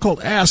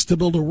difficult ask to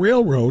build a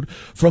railroad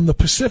from the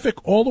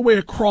Pacific all the way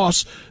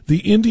across the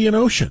Indian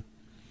Ocean.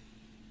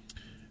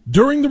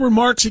 During the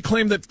remarks, he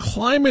claimed that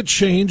climate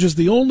change is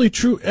the only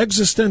true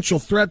existential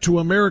threat to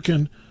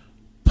American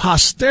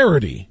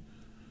posterity.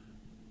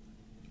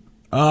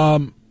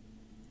 I'm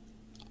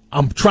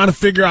trying to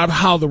figure out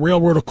how the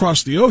railroad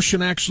across the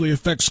ocean actually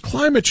affects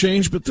climate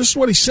change, but this is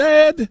what he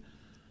said.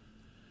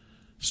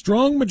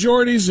 Strong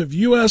majorities of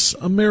U.S.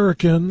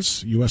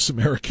 Americans,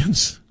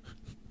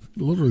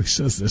 literally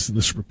says this in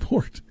this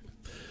report.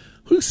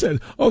 Who said,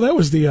 oh, that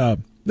was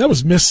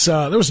Miss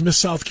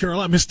South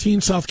Carolina, Miss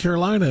Teen South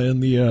Carolina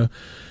in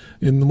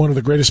one of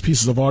the greatest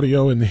pieces of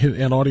audio and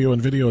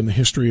video in the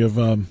history of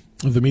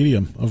the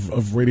medium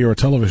of radio or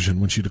television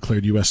when she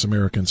declared U.S.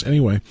 Americans.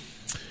 Anyway,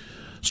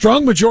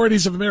 strong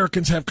majorities of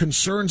Americans have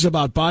concerns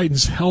about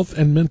Biden's health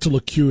and mental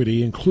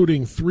acuity,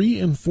 including 3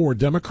 in 4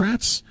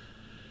 Democrats,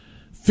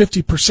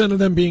 50% of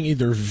them being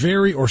either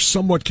very or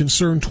somewhat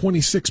concerned,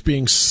 26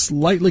 being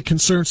slightly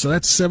concerned. So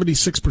that's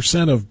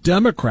 76% of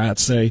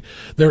Democrats say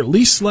they're at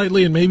least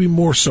slightly and maybe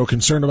more so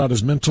concerned about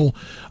his mental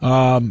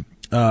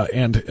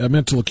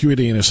mental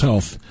acuity and his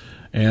health.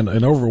 And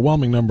an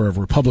overwhelming number of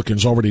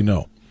Republicans already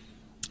know.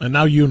 And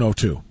now you know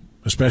too,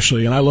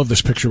 especially. And I love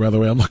this picture, by the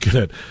way. I'm looking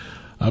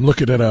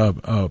at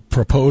a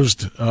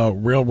proposed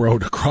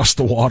railroad across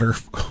the water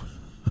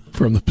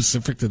from the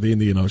Pacific to the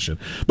Indian Ocean.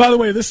 By the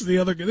way, this is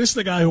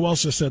the guy who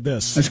also said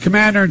this. As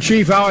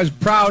Commander-in-Chief, I was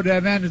proud to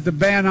have ended the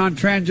ban on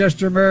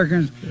transgender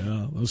Americans.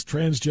 Yeah, those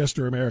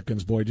transgender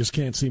Americans, boy, just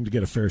can't seem to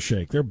get a fair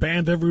shake. They're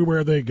banned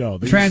everywhere they go.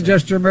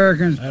 Transgender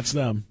Americans. That's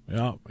them.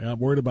 Yeah, I'm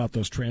worried about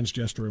those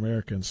transgender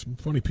Americans.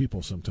 Funny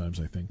people sometimes,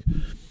 I think.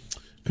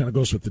 Kind of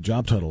goes with the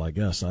job title, I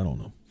guess. I don't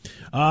know.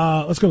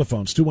 Let's go to the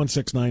phones.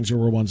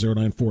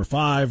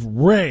 216-901-0945.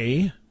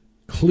 Ray,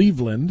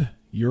 Cleveland.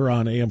 You're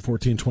on AM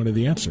 1420,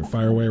 The Answer.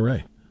 Fire away,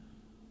 Ray.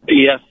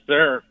 Yes,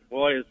 sir.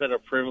 Boy, is it a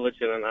privilege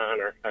and an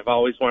honor. I've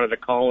always wanted to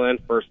call in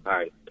first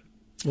time.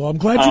 Well, I'm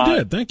glad you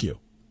did. Thank you.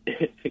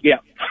 Yeah.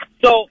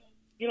 So,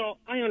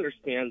 I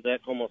understand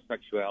that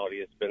homosexuality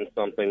has been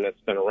something that's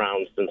been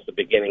around since the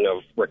beginning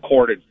of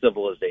recorded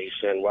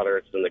civilization, whether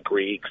it's in the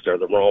Greeks or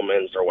the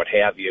Romans or what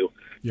have you.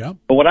 Yeah.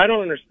 But what I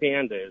don't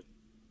understand is,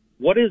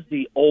 what is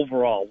the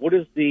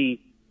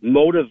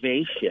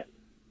motivation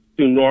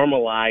to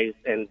normalize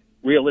and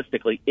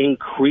realistically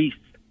increase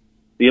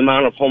the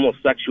amount of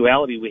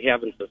homosexuality we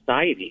have in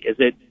society? Is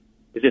it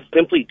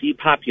simply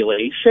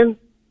depopulation?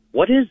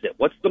 What is it?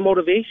 What's the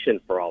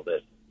motivation for all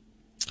this?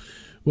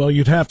 Well,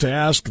 you'd have to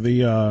ask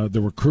the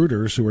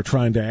recruiters who are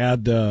trying to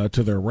add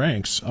to their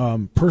ranks.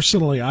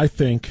 Personally, I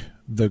think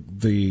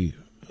the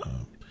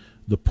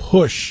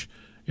push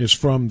is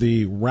from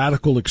the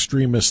radical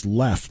extremist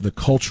left, the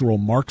cultural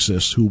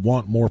Marxists who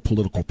want more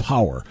political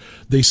power.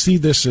 They see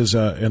this as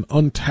an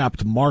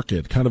untapped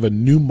market, kind of a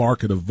new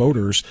market of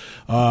voters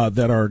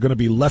that are going to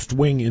be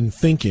left-wing in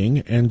thinking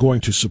and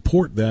going to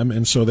support them,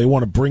 and so they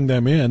want to bring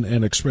them in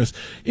and express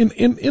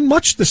in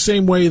much the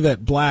same way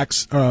that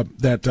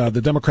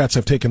the Democrats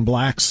have taken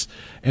blacks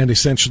and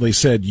essentially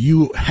said,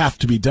 you have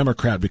to be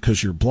Democrat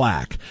because you're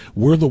black.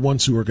 We're the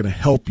ones who are going to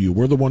help you.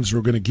 We're the ones who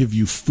are going to give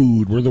you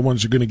food. We're the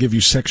ones who are going to give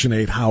you Section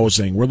 8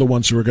 housing. We're the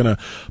ones who are going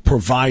to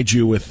provide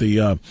you with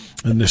the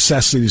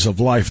necessities of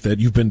life that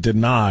you've been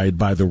denied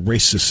by the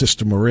racist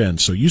system we're in.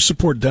 So you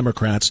support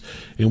Democrats,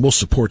 and we'll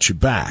support you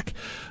back.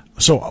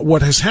 So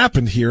what has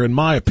happened here, in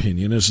my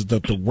opinion, is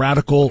that the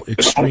radical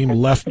extreme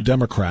left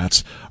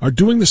Democrats are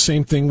doing the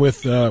same thing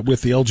with the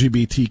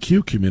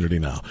LGBTQ community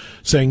now,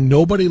 saying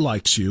nobody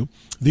likes you.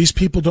 These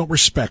people don't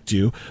respect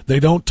you. They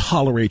don't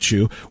tolerate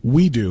you.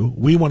 We do.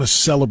 We want to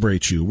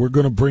celebrate you. We're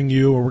going to bring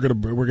you, or we're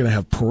going to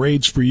have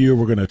parades for you.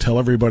 We're going to tell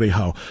everybody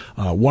how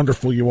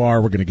wonderful you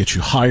are. We're going to get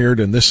you hired,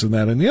 and this and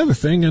that and the other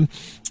thing.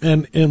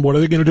 And what are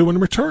they going to do in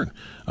return?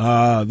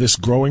 This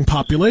growing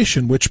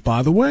population, which,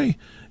 by the way,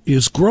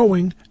 is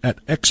growing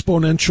at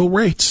exponential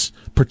rates,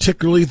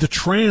 particularly the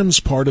trans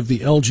part of the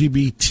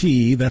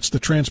LGBT, that's the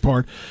trans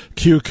part,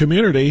 Q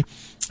community.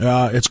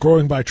 It's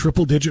growing by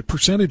triple-digit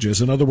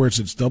percentages. In other words,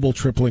 it's double,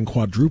 tripling,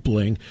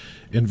 quadrupling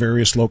in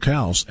various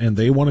locales. And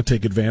they want to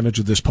take advantage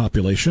of this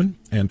population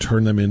and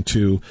turn them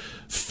into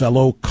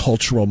fellow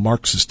cultural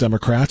Marxist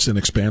Democrats and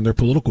expand their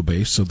political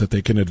base so that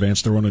they can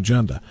advance their own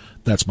agenda.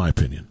 That's my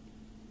opinion.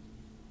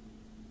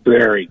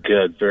 Very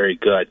good, very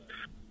good.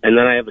 And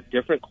then I have a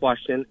different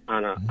question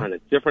on a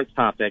different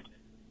topic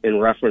in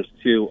reference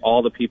to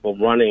all the people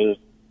running,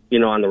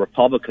 on the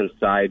Republican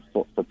side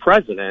for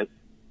president.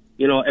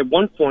 At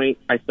one point,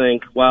 I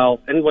think, well,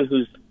 anyone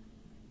who's,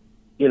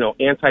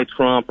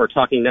 anti-Trump or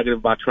talking negative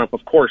about Trump,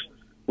 of course,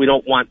 we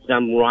don't want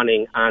them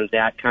running on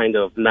that kind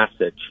of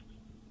message.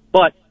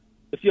 But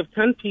if you have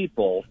 10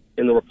 people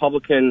in the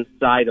Republican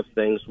side of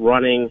things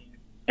running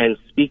and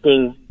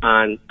speaking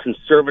on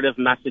conservative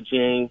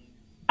messaging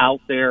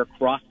out there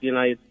across the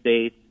United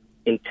States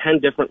in 10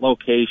 different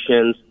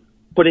locations,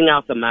 putting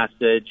out the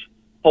message,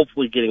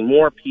 hopefully getting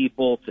more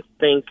people to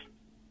think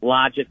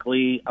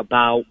logically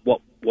about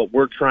what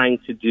we're trying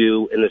to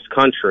do in this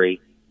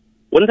country,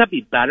 wouldn't that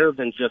be better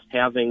than just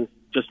having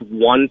just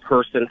one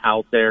person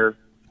out there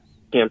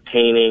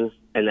campaigning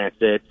and that's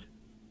it?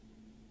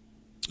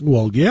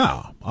 Well,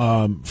 yeah.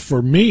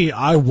 For me,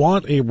 I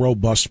want a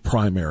robust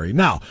primary.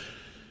 Now,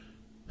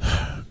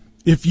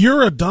 if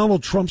you're a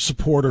Donald Trump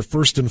supporter,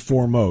 first and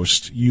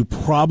foremost, you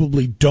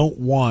probably don't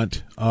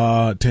want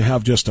to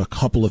have just a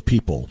couple of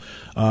people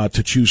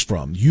to choose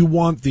from. You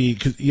want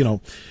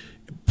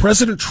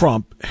President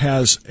Trump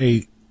has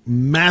a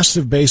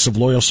massive base of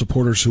loyal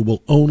supporters who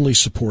will only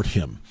support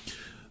him.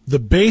 The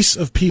base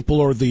of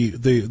people, or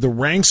the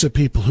ranks of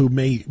people who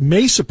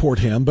may support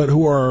him, but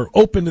who are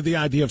open to the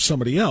idea of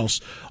somebody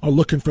else, are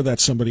looking for that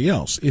somebody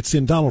else. It's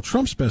in Donald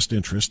Trump's best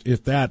interest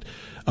if that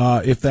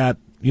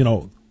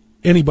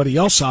anybody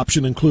else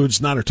option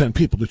includes 9 or 10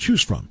 people to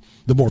choose from.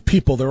 The more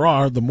people there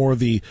are, the more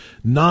the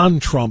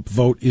non-Trump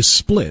vote is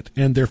split,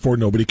 and therefore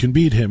nobody can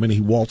beat him, and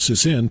he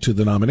waltzes into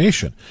the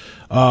nomination.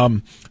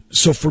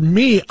 So for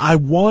me, I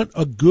want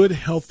a good,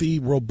 healthy,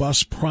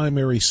 robust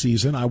primary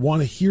season. I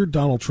want to hear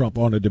Donald Trump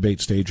on a debate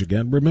stage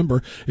again.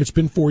 Remember, it's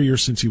been 4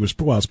 years since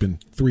it's been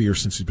 3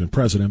 years since he's been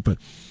president, but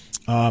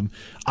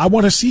I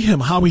want to see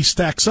him, how he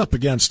stacks up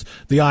against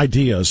the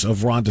ideas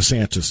of Ron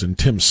DeSantis and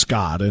Tim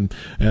Scott and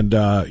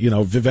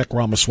Vivek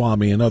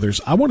Ramaswamy and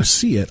others. I want to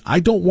see it. I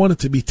don't want it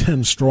to be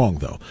 10 strong,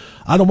 though.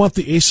 I don't want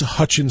the Asa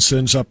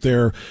Hutchinsons up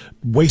there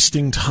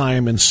wasting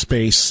time and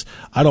space.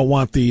 I don't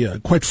want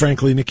quite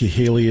frankly, Nikki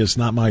Haley is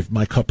not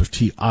my cup of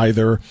tea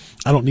either.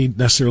 I don't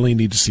necessarily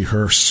need to see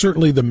her.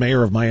 Certainly the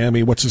mayor of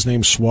Miami, what's his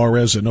name,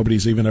 Suarez, that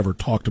nobody's even ever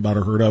talked about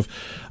or heard of.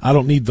 I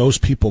don't need those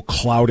people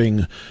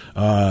clouding,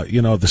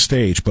 the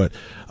stage. But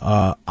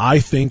I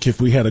think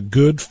if we had a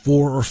good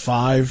 4 or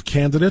 5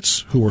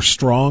 candidates who are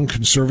strong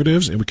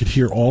conservatives and we could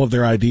hear all of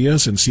their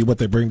ideas and see what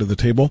they bring to the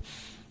table,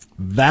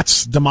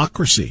 that's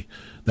democracy.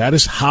 That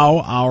is how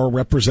our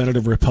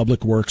representative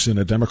republic works in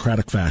a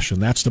democratic fashion.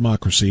 That's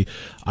democracy.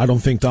 I don't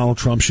think Donald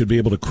Trump should be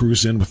able to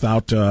cruise in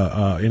without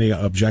any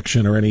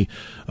objection or any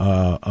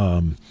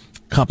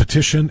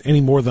competition,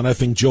 any more than I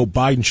think Joe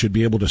Biden should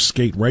be able to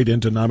skate right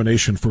into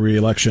nomination for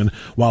re-election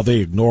while they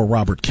ignore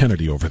Robert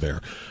Kennedy over there.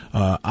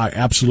 I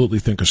absolutely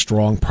think a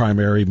strong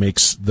primary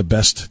makes the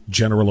best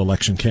general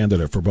election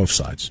candidate for both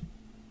sides.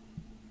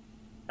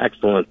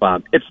 Excellent,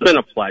 Bob. It's been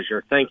a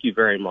pleasure. Thank you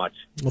very much.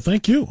 Well,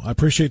 thank you. I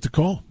appreciate the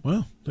call.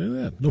 Well,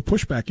 no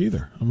pushback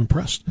either. I'm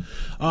impressed.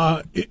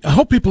 I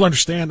hope people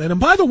understand. And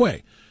by the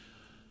way,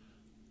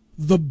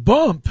 the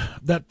bump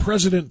that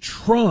President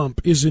Trump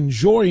is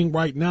enjoying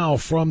right now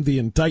from the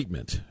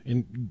indictment,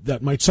 and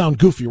that might sound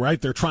goofy, right?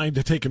 They're trying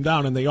to take him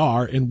down, and they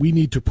are, and we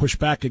need to push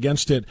back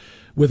against it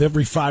with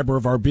every fiber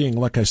of our being.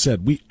 Like I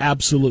said, we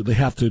absolutely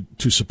have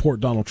to support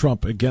Donald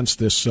Trump against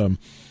this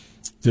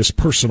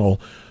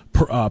personal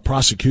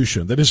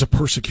prosecution. That is a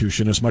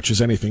persecution as much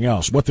as anything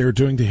else. What they're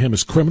doing to him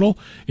is criminal.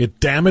 It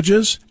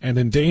damages and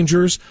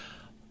endangers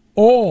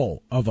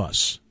all of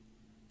us.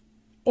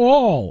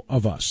 All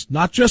of us,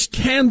 not just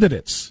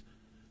candidates.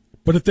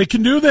 But if they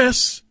can do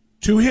this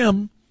to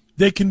him,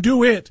 they can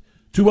do it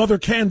to other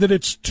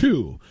candidates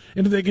too.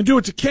 And if they can do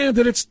it to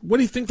candidates, what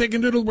do you think they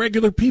can do to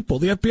regular people?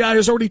 The FBI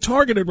has already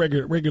targeted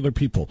regular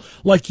people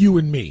like you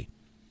and me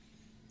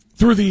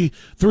through the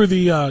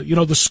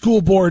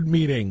school board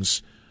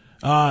meetings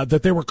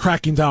that they were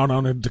cracking down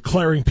on and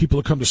declaring people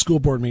who come to school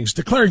board meetings,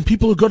 declaring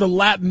people who go to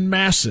Latin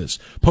masses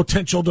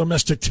potential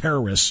domestic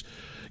terrorists.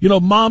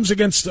 Moms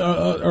against,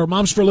 or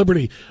Moms for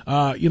Liberty,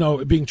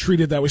 being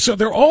treated that way. So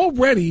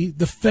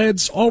the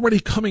feds already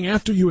coming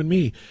after you and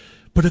me.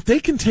 But if they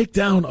can take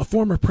down a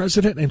former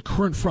president and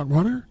current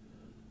frontrunner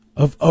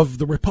of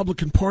the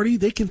Republican Party,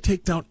 they can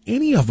take down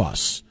any of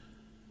us.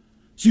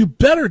 So you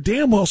better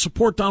damn well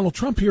support Donald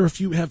Trump here if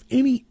you have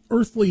any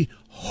earthly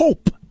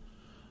hope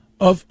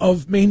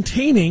of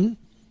maintaining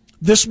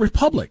this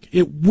republic.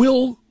 It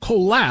will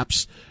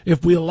collapse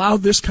if we allow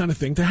this kind of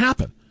thing to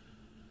happen.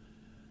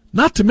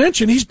 Not to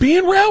mention, he's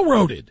being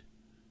railroaded.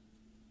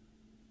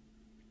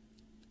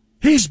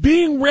 He's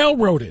being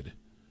railroaded.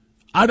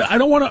 I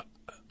don't want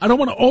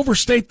to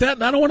overstate that,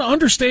 and I don't want to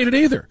understate it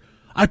either.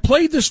 I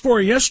played this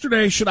for you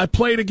yesterday. Should I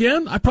play it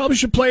again? I probably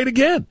should play it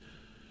again.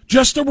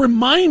 Just a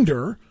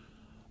reminder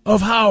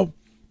of how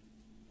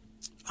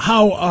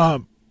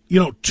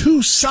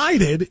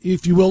two-sided,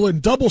 if you will,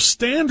 and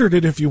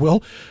double-standarded, if you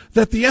will,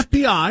 that the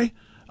FBI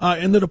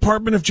and the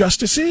Department of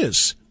Justice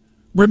is.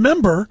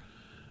 Remember,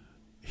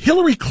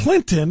 Hillary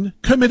Clinton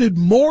committed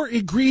more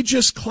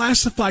egregious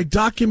classified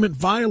document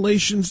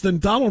violations than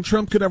Donald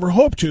Trump could ever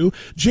hope to.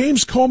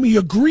 James Comey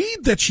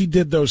agreed that she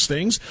did those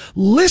things,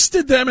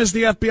 listed them as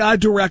the FBI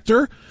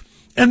director,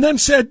 and then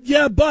said,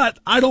 yeah, but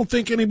I don't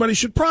think anybody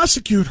should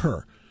prosecute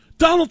her.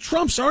 Donald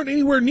Trump's aren't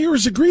anywhere near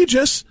as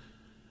egregious,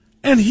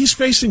 and he's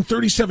facing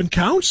 37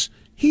 counts.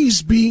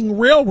 He's being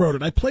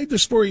railroaded. I played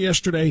this for you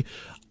yesterday.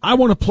 I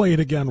want to play it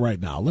again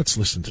right now. Let's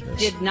listen to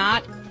this. Did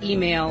not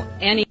email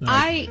any.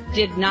 I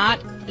did not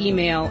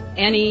email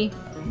any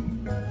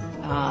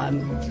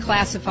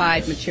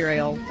classified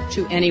material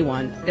to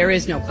anyone. There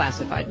is no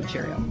classified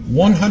material.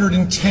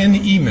 110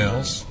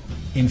 emails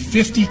in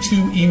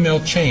 52 email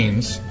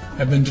chains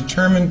have been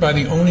determined by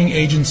the owning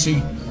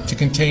agency to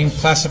contain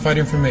classified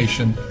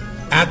information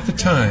at the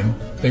time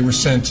they were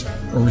sent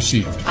or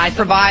received. I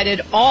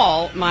provided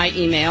all my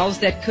emails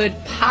that could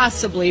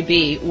possibly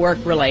be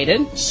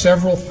work-related.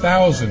 Several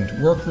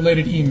thousand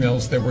work-related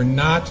emails that were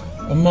not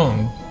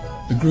among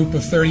the group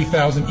of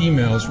 30,000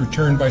 emails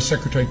returned by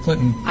Secretary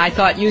Clinton. I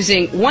thought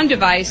using one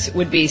device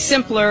would be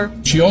simpler.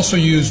 She also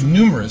used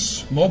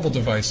numerous mobile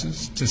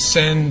devices to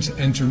send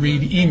and to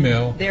read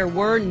email. There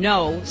were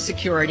no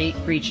security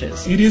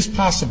breaches. It is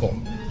possible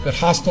that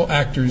hostile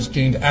actors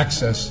gained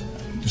access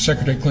to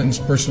Secretary Clinton's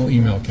personal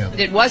email account.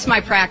 It was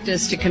my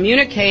practice to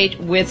communicate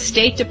with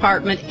State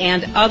Department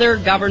and other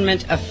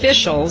government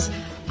officials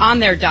on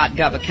their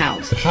 .gov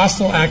accounts. The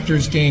hostile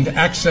actors gained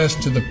access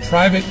to the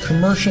private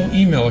commercial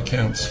email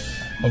accounts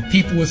of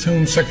people with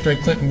whom Secretary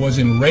Clinton was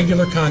in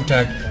regular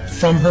contact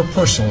from her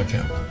personal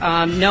account.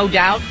 No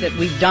doubt that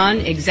we've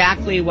done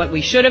exactly what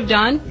we should have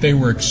done. They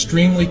were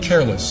extremely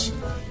careless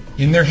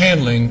in their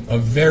handling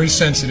of very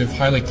sensitive,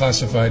 highly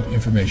classified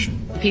information.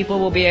 People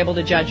will be able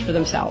to judge for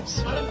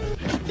themselves.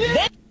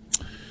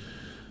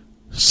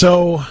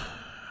 So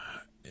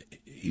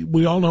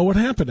we all know what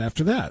happened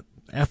after that.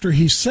 After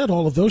he said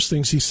all of those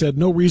things, he said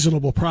no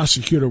reasonable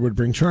prosecutor would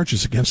bring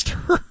charges against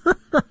her.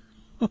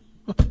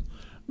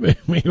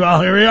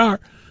 Meanwhile, here we are.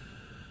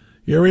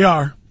 Here we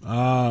are.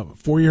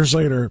 4 years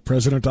later,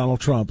 President Donald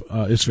Trump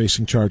is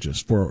facing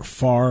charges for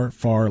far,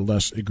 far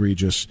less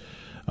egregious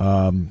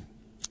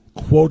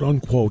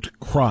quote-unquote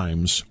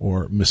crimes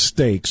or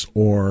mistakes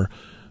or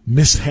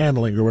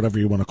mishandling or whatever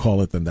you want to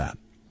call it than that.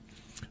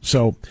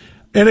 So,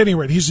 at any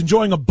rate, he's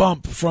enjoying a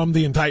bump from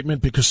the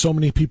indictment because so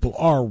many people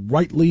are,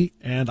 rightly,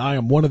 and I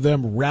am one of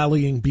them,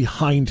 rallying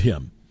behind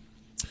him.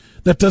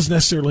 That doesn't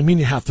necessarily mean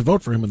you have to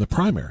vote for him in the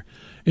primary.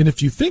 And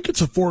if you think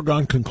it's a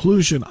foregone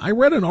conclusion, I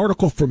read an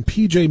article from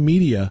PJ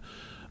Media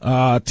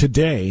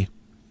today,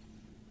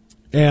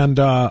 and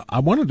I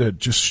wanted to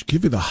just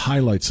give you the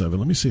highlights of it.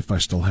 Let me see if I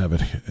still have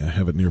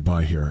it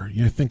nearby here.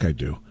 Yeah, I think I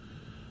do.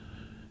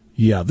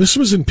 Yeah, this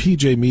was in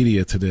PJ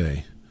Media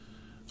today.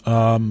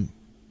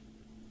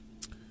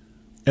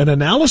 An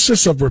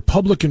analysis of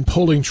Republican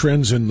polling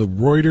trends in the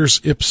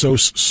Reuters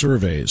Ipsos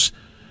surveys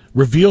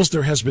reveals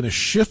there has been a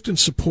shift in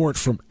support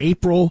from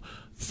April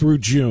through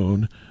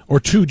June, or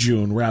to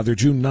June, rather,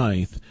 June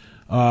 9th,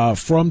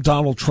 from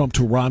Donald Trump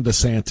to Ron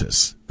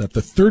DeSantis, that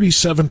the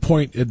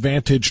 37-point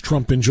advantage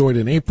Trump enjoyed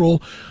in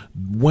April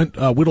went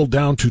whittled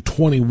down to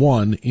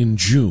 21 in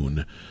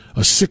June,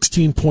 a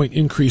 16-point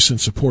increase in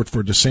support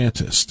for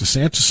DeSantis.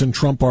 DeSantis and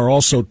Trump are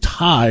also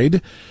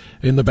tied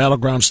in the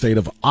battleground state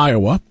of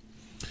Iowa,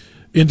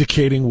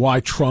 indicating why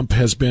Trump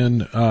has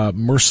been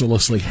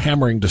mercilessly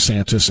hammering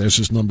DeSantis as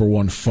his number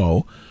one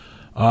foe.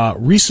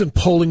 Recent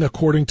polling,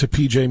 according to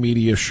PJ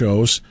Media,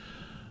 shows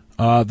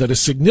that a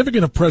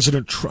significant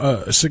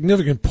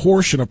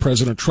portion of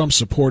President Trump's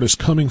support is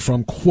coming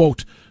from,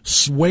 quote,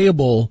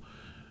 swayable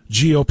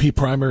GOP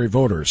primary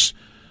voters.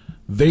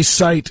 They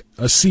cite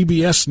a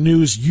CBS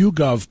News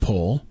YouGov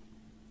poll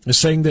as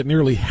saying that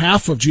nearly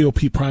half of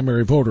GOP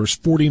primary voters,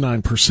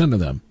 49% of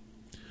them,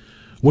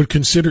 would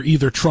consider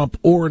either Trump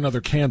or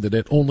another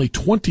candidate. Only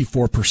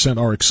 24%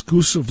 are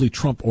exclusively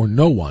Trump or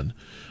no one.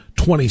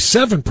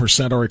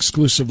 27% are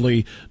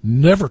exclusively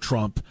never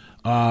Trump,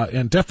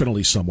 and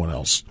definitely someone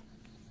else.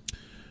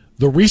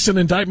 The recent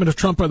indictment of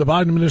Trump by the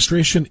Biden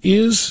administration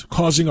is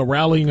causing a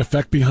rallying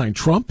effect behind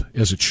Trump,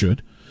 as it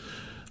should.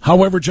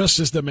 However, just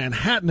as the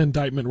Manhattan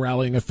indictment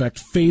rallying effect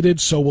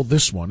faded, so will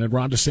this one, and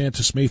Ron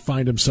DeSantis may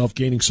find himself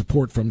gaining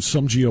support from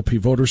some GOP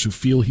voters who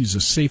feel he's a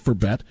safer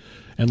bet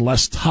and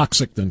less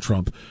toxic than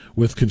Trump,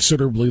 with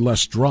considerably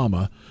less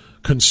drama.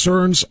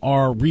 Concerns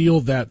are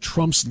real that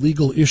Trump's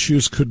legal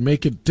issues could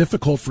make it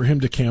difficult for him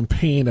to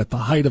campaign at the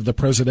height of the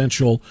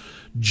presidential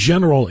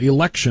general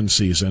election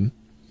season,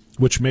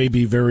 which may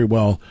be very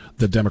well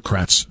the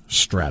Democrats'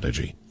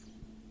 strategy.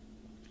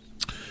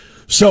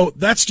 So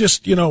that's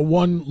just,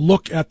 one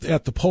look at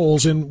the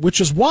polls, and which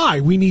is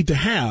why we need to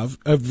have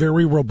a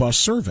very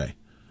robust primary,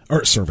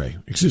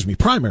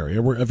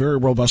 a very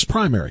robust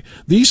primary.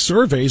 These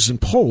surveys and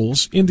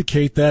polls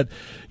indicate that,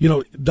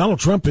 Donald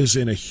Trump is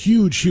in a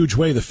huge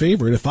way the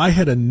favorite. If I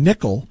had a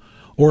nickel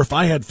or if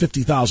I had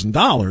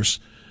 $50,000,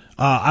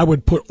 I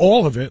would put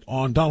all of it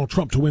on Donald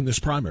Trump to win this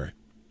primary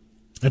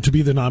and to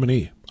be the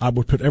nominee. I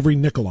would put every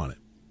nickel on it,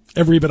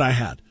 every bit I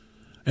had,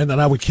 and then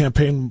I would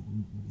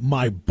campaign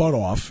my butt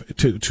off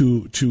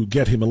to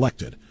get him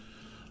elected.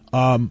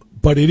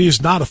 But it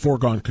is not a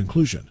foregone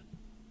conclusion.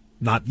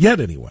 Not yet,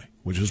 anyway,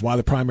 which is why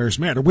the primaries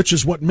matter, which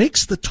is what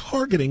makes the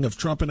targeting of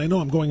Trump, and I know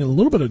I'm going in a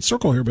little bit of a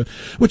circle here, but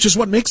which is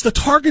what makes the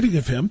targeting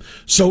of him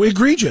so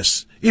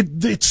egregious.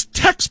 It's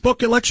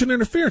textbook election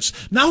interference.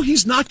 Now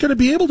he's not going to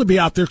be able to be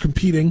out there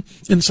competing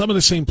in some of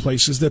the same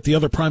places that the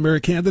other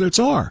primary candidates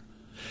are.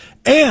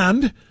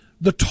 And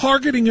the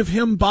targeting of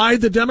him by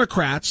the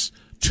Democrats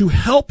to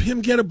help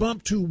him get a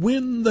bump to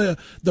win the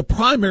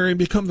primary and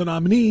become the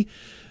nominee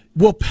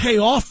will pay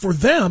off for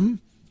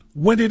them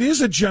when it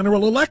is a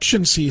general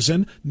election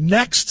season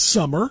next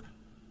summer,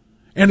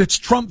 and it's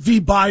Trump v.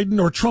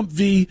 Biden or Trump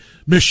v.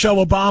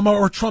 Michelle Obama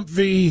or Trump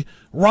v.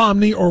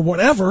 Romney or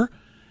whatever,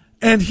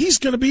 and he's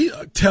going to be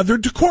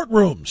tethered to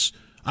courtrooms,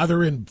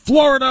 either in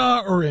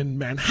Florida or in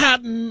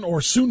Manhattan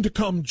or soon to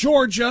come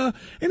Georgia,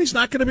 and he's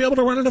not going to be able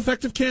to run an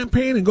effective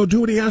campaign and go do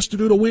what he has to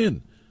do to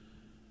win.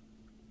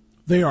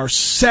 They are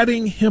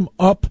setting him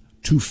up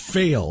to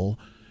fail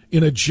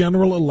in a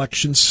general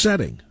election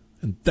setting,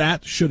 and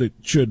that should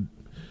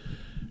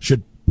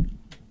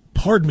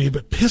pardon me,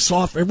 but piss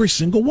off every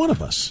single one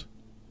of us.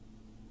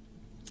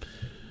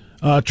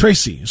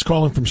 Tracy is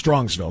calling from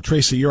Strongsville.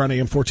 Tracy, you're on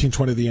AM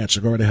 1420 The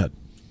Answer. Go right ahead.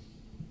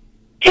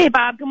 Hey,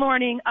 Bob. Good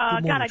morning. Good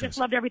morning, God, I just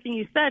loved everything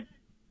you said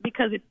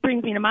because it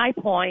brings me to my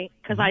point,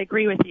 because I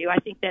agree with you. I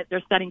think that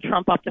they're setting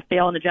Trump up to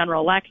fail in the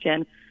general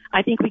election.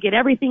 I think we get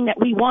everything that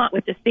we want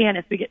with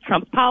DeSantis. We get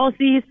Trump's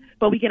policies,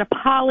 but we get a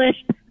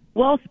polished,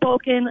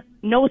 well-spoken,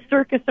 no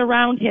circus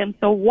around him.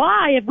 So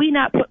why have we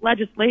not put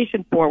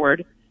legislation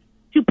forward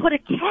to put a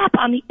cap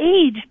on the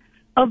age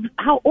of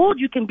how old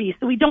you can be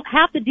so we don't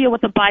have to deal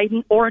with a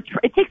Biden or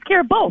it takes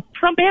care of both,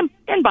 Trump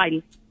and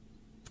Biden?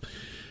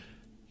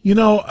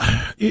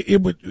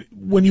 It would,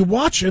 when you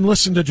watch and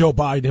listen to Joe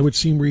Biden, it would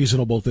seem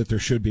reasonable that there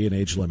should be an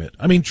age limit.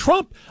 I mean,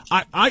 Trump,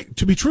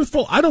 to be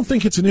truthful, I don't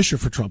think it's an issue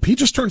for Trump. He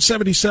just turned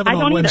 77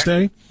 on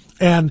Wednesday.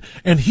 And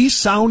he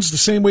sounds the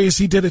same way as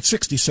he did at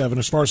 67,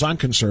 as far as I'm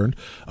concerned.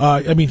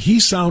 He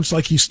sounds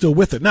like he's still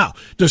with it. Now,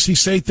 does he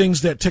say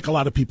things that tick a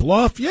lot of people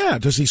off? Yeah.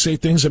 Does he say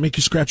things that make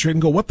you scratch your head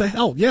and go, what the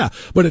hell? Yeah.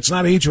 But it's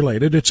not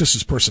age-related. It's just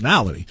his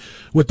personality.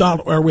 With Joe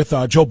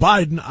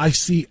Biden, I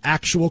see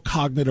actual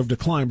cognitive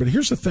decline. But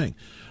here's the thing.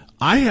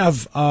 I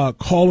have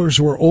callers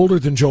who are older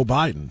than Joe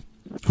Biden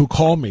who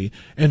call me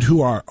and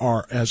who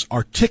are as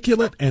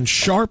articulate and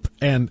sharp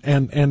and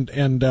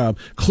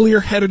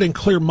clear-headed and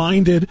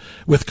clear-minded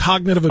with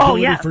cognitive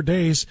ability for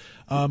days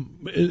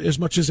as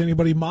much as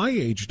anybody my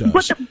age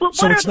does.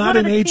 So it's not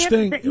an age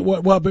thing.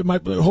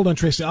 Hold on,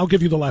 Tracy. I'll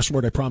give you the last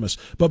word, I promise.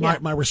 But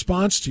my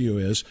response to you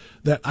is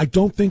that I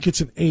don't think it's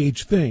an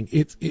age thing.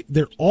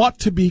 There ought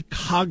to be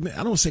I don't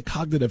want to say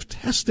cognitive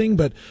testing,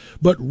 but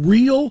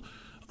real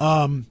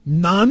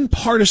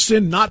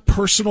nonpartisan, not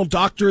personal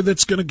doctor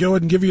that's going to go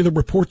and give you the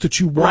report that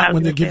you want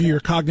when they give you your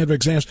cognitive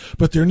exams.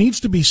 But there needs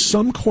to be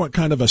some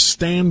kind of a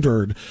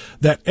standard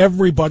that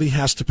everybody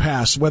has to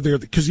pass, whether,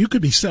 because you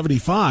could be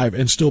 75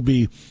 and still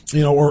be,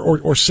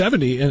 or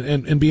 70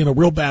 and be in a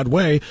real bad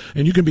way,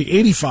 and you can be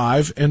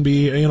 85 and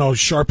be,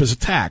 sharp as a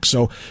tack.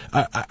 So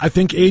I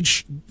think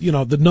age,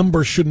 the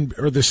number shouldn't,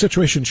 or the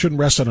situation shouldn't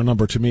rest on a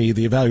number to me.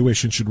 The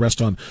evaluation should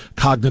rest on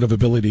cognitive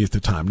ability at the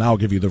time. Now I'll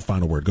give you the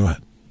final word. Go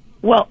ahead.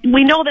 Well,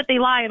 we know that they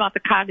lie about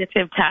the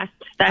cognitive tests.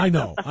 That's a fact. I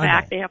know.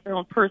 They have their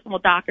own personal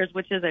doctors,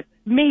 which is a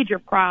major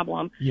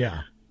problem.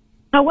 Yeah.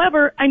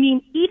 However,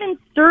 even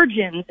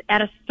surgeons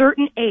at a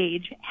certain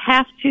age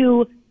have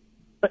to,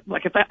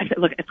 if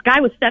a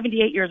guy was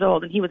 78 years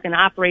old and he was going to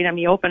operate on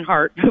the open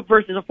heart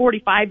versus a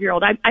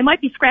 45-year-old, I might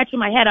be scratching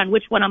my head on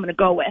which one I'm going to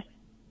go with.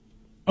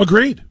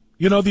 Agreed.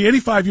 The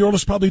 85-year-old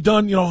has probably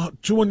done,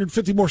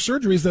 250 more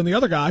surgeries than the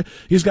other guy.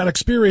 He's got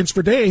experience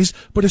for days,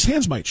 but his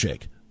hands might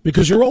shake.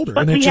 Because you're older,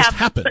 and it just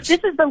happens. But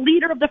this is the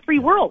leader of the free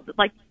world.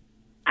 My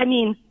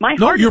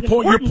heart. Your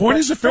point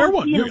is a fair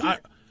one.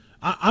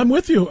 I'm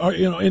with you.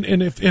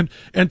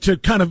 And to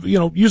kind of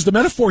use the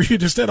metaphor you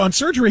just did on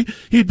surgery,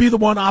 he'd be the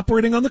one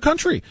operating on the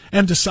country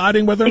and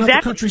deciding whether or not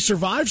the country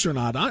survives or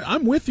not.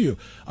 I'm with you,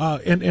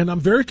 and I'm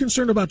very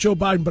concerned about Joe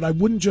Biden. But I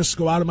wouldn't just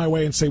go out of my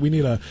way and say we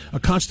need a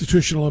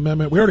constitutional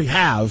amendment. We already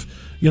have.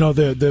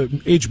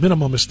 The age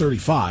minimum is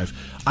 35.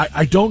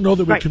 I don't know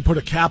that we can put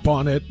a cap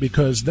on it,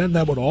 because then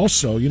that would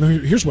also,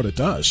 here's what it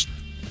does.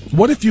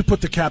 What if you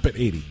put the cap at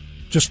 80?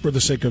 Just for the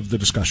sake of the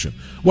discussion.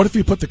 What if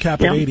you put the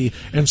cap at 80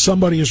 and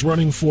somebody is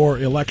running for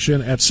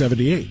election at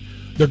 78?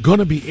 They're going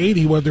to be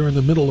 80 when they're in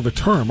the middle of a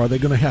term. Are they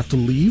going to have to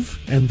leave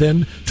and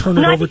then turn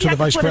it over to the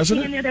vice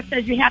president? In there that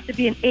says you have to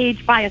be an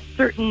age by a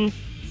certain,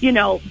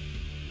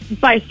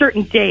 by a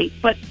certain date.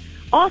 But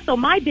also,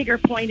 my bigger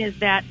point is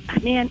that,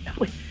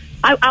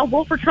 I'll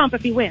vote for Trump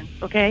if he wins,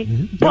 okay?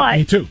 Mm-hmm. But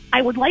me too.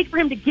 I would like for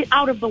him to get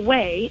out of the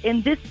way,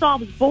 and this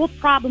solves both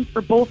problems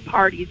for both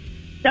parties,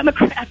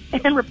 Democrats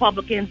and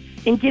Republicans,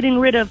 in getting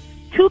rid of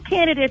two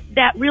candidates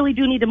that really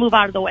do need to move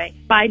out of the way,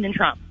 Biden and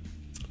Trump.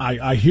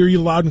 I hear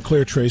you loud and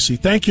clear, Tracy.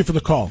 Thank you for the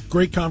call.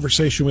 Great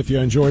conversation with you.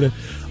 I enjoyed it.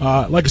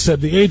 Like I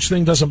said, the age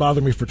thing doesn't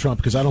bother me for Trump,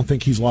 because I don't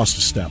think he's lost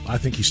a step. I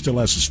think he still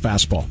has his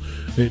fastball.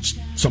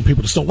 Some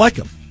people just don't like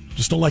him,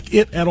 just don't like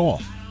it at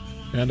all.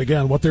 And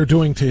again, what they're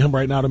doing to him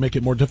right now to make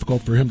it more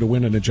difficult for him to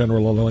win in a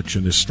general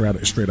election is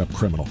straight up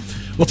criminal.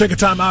 We'll take a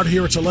time out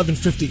here. It's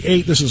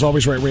 11:58. This is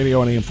Always Right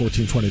Radio on AM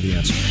 1420, The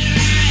Answer.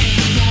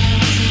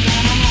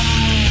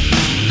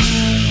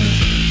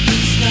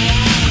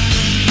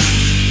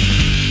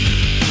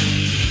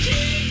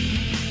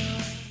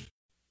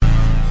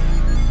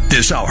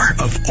 This hour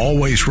of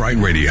Always Right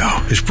Radio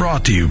is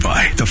brought to you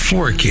by The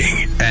Floor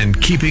King and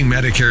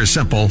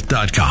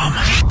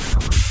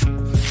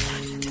KeepingMedicareSimple.com.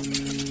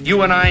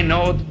 You and I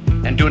know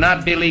and do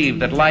not believe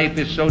that life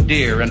is so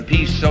dear and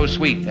peace so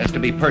sweet as to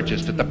be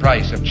purchased at the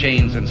price of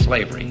chains and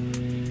slavery.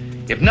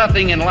 If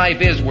nothing in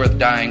life is worth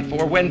dying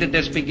for, when did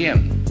this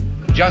begin?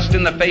 Just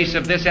in the face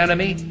of this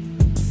enemy?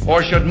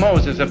 Or should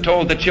Moses have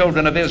told the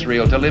children of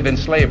Israel to live in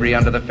slavery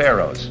under the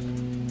Pharaohs?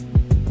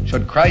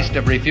 Should Christ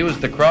have refused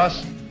the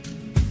cross?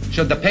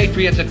 Should the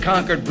patriots at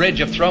Concord Bridge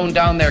have thrown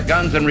down their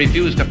guns and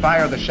refused to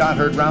fire the shot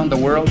heard round the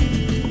world?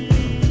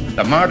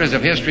 The martyrs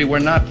of history were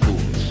not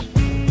fools.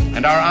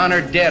 And our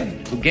honored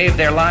dead, who gave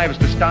their lives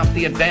to stop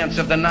the advance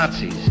of the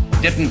Nazis,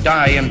 didn't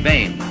die in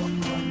vain.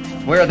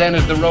 Where then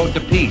is the road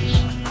to peace?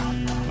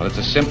 Well, it's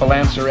a simple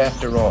answer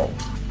after all.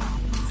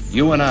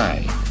 You and I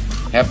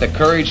have the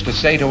courage to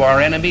say to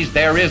our enemies,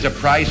 there is a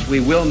price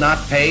we will not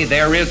pay.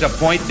 There is a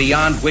point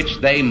beyond which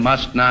they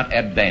must not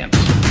advance.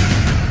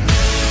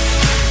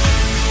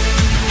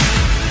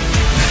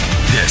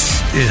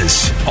 This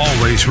is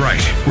Always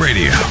Right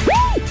Radio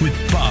with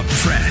Bob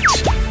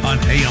Frantz on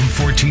AM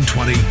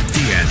 1420,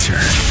 The Answer.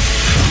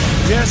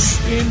 Yes,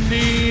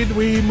 indeed.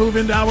 We move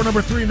into hour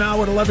number 3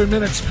 now at 11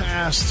 minutes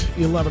past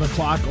 11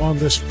 o'clock on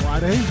this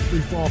Friday, Free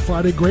Fall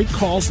Friday. Great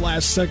calls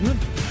last segment.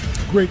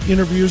 Great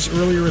interviews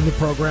earlier in the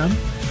program.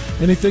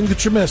 Anything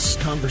that you missed,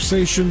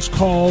 conversations,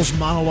 calls,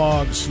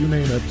 monologues, you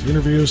name it,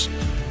 interviews,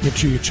 make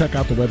sure you check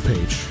out the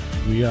webpage.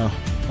 We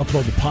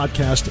upload the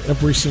podcast to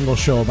every single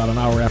show about an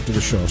hour after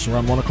the show. So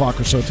around 1 o'clock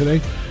or so today,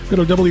 go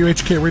to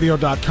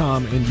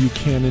WHKRadio.com and you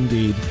can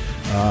indeed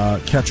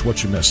catch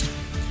what you missed.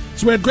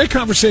 So we had great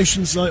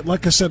conversations,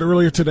 like I said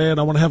earlier today, and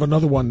I want to have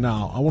another one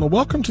now. I want to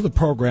welcome to the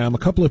program a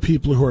couple of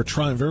people who are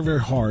trying very, very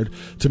hard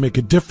to make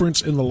a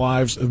difference in the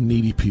lives of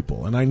needy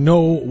people. And I know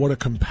what a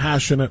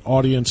compassionate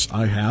audience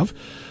I have,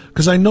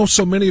 because I know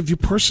so many of you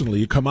personally.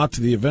 You come out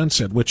to the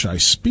events at which I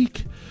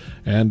speak,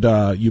 and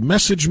you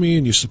message me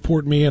and you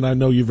support me, and I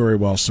know you very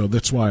well. So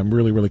that's why I'm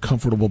really, really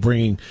comfortable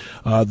bringing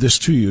this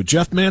to you.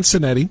 Jeff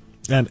Mansonetti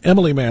and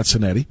Emily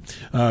Mansonetti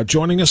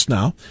joining us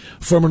now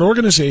from an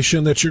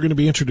organization that you're going to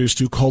be introduced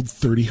to called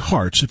 30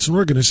 Hearts. It's an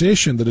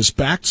organization that is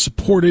backed,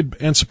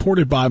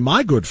 supported by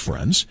my good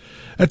friends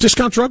at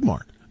Discount Drug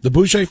Mart. The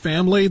Boucher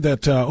family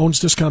that owns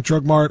Discount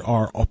Drug Mart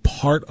are a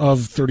part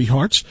of 30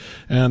 Hearts,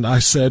 and I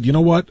said, you know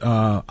what?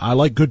 I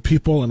like good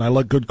people and I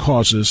like good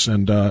causes,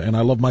 and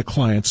I love my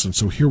clients, and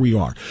so here we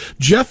are.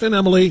 Jeff and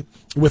Emily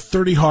with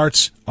 30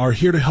 Hearts are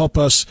here to help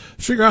us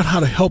figure out how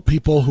to help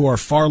people who are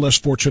far less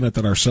fortunate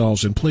than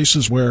ourselves in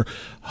places where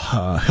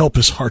help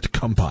is hard to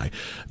come by.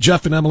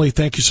 Jeff and Emily,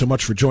 thank you so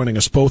much for joining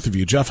us, both of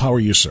you. Jeff, how are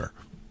you, sir?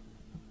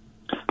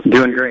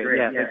 Doing great.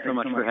 Yeah, thanks so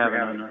much for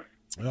having us.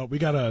 Well, we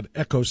got an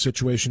echo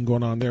situation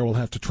going on there. We'll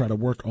have to try to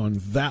work on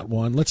that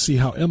one. Let's see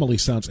how Emily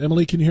sounds.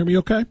 Emily, can you hear me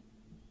okay?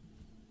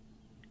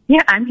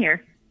 Yeah, I'm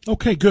here.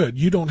 Okay, good.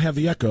 You don't have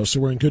the echo, so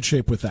we're in good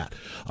shape with that.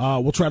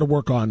 We'll try to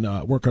work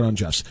on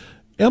Jeff's.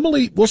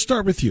 Emily, we'll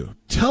start with you.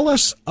 Tell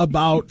us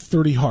about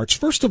 30 Hearts.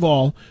 First of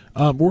all,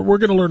 we're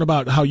going to learn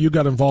about how you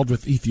got involved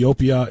with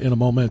Ethiopia in a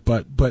moment,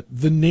 but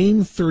the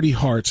name 30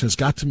 Hearts has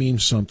got to mean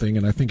something,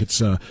 and I think it's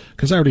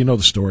because I already know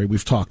the story.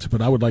 We've talked,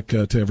 but I would like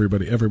to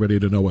everybody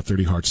to know what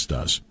 30 Hearts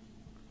does.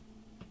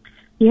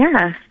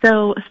 Yeah,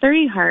 so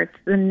 30 Hearts,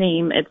 the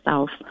name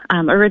itself,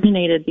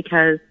 originated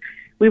because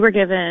we were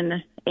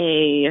given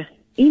a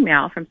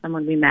email from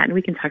someone we met, and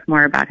we can talk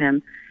more about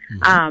him.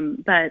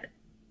 But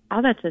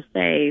all that to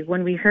say,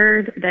 when we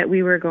heard that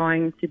we were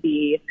going to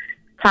be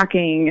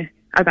talking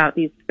about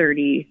these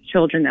 30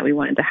 children that we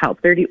wanted to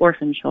help, 30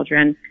 orphan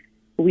children,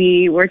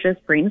 we were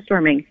just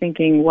brainstorming,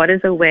 thinking, what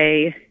is a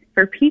way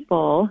for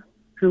people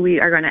who we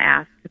are going to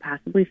ask to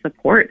possibly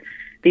support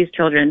these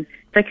children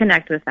to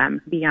connect with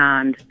them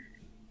beyond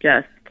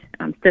just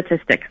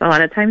statistics. A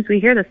lot of times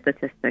we hear the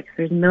statistics.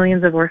 There's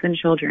millions of orphan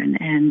children,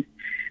 and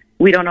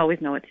we don't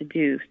always know what to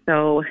do.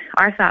 So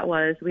our thought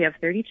was, we have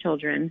 30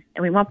 children,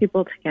 and we want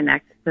people to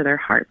connect to their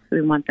hearts.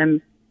 We want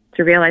them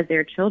to realize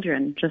they're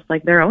children, just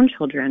like their own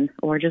children,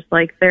 or just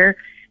like their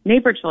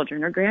neighbor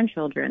children or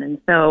grandchildren. And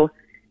so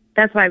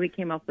that's why we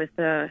came up with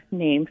the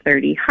name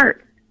 30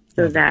 Hearts,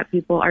 so that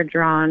people are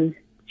drawn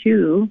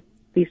to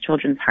these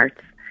children's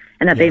hearts,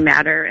 and that they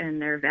matter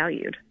and they're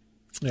valued.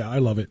 Yeah, I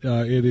love it.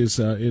 It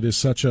is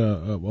such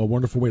a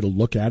wonderful way to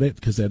look at it,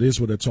 because that is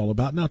what it's all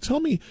about. Now, tell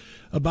me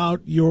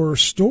about your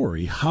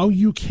story, how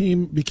you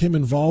became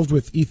involved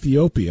with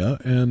Ethiopia,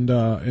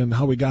 and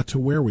how we got to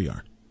where we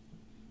are.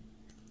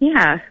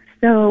 Yeah,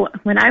 so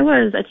when I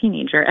was a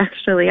teenager,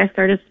 actually, I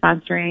started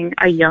sponsoring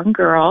a young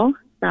girl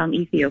from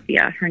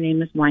Ethiopia. Her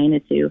name is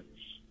Wainatu,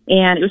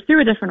 and it was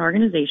through a different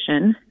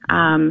organization.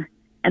 And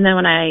then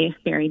when I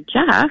married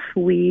Jeff,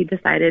 we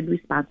decided we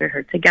sponsored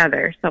her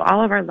together. So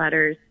all of our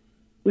letters,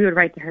 we would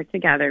write to her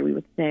together. We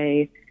would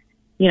say,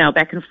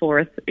 back and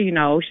forth,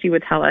 she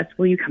would tell us,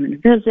 will you come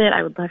and visit?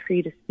 I would love for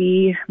you to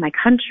see my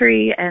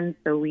country. And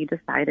so we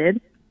decided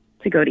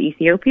to go to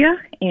Ethiopia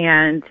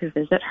and to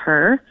visit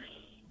her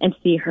and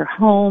see her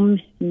home,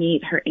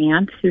 meet her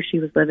aunt who she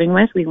was living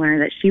with. We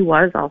learned that she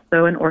was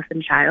also an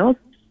orphan child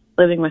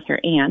living with her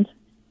aunt,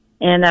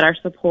 and that our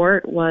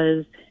support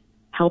was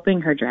helping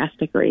her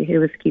drastically. It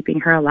was keeping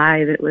her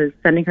alive. It was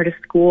sending her to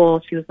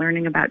school. She was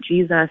learning about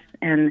Jesus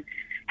and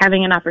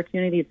having an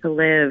opportunity to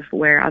live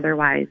where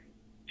otherwise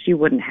she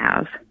wouldn't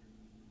have.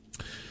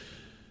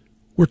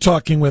 We're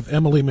talking with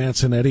Emily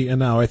Mansonetti, and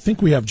now I think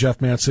we have Jeff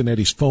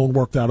Mansonetti's phone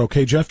worked out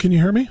okay. Jeff, can you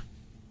hear me?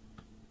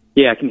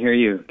 Yeah, I can hear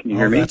you. Can you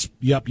hear me?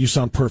 Yep, you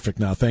sound perfect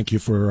now. Thank you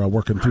for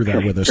working through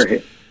that with us.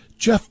 Great.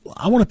 Jeff,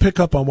 I want to pick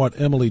up on what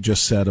Emily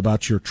just said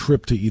about your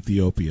trip to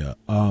Ethiopia.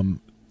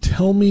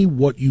 Tell me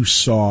what you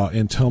saw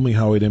and tell me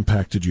how it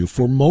impacted you.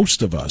 For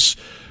most of us,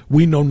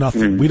 we know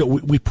nothing.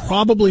 We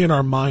probably in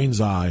our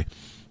mind's eye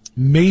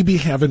maybe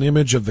have an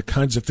image of the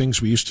kinds of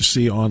things we used to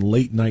see on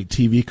late night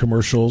TV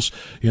commercials,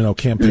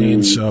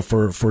 campaigns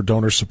for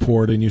donor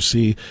support, and you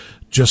see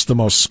just the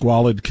most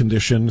squalid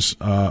conditions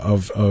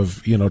of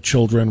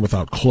children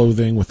without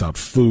clothing, without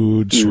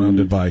food,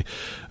 surrounded by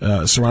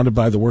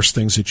the worst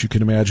things that you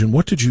can imagine.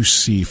 What did you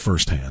see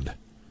firsthand?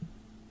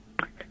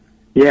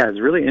 Yeah, it's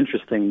really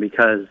interesting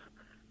because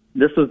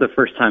this was the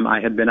first time I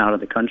had been out of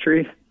the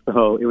country,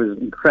 so it was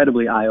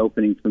incredibly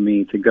eye-opening for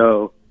me to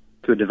go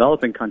to a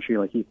developing country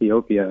like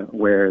Ethiopia,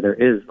 where there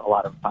is a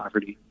lot of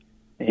poverty.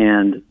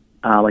 And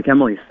like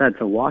Emily said,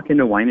 to walk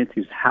into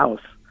Wainatu's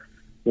house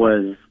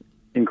was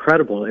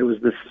incredible. It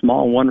was this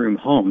small one-room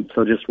home,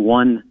 so just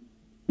one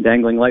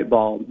dangling light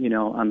bulb,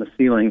 on the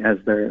ceiling as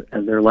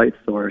their light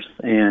source,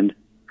 and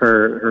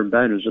her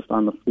bed was just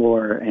on the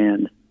floor,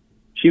 and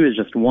she was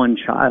just one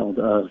child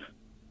of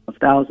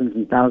thousands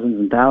and thousands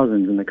and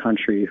thousands in the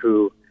country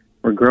who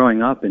were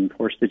growing up in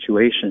poor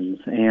situations.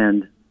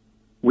 And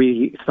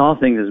we saw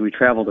things as we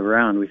traveled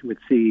around. We would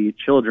see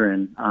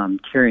children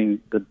carrying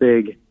the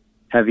big,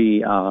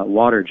 heavy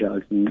water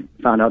jugs, and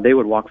found out they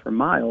would walk for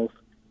miles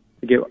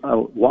to get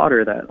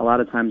water that a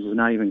lot of times was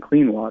not even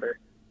clean water.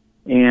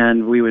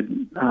 And we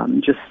would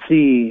just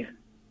see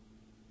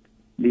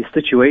these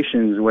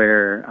situations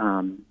where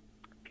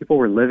people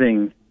were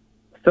living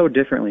so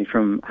differently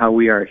from how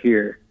we are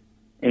here.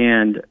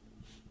 And,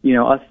 we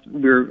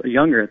were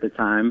younger at the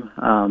time,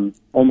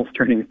 almost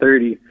turning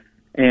 30,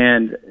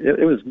 and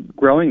it was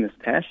growing this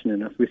passion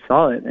in us. We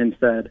saw it and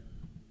said,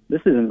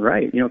 this isn't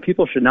right.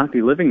 People should not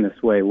be living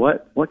this way.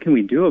 What can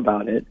we do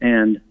about it?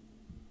 And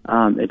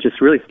it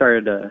just really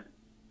started to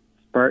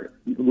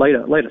light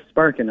a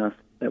spark in us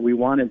that we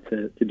wanted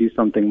to do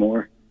something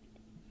more.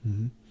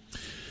 Mm-hmm.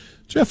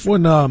 Jeff,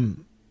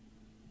 when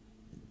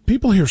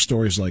people hear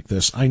stories like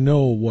this, I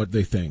know what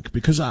they think,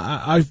 because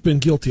I've been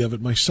guilty of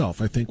it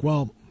myself. I think,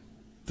 well,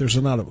 there's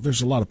a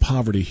lot of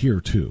poverty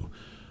here too.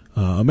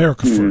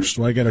 America first.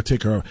 Well, I got to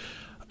take our.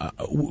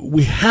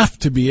 We have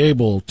to be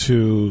able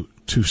to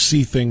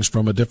see things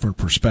from a different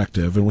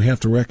perspective, and we have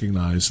to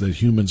recognize that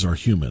humans are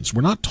humans.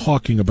 We're not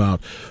talking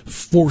about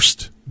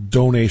forced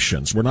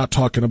donations. We're not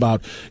talking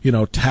about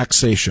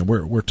taxation.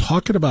 We're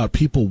talking about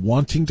people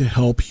wanting to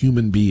help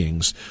human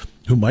beings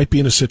who might be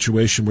in a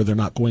situation where they're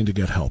not going to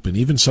get help. And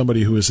even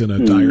somebody who is in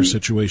a dire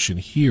situation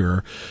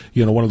here,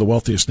 one of the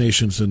wealthiest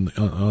nations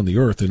on the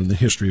earth and in the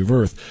history of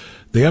Earth,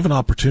 they have an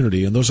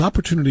opportunity, and those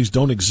opportunities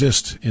don't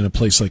exist in a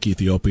place like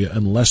Ethiopia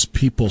unless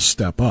people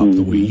step up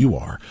the way you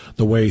are,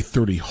 the way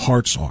 30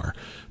 Hearts are.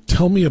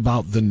 Tell me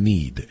about the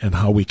need and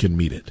how we can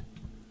meet it.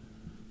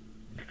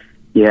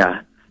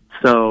 Yeah.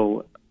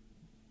 So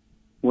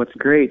what's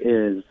great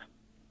is,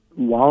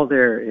 while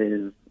there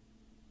is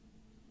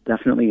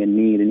definitely a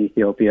need in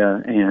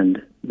Ethiopia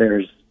and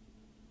there's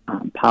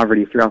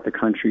poverty throughout the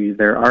country,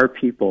 there are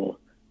people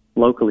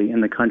locally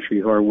in the country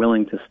who are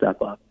willing to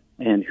step up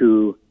and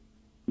who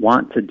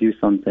want to do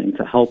something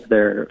to help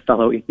their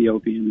fellow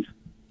Ethiopians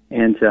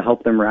and to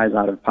help them rise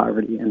out of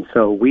poverty. And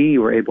so we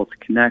were able to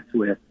connect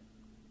with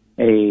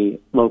a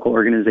local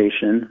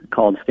organization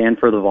called Stand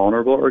for the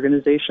Vulnerable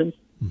organization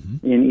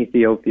in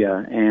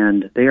Ethiopia,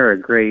 and they are a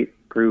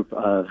great group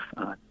of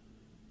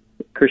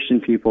Christian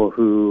people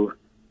who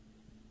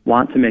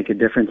want to make a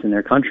difference in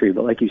their country,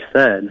 but like you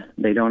said,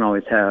 they don't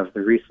always have the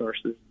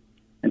resources.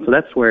 And so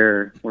that's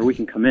where we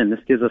can come in.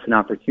 This gives us an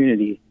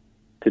opportunity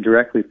to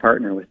directly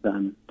partner with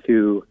them,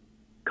 to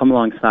come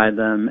alongside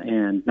them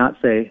and not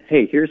say,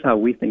 hey, here's how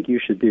we think you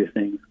should do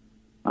things.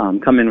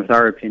 Come in with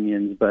our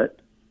opinions, but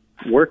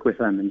work with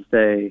them and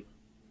say,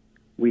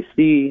 we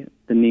see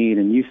the need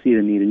and you see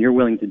the need and you're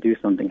willing to do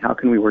something. How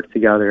can we work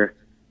together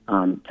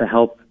to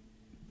help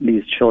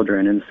these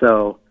children? And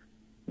so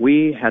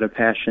we had a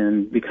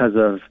passion, because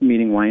of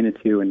meeting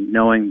Wainatu and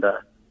knowing the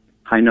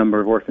high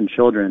number of orphan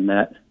children,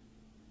 that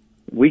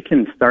we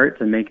can start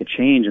to make a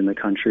change in the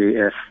country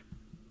if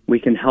we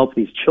can help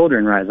these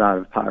children rise out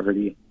of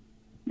poverty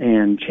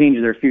and change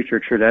their future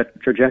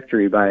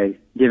trajectory by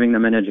giving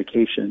them an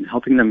education,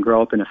 helping them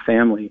grow up in a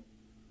family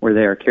where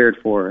they are cared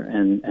for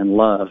and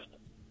loved.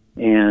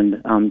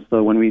 And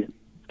so when we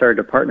started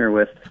to partner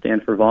with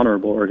Stand for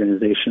Vulnerable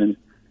organization,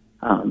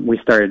 we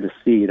started to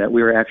see that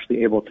we were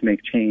actually able to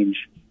make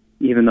change,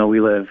 even though we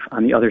live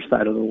on the other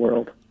side of the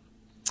world.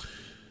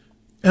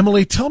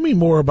 Emily, tell me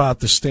more about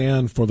the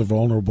Stand for the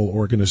Vulnerable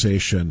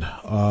organization.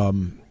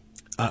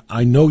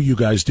 I know you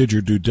guys did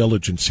your due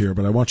diligence here,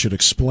 but I want you to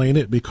explain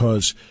it,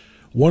 because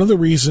one of the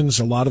reasons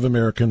a lot of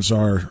Americans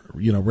are,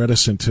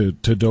 reticent to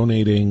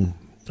donating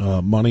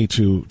money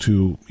to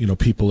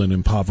people in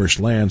impoverished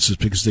lands is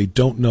because they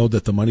don't know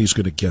that the money is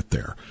going to get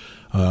there.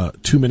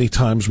 Too many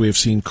times we have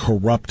seen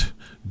corrupt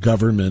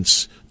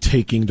governments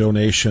taking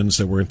donations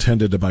that were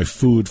intended to buy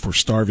food for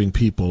starving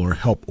people or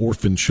help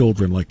orphan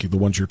children like the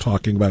ones you're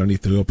talking about in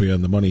Ethiopia,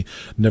 and the money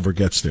never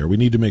gets there. We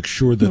need to make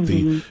sure that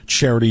the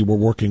charity we're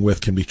working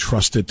with can be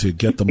trusted to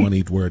get the money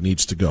where it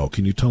needs to go.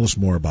 Can you tell us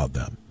more about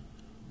them?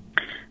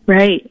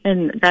 Right,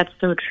 and that's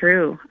so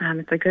true.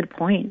 It's a good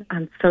point.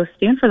 So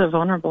Stand for the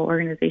Vulnerable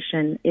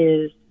organization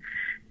is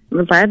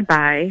led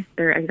by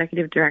their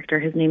executive director.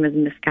 His name is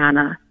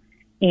Miskana,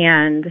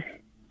 and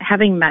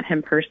having met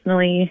him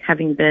personally,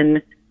 having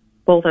been,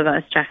 both of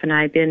us, Jeff and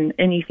I, been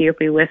in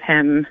Ethiopia with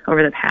him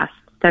over the past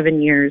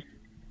 7 years,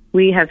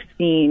 we have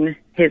seen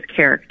his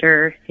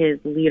character, his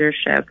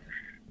leadership,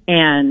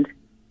 and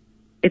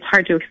it's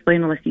hard to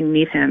explain unless you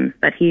meet him,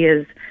 but he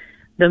is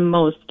the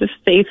most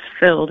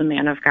faith-filled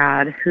man of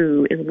God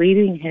who is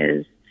leading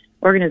his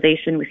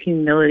organization with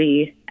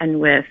humility and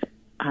with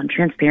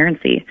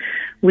transparency.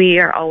 We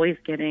are always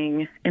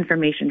getting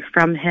information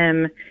from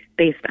him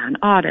based on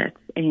audits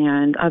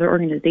and other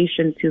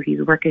organizations who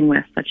he's working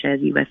with, such as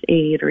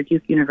USAID or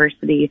Duke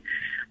University.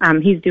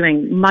 He's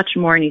doing much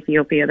more in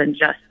Ethiopia than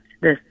just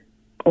this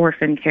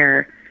orphan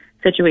care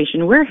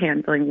situation we're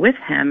handling with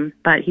him,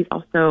 but he's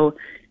also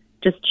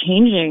just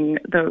changing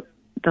the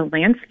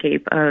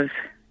landscape of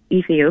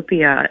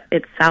Ethiopia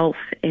itself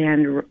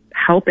and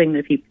helping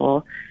the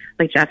people,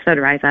 like Jeff said,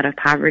 rise out of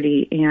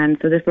poverty. And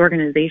so this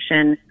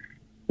organization,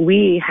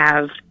 we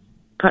have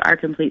put our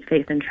complete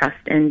faith and trust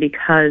in,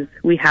 because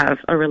we have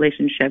a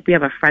relationship, we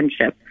have a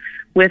friendship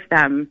with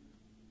them,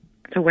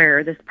 to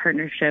where this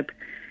partnership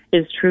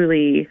is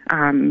truly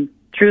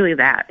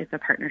that. It's a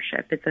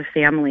partnership. It's a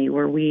family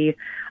where we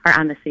are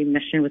on the same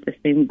mission with the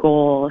same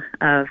goal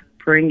of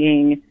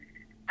bringing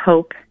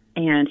hope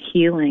and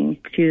healing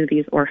to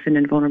these orphaned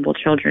and vulnerable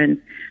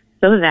children,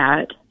 so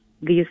that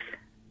these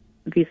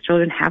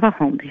children have a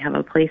home, they have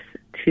a place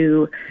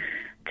to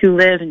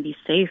live and be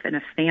safe, and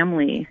a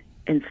family,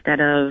 instead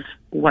of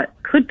what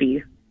could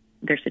be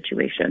their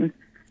situation.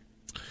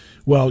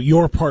 Well,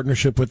 your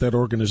partnership with that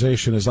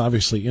organization is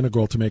obviously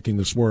integral to making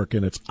this work,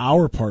 and it's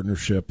our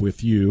partnership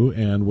with you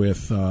and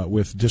with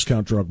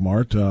Discount Drug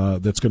Mart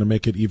that's going to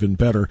make it even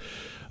better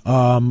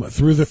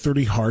through the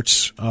 30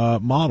 Hearts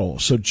model.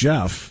 So,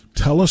 Jeff,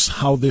 tell us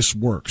how this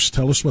works.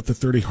 Tell us what the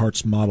 30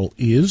 Hearts model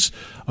is,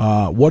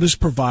 what is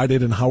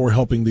provided, and how we're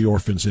helping the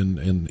orphans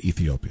in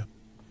Ethiopia.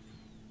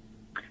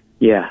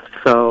 Yeah,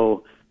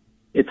 so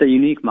it's a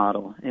unique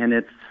model, and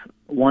it's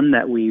one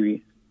that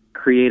we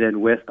created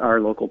with our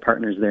local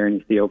partners there in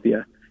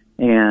Ethiopia.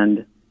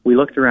 And we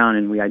looked around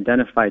and we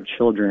identified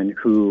children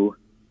who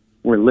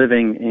were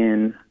living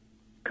in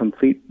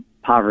complete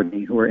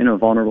poverty, who were in a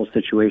vulnerable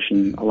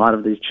situation. A lot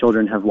of these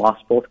children have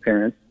lost both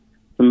parents.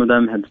 Some of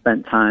them had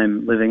spent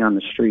time living on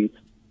the streets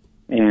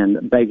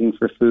and begging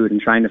for food and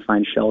trying to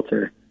find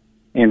shelter.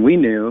 And we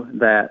knew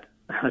that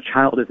a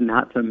child is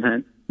not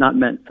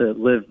meant to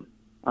live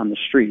on the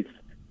streets,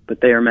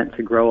 but they are meant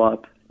to grow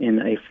up in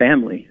a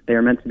family. They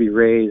are meant to be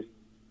raised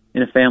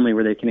in a family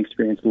where they can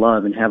experience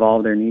love and have all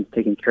of their needs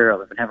taken care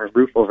of and have a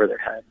roof over their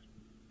heads.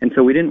 And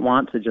so we didn't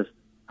want to just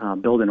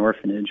build an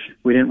orphanage.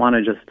 We didn't want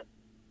to just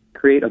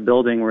create a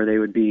building where they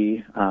would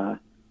be,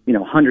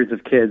 hundreds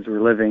of kids were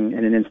living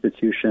in an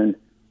institution,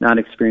 not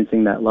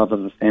experiencing that love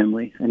of a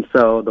family. And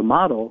so the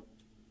model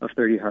of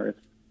 30 Hearts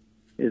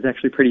is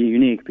actually pretty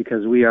unique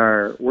because we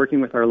are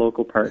working with our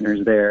local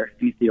partners there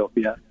in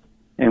Ethiopia.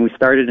 And we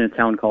started in a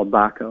town called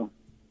Bako.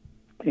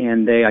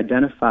 And they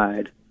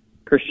identified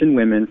Christian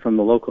women from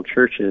the local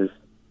churches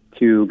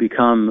to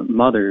become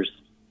mothers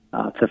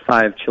to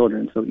 5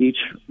 children. So each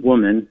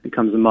woman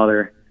becomes a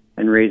mother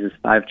and raises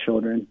 5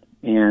 children.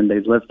 And they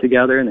live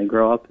together and they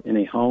grow up in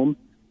a home,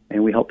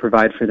 and we help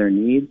provide for their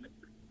needs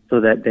so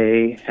that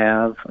they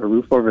have a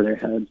roof over their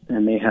heads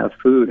and they have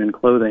food and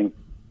clothing.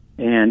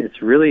 And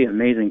it's really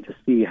amazing to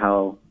see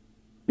how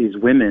these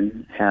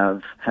women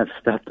have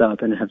stepped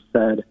up and have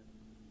said,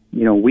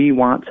 we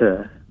want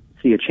to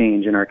see a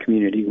change in our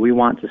community. We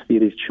want to see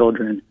these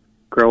children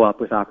grow up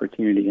with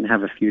opportunity and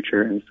have a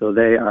future. And so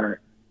they are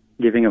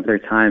giving of their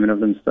time and of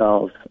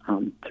themselves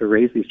to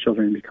raise these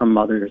children and become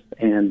mothers.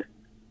 And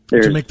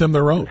to make them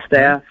their own.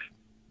 Staff.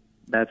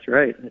 That's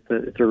right.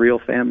 It's a real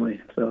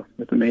family. So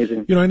it's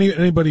amazing.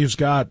 Anybody who's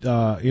got,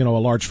 a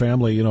large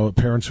family,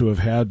 parents who have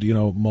had,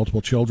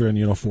 multiple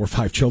children, 4 or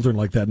 5 children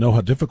like that know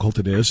how difficult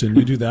it is. And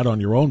you do that on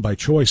your own by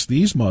choice.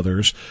 These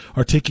mothers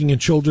are taking in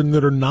children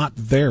that are not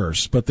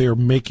theirs, but they are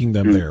making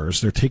them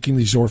theirs. They're taking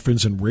these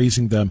orphans and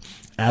raising them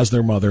as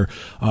their mother.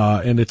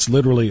 And it's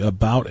literally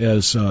about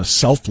as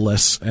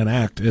selfless an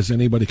act as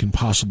anybody can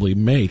possibly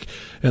make.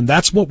 And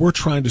that's what we're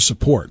trying to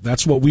support.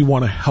 That's what we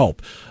want to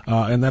help.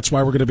 And that's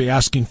why we're going to be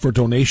asking for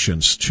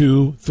donations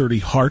to 30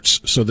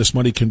 Hearts so this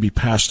money can be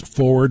passed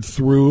forward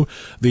through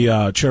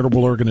the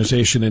charitable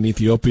organization in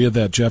Ethiopia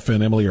that Jeff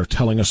and Emily are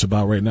telling us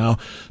about right now.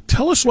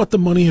 Tell us what the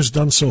money has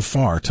done so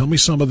far. Tell me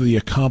some of the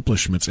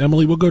accomplishments.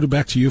 Emily, we'll go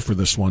back to you for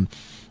this one.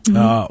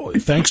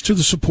 Thanks to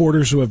the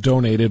supporters who have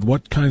donated,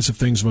 what kinds of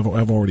things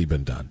have already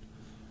been done?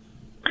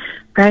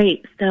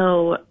 Right.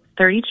 So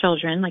 30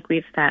 children, like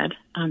we've said,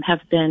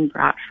 have been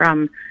brought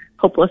from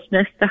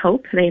hopelessness to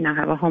hope. They now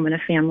have a home and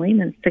a family, and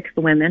then 6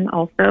 women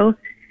also.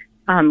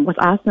 What's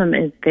awesome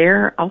is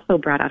they're also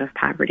brought out of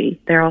poverty.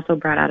 They're also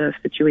brought out of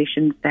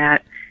situations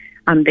that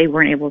they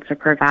weren't able to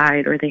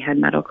provide, or they had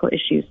medical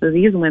issues. So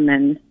these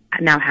women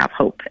now have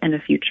hope and a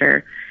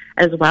future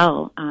as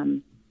well.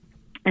 And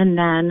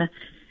then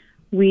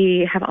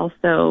we have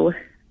also,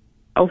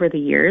 over the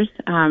years,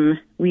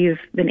 we've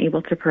been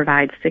able to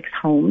provide 6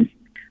 homes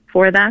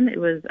for them. It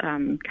was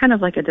kind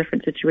of like a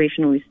different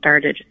situation when we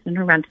started, just in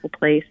a rental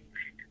place.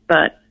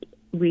 But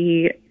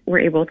we were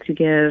able to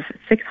give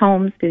 6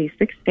 homes to these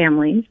 6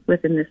 families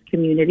within this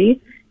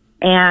community,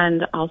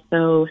 and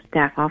also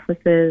staff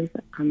offices,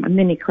 a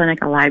mini clinic,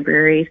 a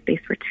library,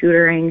 space for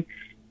tutoring.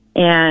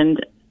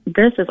 And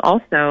this is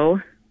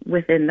also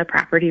within the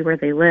property where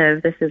they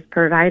live. This is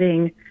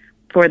providing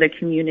for the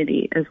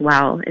community as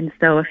well. And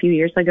so a few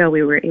years ago,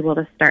 we were able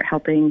to start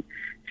helping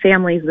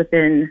families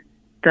within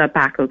the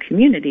Bako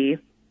community,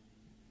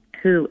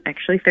 who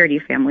actually 30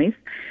 families,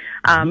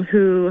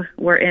 who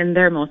were in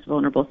their most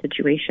vulnerable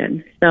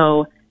situation.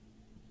 So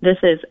this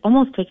is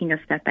almost taking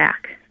a step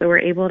back. So we're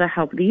able to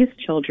help these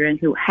children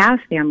who have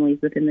families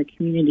within the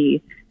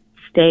community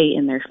stay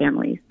in their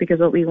families. Because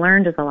what we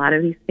learned is a lot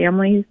of these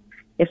families,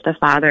 if the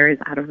father is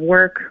out of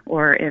work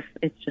or if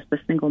it's just a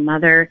single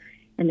mother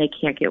and they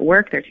can't get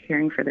work, they're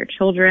caring for their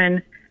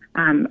children,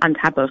 on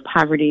top of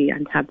poverty,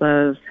 on top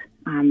of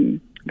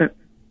the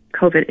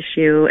COVID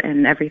issue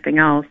and everything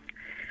else,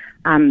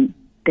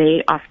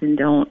 they often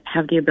don't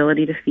have the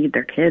ability to feed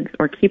their kids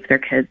or keep their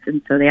kids,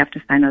 and so they have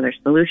to find other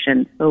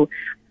solutions. So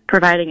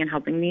providing and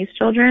helping these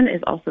children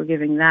is also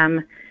giving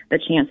them the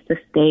chance to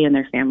stay in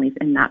their families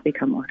and not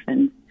become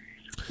orphans.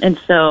 And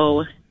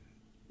so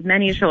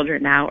many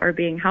children now are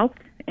being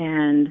helped,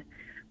 and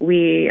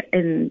we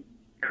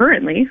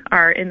currently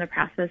are in the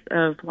process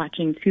of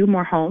watching 2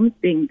 more homes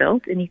being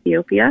built in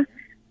Ethiopia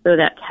so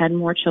that 10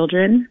 more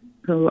children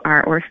who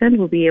are orphaned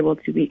will be able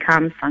to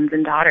become sons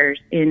and daughters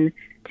in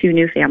 2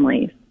 new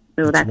families.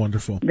 So that's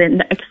wonderful.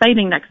 The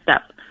exciting next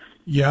step.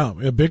 Yeah,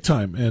 big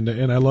time. And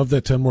I love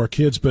that 10 more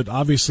kids, but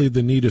obviously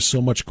the need is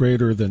so much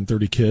greater than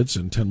 30 kids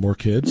and 10 more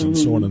kids and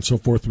so on and so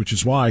forth, which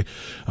is why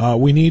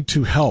we need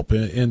to help.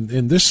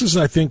 And this is,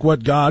 I think,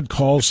 what God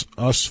calls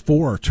us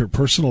for. To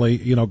personally,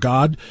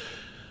 God,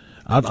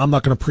 I'm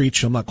not going to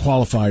preach. I'm not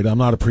qualified. I'm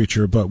not a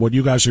preacher. But what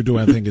you guys are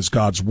doing, I think, is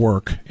God's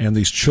work. And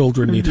these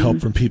children need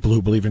help from people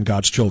who believe in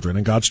God's children.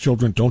 And God's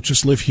children don't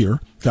just live here.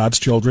 God's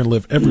children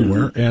live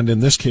everywhere. And in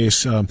this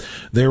case,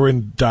 they're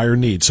in dire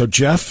need. So,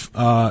 Jeff,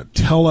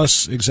 tell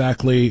us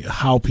exactly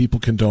how people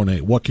can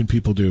donate. What can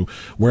people do?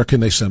 Where can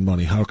they send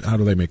money? How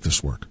do they make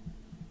this work?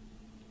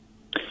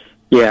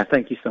 Yeah,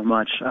 thank you so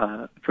much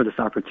for this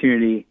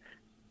opportunity.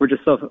 We're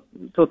just so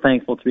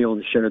thankful to be able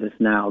to share this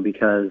now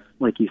because,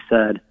 like you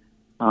said,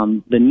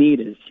 the need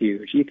is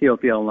huge.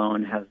 Ethiopia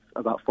alone has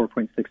about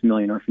 4.6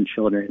 million orphan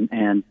children,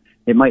 and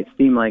it might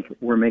seem like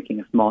we're making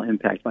a small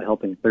impact by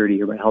helping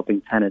 30 or by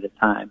helping 10 at a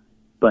time.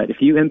 But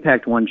if you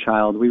impact one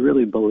child, we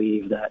really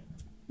believe that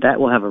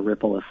will have a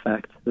ripple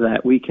effect,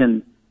 that we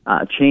can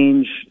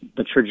change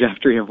the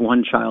trajectory of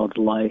one child's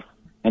life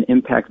and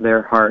impact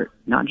their heart,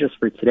 not just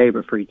for today,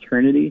 but for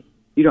eternity.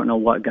 You don't know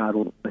what God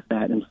will do with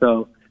that. And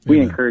so we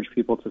encourage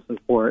people to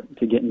support,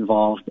 to get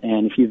involved.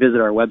 And if you visit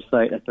our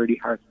website at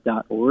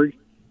 30hearts.org,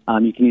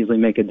 you can easily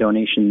make a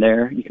donation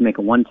there. You can make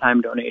a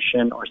one-time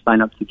donation or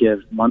sign up to give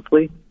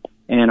monthly.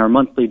 And our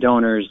monthly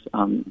donors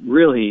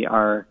really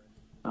are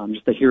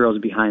just the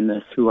heroes behind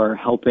this, who are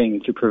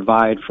helping to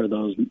provide for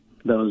those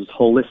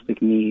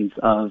holistic needs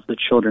of the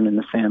children and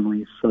the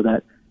families, so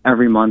that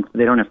every month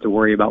they don't have to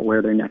worry about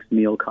where their next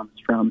meal comes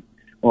from,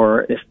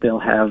 or if they'll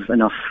have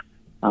enough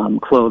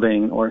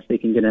clothing, or if they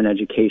can get an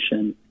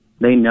education.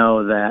 They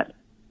know that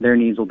their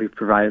needs will be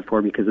provided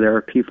for because there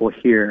are people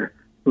here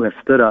who have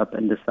stood up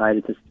and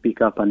decided to speak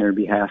up on their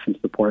behalf and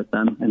support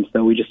them. And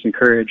so we just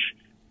encourage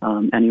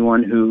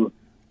anyone who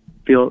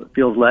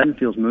feels led and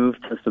feels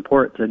moved to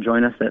support, to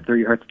join us at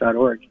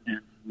 30hearts.org and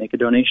make a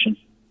donation.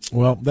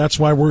 Well, that's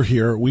why we're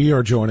here. We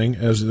are joining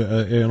as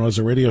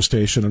a radio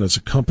station and as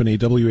a company.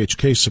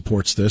 WHK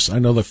supports this. I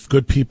know the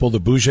good people, the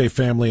Bouger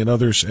family and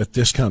others at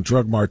Discount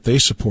Drug Mart, they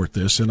support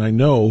this. And I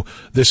know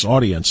this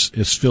audience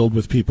is filled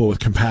with people with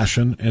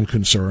compassion and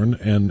concern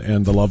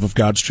and the love of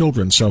God's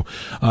children. So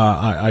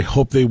I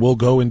hope they will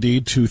go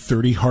indeed to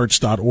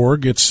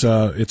 30hearts.org. It's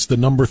the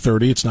number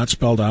 30. It's not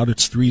spelled out.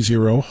 It's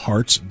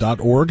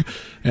 30hearts.org.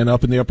 And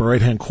up in the upper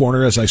right-hand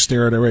corner, as I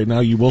stare at it right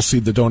now, you will see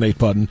the donate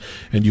button,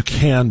 and you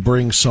can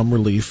bring some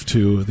relief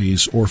to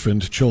these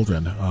orphaned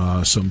children.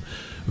 Some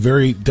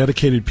very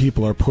dedicated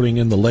people are putting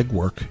in the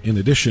legwork in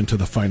addition to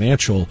the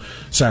financial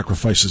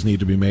sacrifices need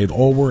to be made.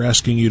 All we're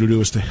asking you to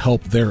do is to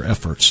help their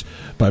efforts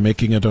by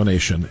making a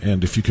donation.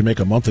 And if you can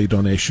make a monthly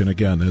donation,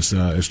 again, as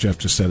Jeff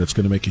just said, it's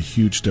going to make a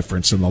huge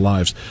difference in the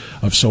lives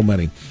of so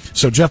many.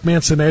 So Jeff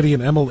Mansonetti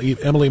and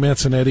Emily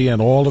Mansonetti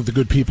and all of the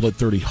good people at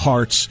 30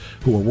 Hearts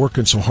who are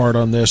working so hard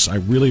on this, I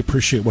really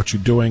appreciate what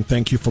you're doing.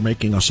 Thank you for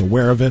making us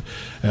aware of it.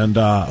 And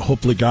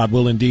hopefully God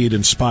will indeed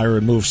inspire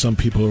and move some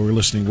people who are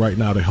listening right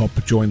now to help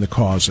join the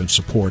cause and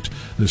support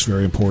this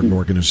very important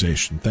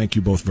organization. Thank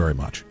you both very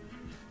much.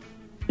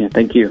 Yeah,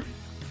 thank you.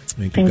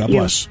 Thank you. God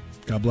bless.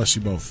 God bless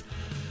you both.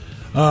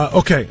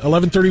 Okay,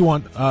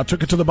 11:31.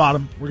 Took it to the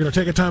bottom. We're going to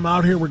take a time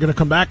out here. We're going to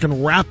come back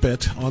and wrap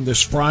it on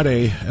this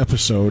Friday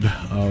episode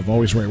of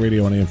Always Right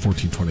Radio on AM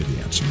 1420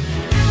 The Answer.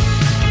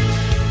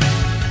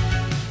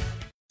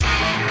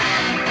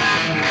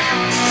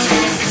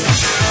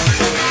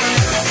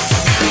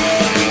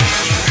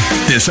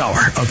 This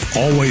hour of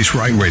Always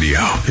Right Radio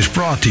is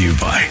brought to you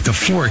by The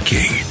Floor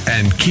King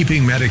and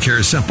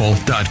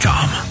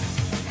KeepingMedicareSimple.com.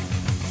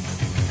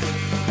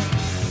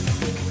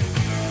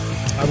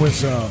 I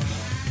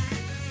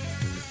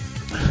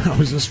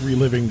was just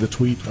reliving the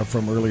tweet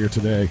from earlier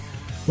today.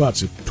 Well,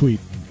 it's a tweet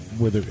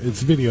with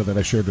it's a video that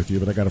I shared with you,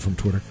 but I got it from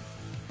Twitter.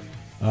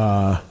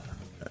 Pramila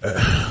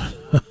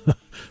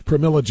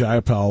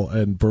Jayapal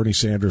and Bernie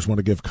Sanders want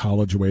to give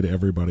college away to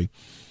everybody.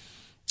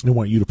 They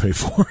want you to pay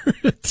for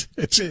it.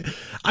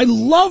 I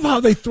love how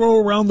they throw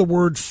around the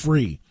word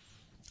free,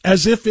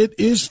 as if it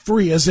is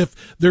free, as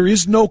if there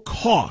is no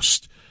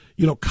cost.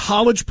 You know,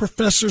 college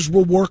professors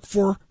will work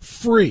for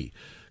free.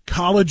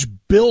 College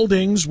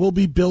buildings will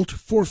be built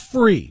for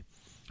free.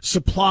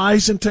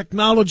 Supplies and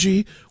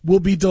technology will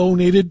be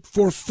donated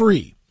for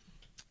free,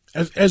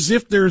 as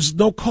if there's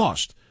no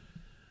cost.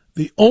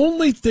 The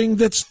only thing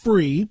that's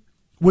free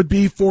would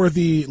be for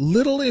the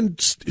little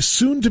and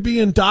soon-to-be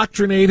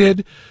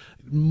indoctrinated,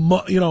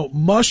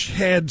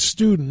 mushhead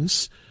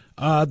students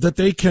that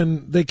they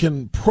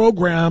can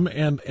program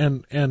and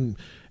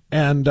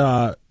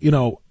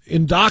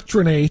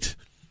indoctrinate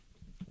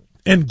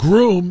and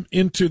groom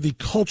into the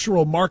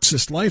cultural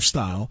Marxist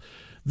lifestyle.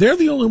 They're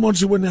the only ones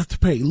who wouldn't have to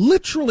pay.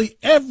 Literally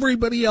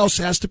everybody else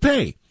has to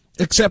pay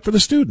except for the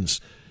students.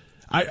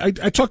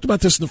 I talked about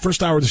this in the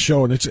first hour of the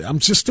show, and I'm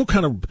just still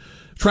kind of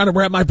trying to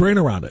wrap my brain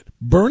around it.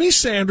 Bernie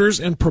Sanders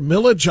and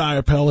Pramila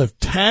Jayapal have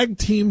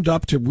tag-teamed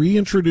up to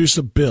reintroduce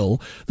a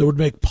bill that would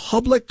make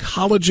public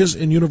colleges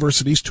and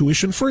universities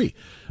tuition-free.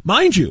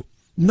 Mind you,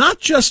 not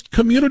just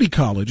community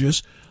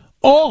colleges,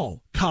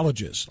 all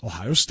colleges.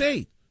 Ohio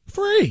State,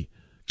 free.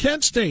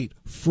 Kent State,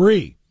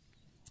 free.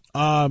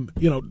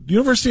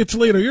 University of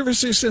Toledo,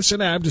 University of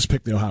Cincinnati, I've just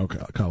picked the Ohio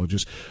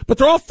colleges, but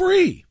they're all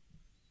free.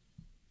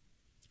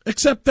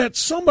 Except that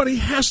somebody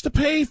has to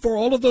pay for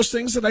all of those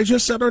things that I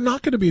just said are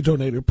not going to be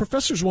donated.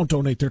 Professors won't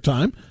donate their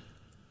time.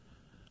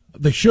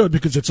 They should,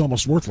 because it's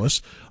almost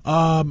worthless.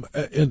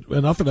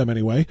 Enough of them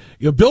anyway.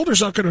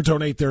 Builders aren't going to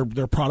donate their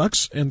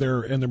products and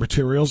their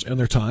materials and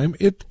their time.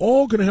 It's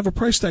all going to have a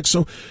price tag.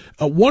 So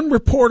one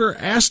reporter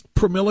asked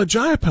Pramila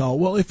Jayapal,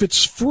 well, if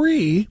it's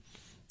free,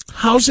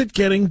 how's it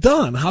getting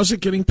done? How's it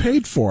getting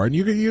paid for? And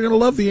you're going to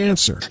love the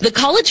answer. The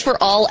College for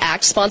All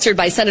Act, sponsored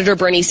by Senator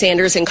Bernie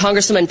Sanders and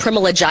Congresswoman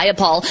Pramila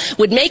Jayapal,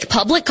 would make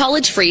public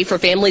college free for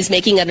families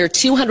making under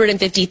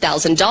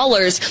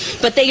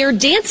 $250,000, but they are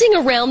dancing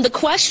around the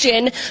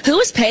question, who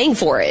is paying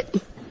for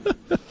it?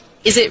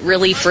 Is it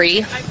really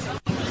free?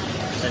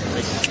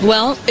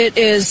 Well, it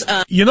is.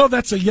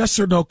 That's a yes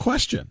or no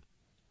question.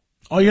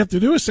 All you have to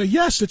do is say,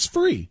 yes, it's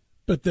free.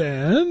 But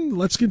then,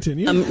 let's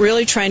continue. I'm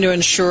really trying to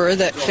ensure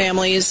that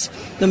families,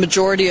 the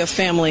majority of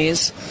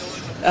families,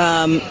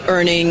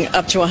 earning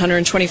up to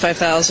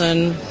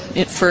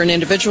 $125,000 for an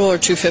individual or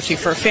 $250,000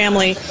 for a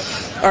family,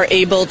 are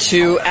able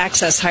to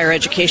access higher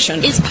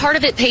education. Is part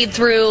of it paid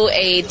through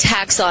a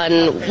tax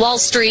on Wall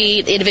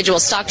Street, individual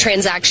stock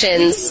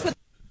transactions?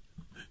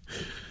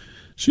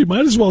 She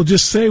might as well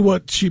just say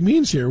what she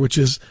means here, which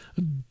is,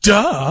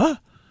 duh.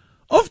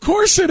 Of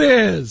course it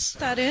is.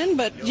 But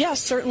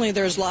yes, certainly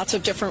there's lots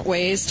of different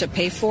ways to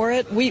pay for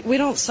it. We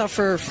don't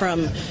suffer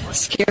from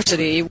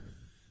scarcity.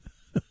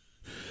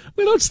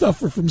 We don't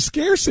suffer from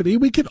scarcity.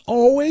 We can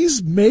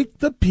always make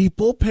the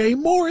people pay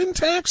more in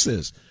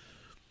taxes.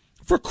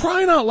 For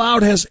crying out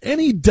loud, has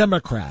any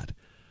Democrat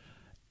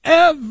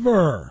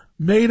ever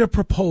made a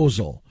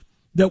proposal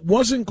that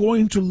wasn't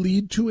going to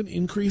lead to an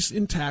increase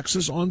in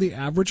taxes on the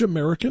average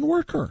American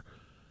worker?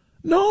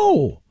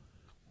 No.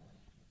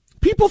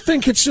 People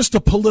think it's just a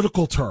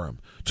political term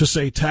to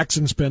say tax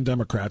and spend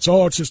Democrats.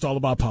 Oh, it's just all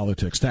about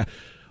politics.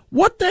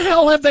 What the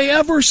hell have they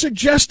ever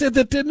suggested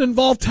that didn't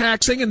involve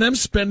taxing and them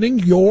spending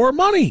your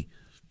money?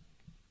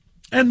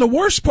 And the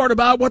worst part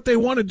about what they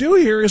want to do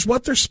here is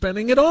what they're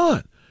spending it on.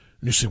 And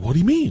you say, what do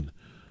you mean?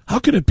 How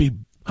could it be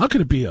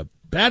a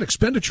bad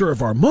expenditure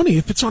of our money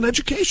if it's on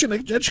education?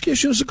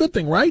 Education is a good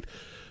thing, right?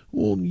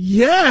 Well,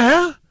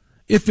 yeah,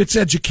 if it's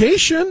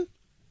education.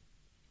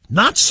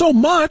 Not so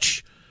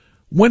much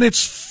when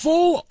it's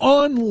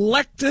full-on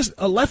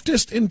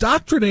leftist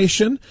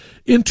indoctrination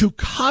into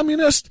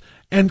communist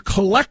and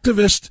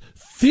collectivist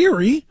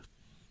theory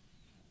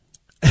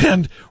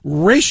and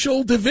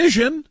racial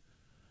division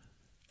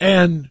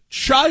and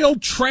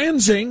child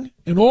transing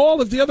and all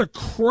of the other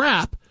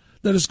crap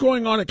that is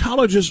going on at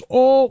colleges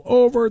all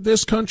over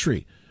this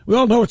country. We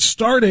all know it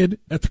started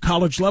at the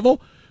college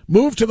level,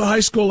 moved to the high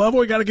school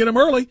level. We got to get them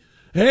early.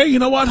 Hey, you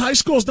know what? High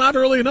school's not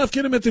early enough.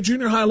 Get them at the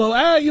junior high level.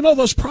 Hey,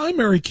 those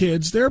primary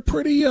kids, they're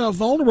pretty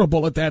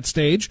vulnerable at that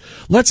stage.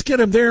 Let's get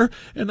them there.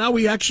 And now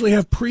we actually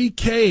have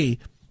pre-K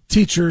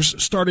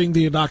teachers starting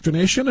the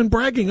indoctrination and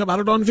bragging about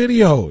it on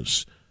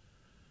videos.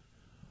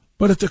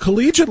 But at the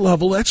collegiate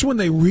level, that's when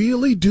they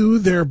really do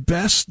their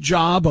best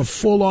job of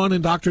full-on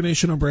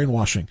indoctrination and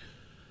brainwashing.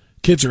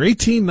 Kids are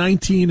 18,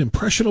 19,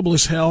 impressionable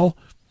as hell.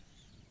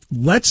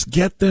 Let's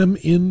get them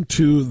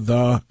into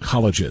the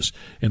colleges.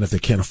 And if they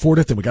can't afford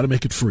it, then we got to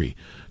make it free.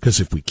 Because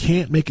if we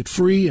can't make it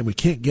free and we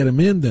can't get them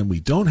in, then we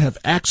don't have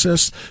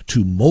access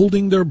to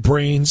molding their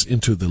brains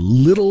into the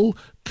little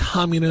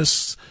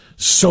communists,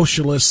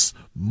 socialists,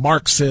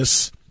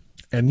 Marxists,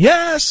 and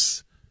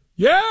yes,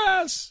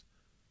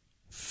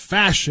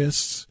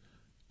 fascists.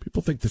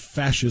 People think that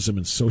fascism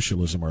and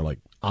socialism are like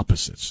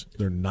opposites.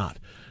 They're not.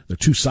 They're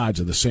two sides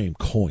of the same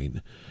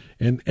coin.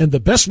 And the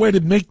best way to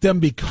make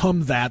them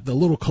become that, the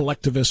little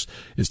collectivists,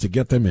 is to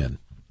get them in.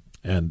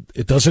 And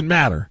it doesn't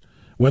matter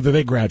whether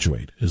they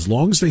graduate. As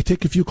long as they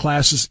take a few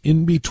classes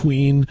in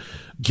between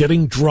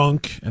getting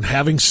drunk and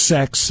having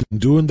sex and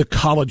doing the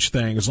college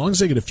thing, as long as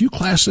they get a few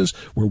classes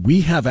where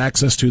we have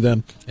access to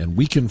them and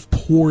we can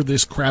pour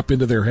this crap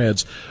into their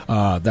heads,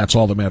 that's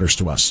all that matters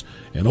to us.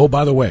 And oh,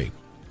 by the way,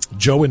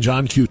 Joe and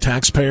John Q.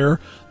 taxpayer,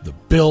 the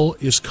bill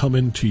is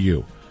coming to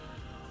you.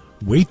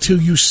 Wait till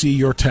you see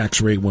your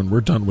tax rate when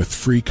we're done with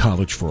free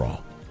college for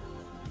all.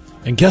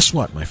 And guess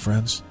what, my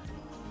friends?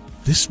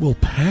 This will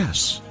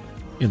pass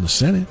in the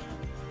Senate.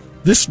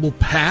 This will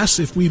pass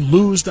if we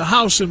lose the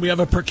House and we have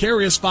a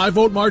precarious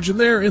 5-vote margin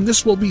there. And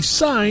this will be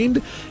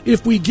signed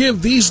if we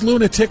give these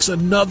lunatics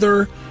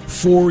another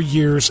 4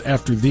 years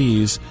after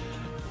these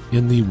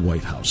in the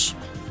White House.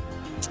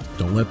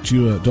 Don't let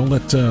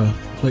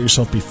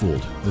yourself be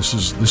fooled. This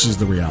is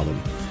the reality.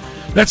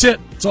 That's it.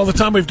 It's all the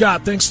time we've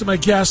got. Thanks to my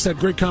guests. Had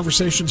great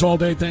conversations all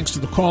day. Thanks to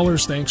the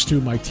callers. Thanks to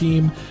my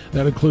team.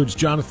 That includes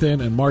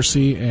Jonathan and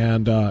Marcy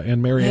and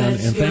Marianne.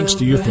 And thanks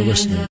to you for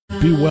listening.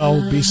 Be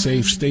well, be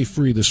safe, stay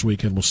free this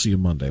weekend. We'll see you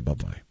Monday.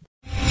 Bye-bye.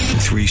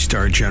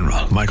 3-star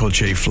General Michael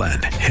J.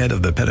 Flynn, head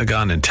of the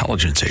Pentagon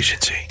Intelligence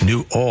Agency,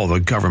 knew all the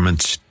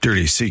government's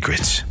dirty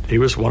secrets. He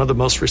was one of the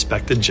most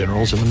respected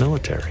generals in the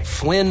military.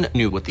 Flynn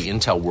knew what the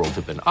intel world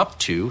had been up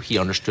to. He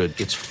understood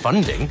its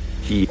funding.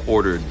 He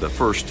ordered the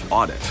first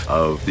audit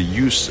of the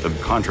use of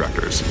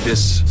contractors.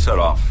 This set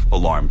off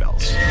alarm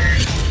bells.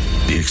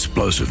 The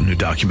explosive new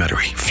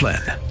documentary,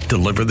 Flynn,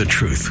 Deliver the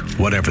Truth,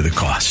 Whatever the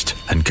Cost,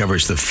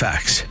 uncovers the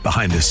facts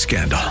behind this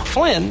scandal.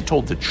 Flynn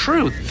told the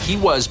truth. He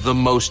was the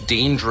most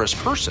dangerous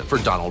person for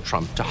Donald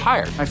Trump to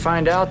hire. I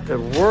find out the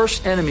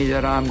worst enemy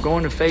that I'm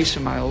going to face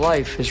in my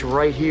life is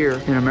right here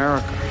in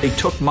America. They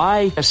took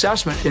my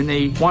assessment and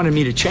they wanted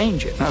me to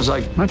change it. And I was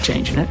like, I'm not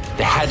changing it.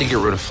 They had to get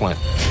rid of Flynn.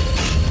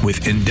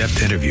 With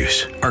in-depth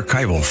interviews,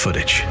 archival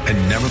footage,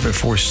 and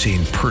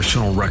never-before-seen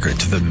personal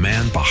records of the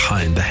man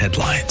behind the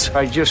headlines.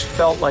 I just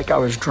felt like I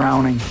was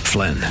drowning.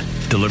 Flynn,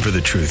 Deliver the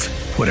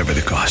Truth, Whatever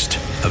the Cost.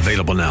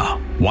 Available now.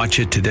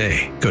 Watch it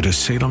today. Go to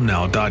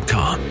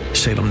salemnow.com.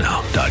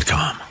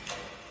 salemnow.com.